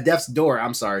 Death's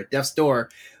Door,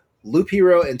 Loop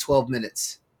Hero, and 12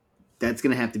 Minutes. That's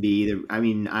going to have to be either. I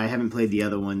mean, I haven't played the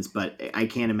other ones, but I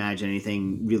can't imagine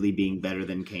anything really being better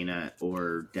than Kena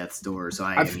or Death's Door. So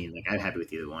I'm happy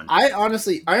with either one. I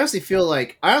honestly feel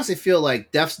like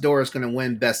Death's Door is going to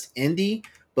win best indie,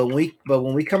 but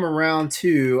when we come around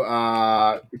to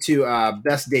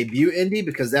best debut indie,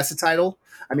 because that's the title.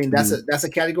 I mean, that's a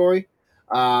category.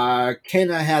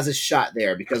 Kena has a shot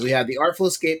there because we have The Artful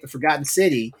Escape, The Forgotten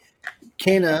City,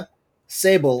 Kena,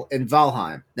 Sable, and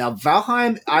Valheim. Now,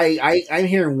 Valheim, I'm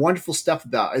hearing wonderful stuff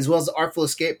about, as well as The Artful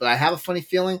Escape, but I have a funny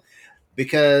feeling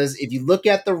because if you look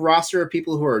at the roster of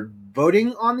people who are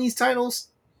voting on these titles,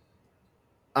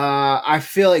 I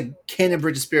feel like Kena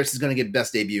Bridge of Spirits is going to get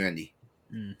best debut indie.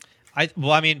 I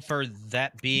mean, for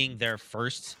that being their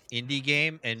first indie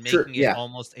game and making it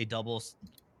almost a double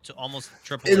to almost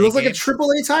triple. It looks like a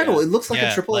AAA title. Yeah. It looks like a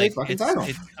AAA fucking title.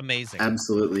 It's amazing.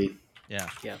 Absolutely. Yeah.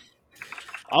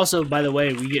 Also, by the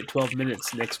way, we get 12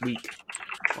 minutes next week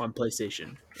on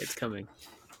PlayStation. It's coming.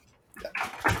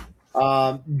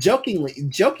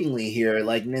 Jokingly here,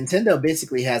 like Nintendo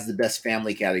basically has the best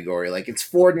family category. Like it's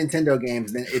 4 Nintendo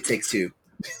games, then It Takes Two,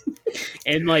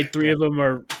 and like 3 of them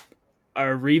are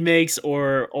remakes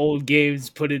or old games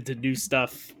put into new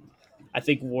stuff. I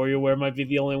think WarioWare might be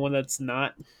the only one that's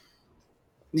not.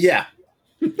 Yeah.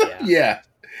 They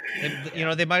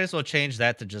might as well change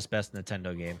that to just best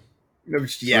Nintendo game.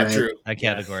 Yeah, right. True. That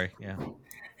category, yeah.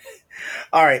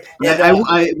 All right. Yeah,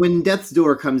 I when Death's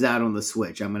Door comes out on the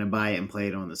Switch, I'm going to buy it and play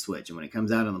it on the Switch. And when it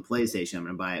comes out on the PlayStation, I'm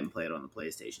going to buy it and play it on the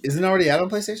PlayStation. Isn't it already out on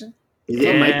PlayStation?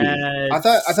 It might be. I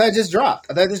thought it just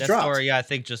dropped. Death's Door, yeah, I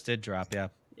think just did drop. Yeah,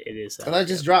 it is. I thought it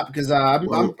just dropped because you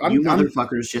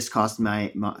motherfuckers just cost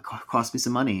me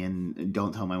some money and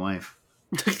don't tell my wife.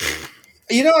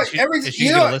 You know, is she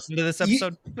gonna listen to this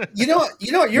episode? You know what?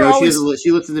 You're No, always.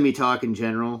 she listens to me talk in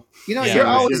general. You know,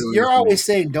 Yeah. you're always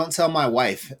saying, "Don't tell my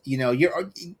wife." You know, you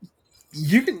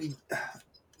can.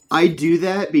 I do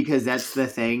that because that's the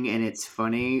thing, and it's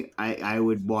funny. I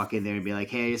would walk in there and be like,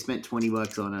 "Hey, I spent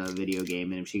 $20 on a video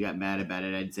game," and if she got mad about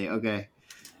it, I'd say, "Okay,"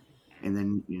 and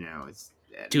then it's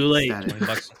Too late.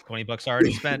 $20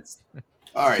 already spent.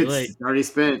 All right, It's already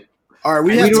spent. all right.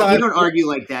 We don't argue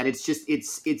like that. It's just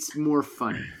it's more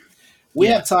funny. We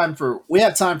have time for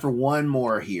one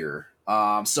more here.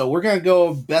 So we're gonna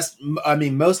go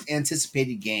most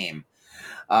anticipated game.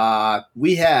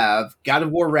 We have God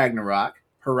of War Ragnarok,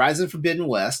 Horizon Forbidden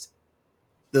West,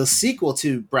 the sequel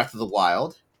to Breath of the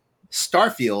Wild,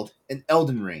 Starfield, and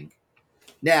Elden Ring.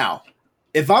 Now,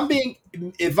 if I'm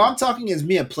talking as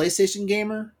me, a PlayStation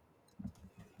gamer,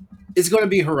 it's going to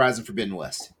be Horizon Forbidden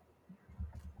West.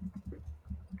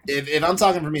 If I'm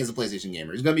talking for me as a PlayStation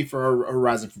gamer, it's going to be for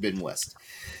Horizon Forbidden West.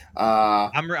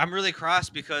 I'm really cross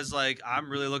because I'm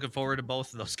really looking forward to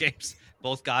both of those games,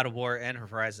 both God of War and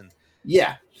Horizon.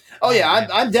 Yeah. Oh yeah,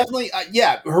 I'm definitely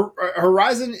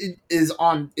Horizon is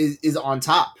on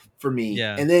top for me.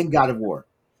 Yeah. And then God of War.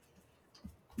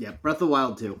 Yeah, Breath of the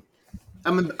Wild too.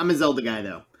 I'm a Zelda guy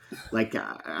though. Like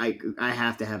I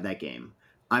have to have that game.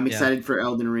 I'm excited for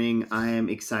Elden Ring. I am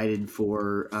excited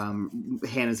for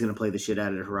Hannah's going to play the shit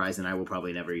out of Horizon. I will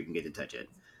probably never even get to touch it.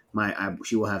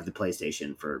 She will have the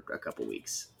PlayStation for a couple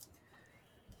weeks.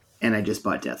 And I just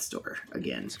bought Death's Door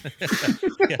again.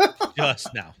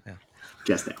 Just now. Yeah.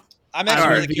 Just now. I'm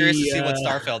actually really curious to see what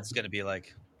Starfield is going to be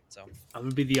like. So I'm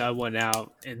gonna be the odd one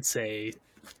out and say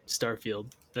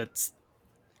Starfield.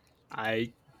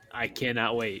 I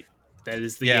cannot wait. That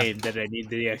is the game that I need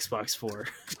the Xbox for.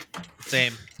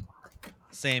 Same,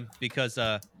 because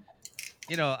I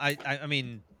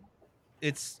mean,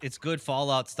 it's good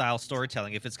Fallout style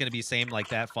storytelling. If it's going to be same like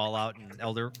that Fallout and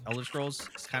Elder Scrolls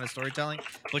kind of storytelling,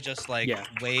 but just like Yeah.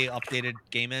 way updated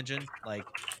game engine, like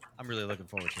I'm really looking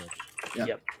forward to it. Yeah.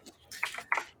 Yep.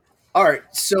 All right,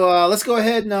 so let's go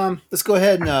ahead and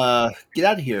get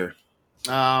out of here.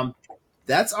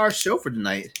 That's our show for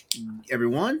tonight,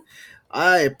 everyone.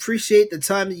 I appreciate the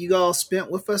time that you all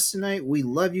spent with us tonight. We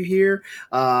love you here.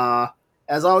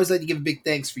 As always, I'd like to give a big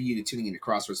thanks for you to tuning into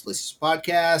Crossroads PlayStation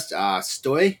Podcast.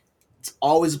 Stoy, it's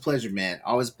always a pleasure, man.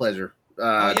 Always a pleasure.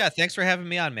 Oh yeah, thanks for having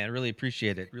me on, man. Really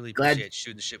appreciate it. Really Glad- appreciate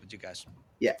shooting the shit with you guys.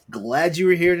 Yeah, glad you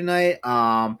were here tonight.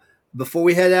 Before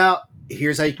we head out,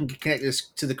 here's how you can connect this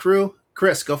to the crew.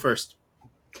 Chris, go first.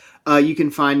 You can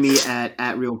find me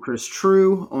at Real Chris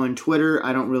True on Twitter.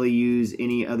 I don't really use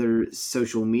any other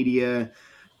social media.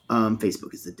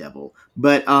 Facebook is the devil,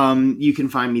 but you can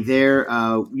find me there.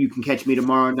 You can catch me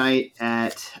tomorrow night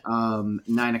at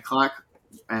 9:00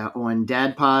 on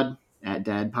DadPod at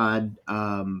DadPod.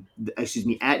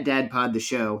 At DadPod the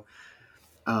show.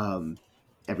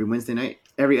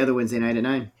 Every other Wednesday night at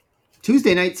 9.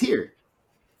 Tuesday nights here.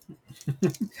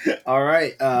 All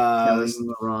right. Telling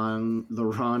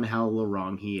LaRon how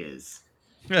LaRon he is.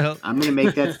 I'm gonna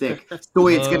make that stick.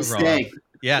 Stoy, it's gonna LaRon. stay.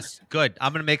 Yes, good.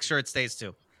 I'm gonna make sure it stays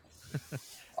too.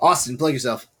 Austin, plug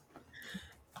yourself.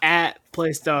 At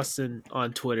PlayStation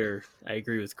on Twitter. I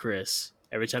agree with Chris.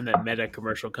 Every time that Meta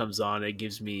commercial comes on, it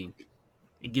gives me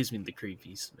the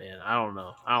creepies, man. I don't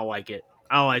know. I don't like it.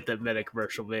 I don't like that Meta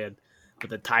commercial, man. With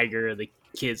the tiger and the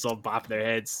kids all bopping their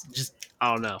heads. Just,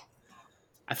 I don't know.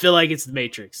 I feel like it's the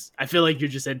Matrix. I feel like you're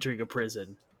just entering a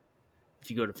prison if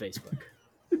you go to Facebook.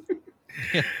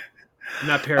 Yeah. I'm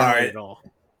not paranoid All right. at all.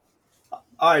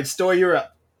 All right, Stoy, you're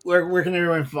up. Where can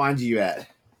everyone find you at?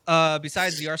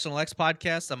 Besides the Arsenal X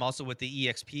podcast, I'm also with the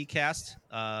EXP Cast,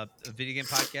 a video game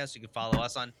podcast. You can follow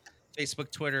us on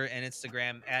Facebook, Twitter, and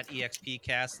Instagram at EXP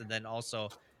Cast, and then also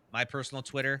my personal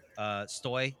Twitter,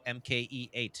 Stoy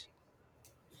MKE8.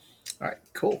 All right,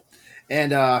 cool.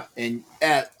 And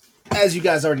as you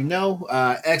guys already know,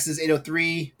 X is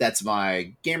 803. That's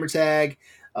my gamer tag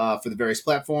for the various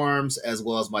platforms, as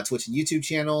well as my Twitch and YouTube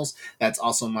channels. That's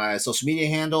also my social media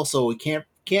handle, so we can't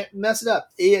mess it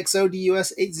up.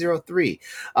 AXODUS803.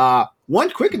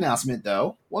 One quick announcement,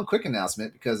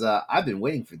 because I've been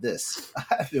waiting for this.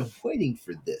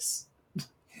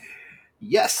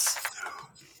 Yes.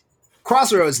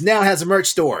 Crossroads now has a merch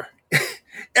store.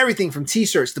 Everything from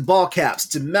t-shirts to ball caps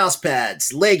to mouse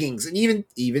pads, leggings, and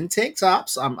even tank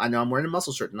tops. I know I'm wearing a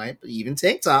muscle shirt tonight, but even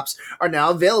tank tops are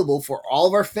now available for all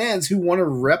of our fans who want to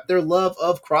rep their love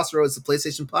of Crossroads, the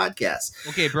PlayStation podcast.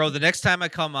 Okay, bro, the next time I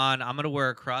come on, I'm going to wear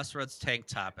a Crossroads tank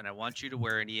top, and I want you to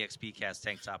wear an EXP Cast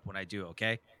tank top when I do,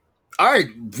 okay? All right,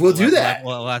 we'll do that.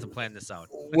 We'll have to plan this out.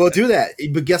 We'll do that.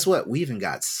 But guess what? We even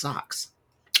got socks.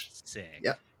 Sick.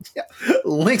 Yep. Yeah.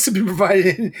 Links have been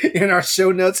provided in our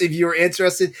show notes. If you're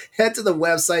interested, head to the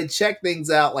website, check things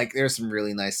out. Like, there's some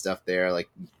really nice stuff there. Like,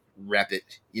 rep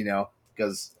it,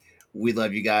 because we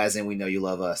love you guys and we know you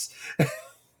love us.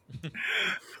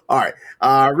 All right.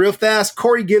 Real fast,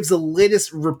 Corey gives the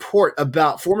latest report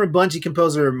about former Bungie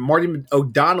composer Martin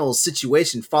O'Donnell's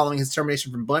situation following his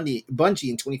termination from Bungie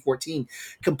in 2014,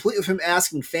 complete with him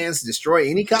asking fans to destroy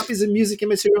any copies of music and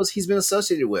materials he's been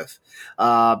associated with.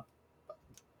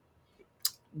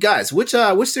 Guys, which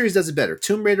series does it better,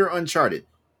 Tomb Raider or Uncharted?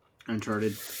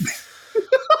 Uncharted.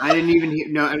 I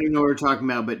didn't know what we were talking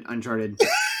about, but Uncharted.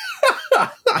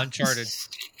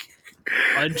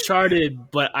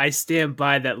 Uncharted, but I stand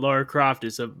by that Lara Croft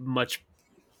is a much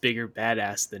bigger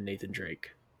badass than Nathan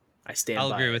Drake.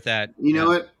 I'll agree with that. You know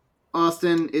what,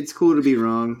 Austin? It's cool to be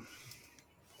wrong.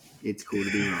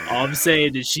 All I'm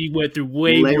saying is she went through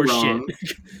way more shit.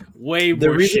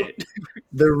 Shit.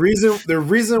 The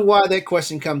reason why that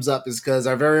question comes up is because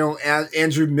our very own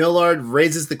Andrew Millard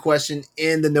raises the question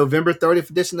in the November 30th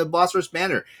edition of Boss Rush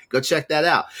Banner. Go check that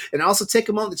out. And also take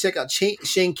a moment to check out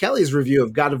Shane Kelly's review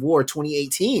of God of War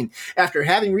 2018 after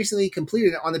having recently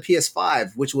completed it on the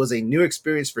PS5, which was a new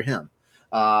experience for him.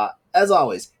 As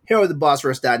always, head over to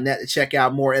bossrush.net to check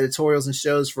out more editorials and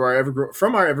shows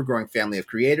from our ever-growing family of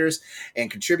creators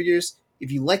and contributors. If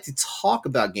you like to talk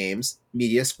about games,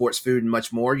 media, sports, food, and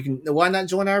much more, why not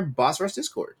join our Boss Rush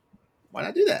Discord? Why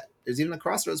not do that? There's even a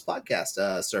Crossroads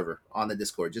podcast server on the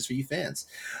Discord just for you fans.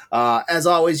 As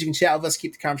always, you can chat with us,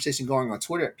 keep the conversation going on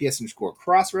Twitter at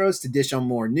PS_Crossroads to dish on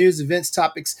more news, events,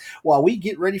 topics while we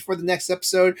get ready for the next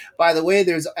episode. By the way,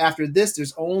 there's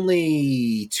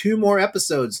only 2 more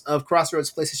episodes of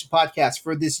Crossroads PlayStation Podcast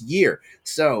for this year.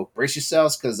 So brace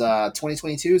yourselves because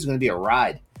 2022 is going to be a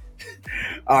ride.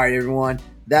 All right, everyone.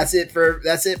 That's it for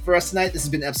us tonight. This has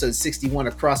been episode 61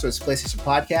 of Crossroads PlayStation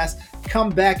Podcast. Come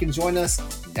back and join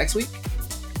us next week,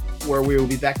 where we will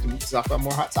be back to talk about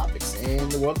more hot topics in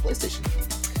the world of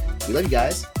PlayStation. We love you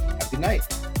guys. Have a good night.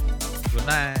 Good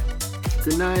night.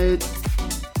 Good night.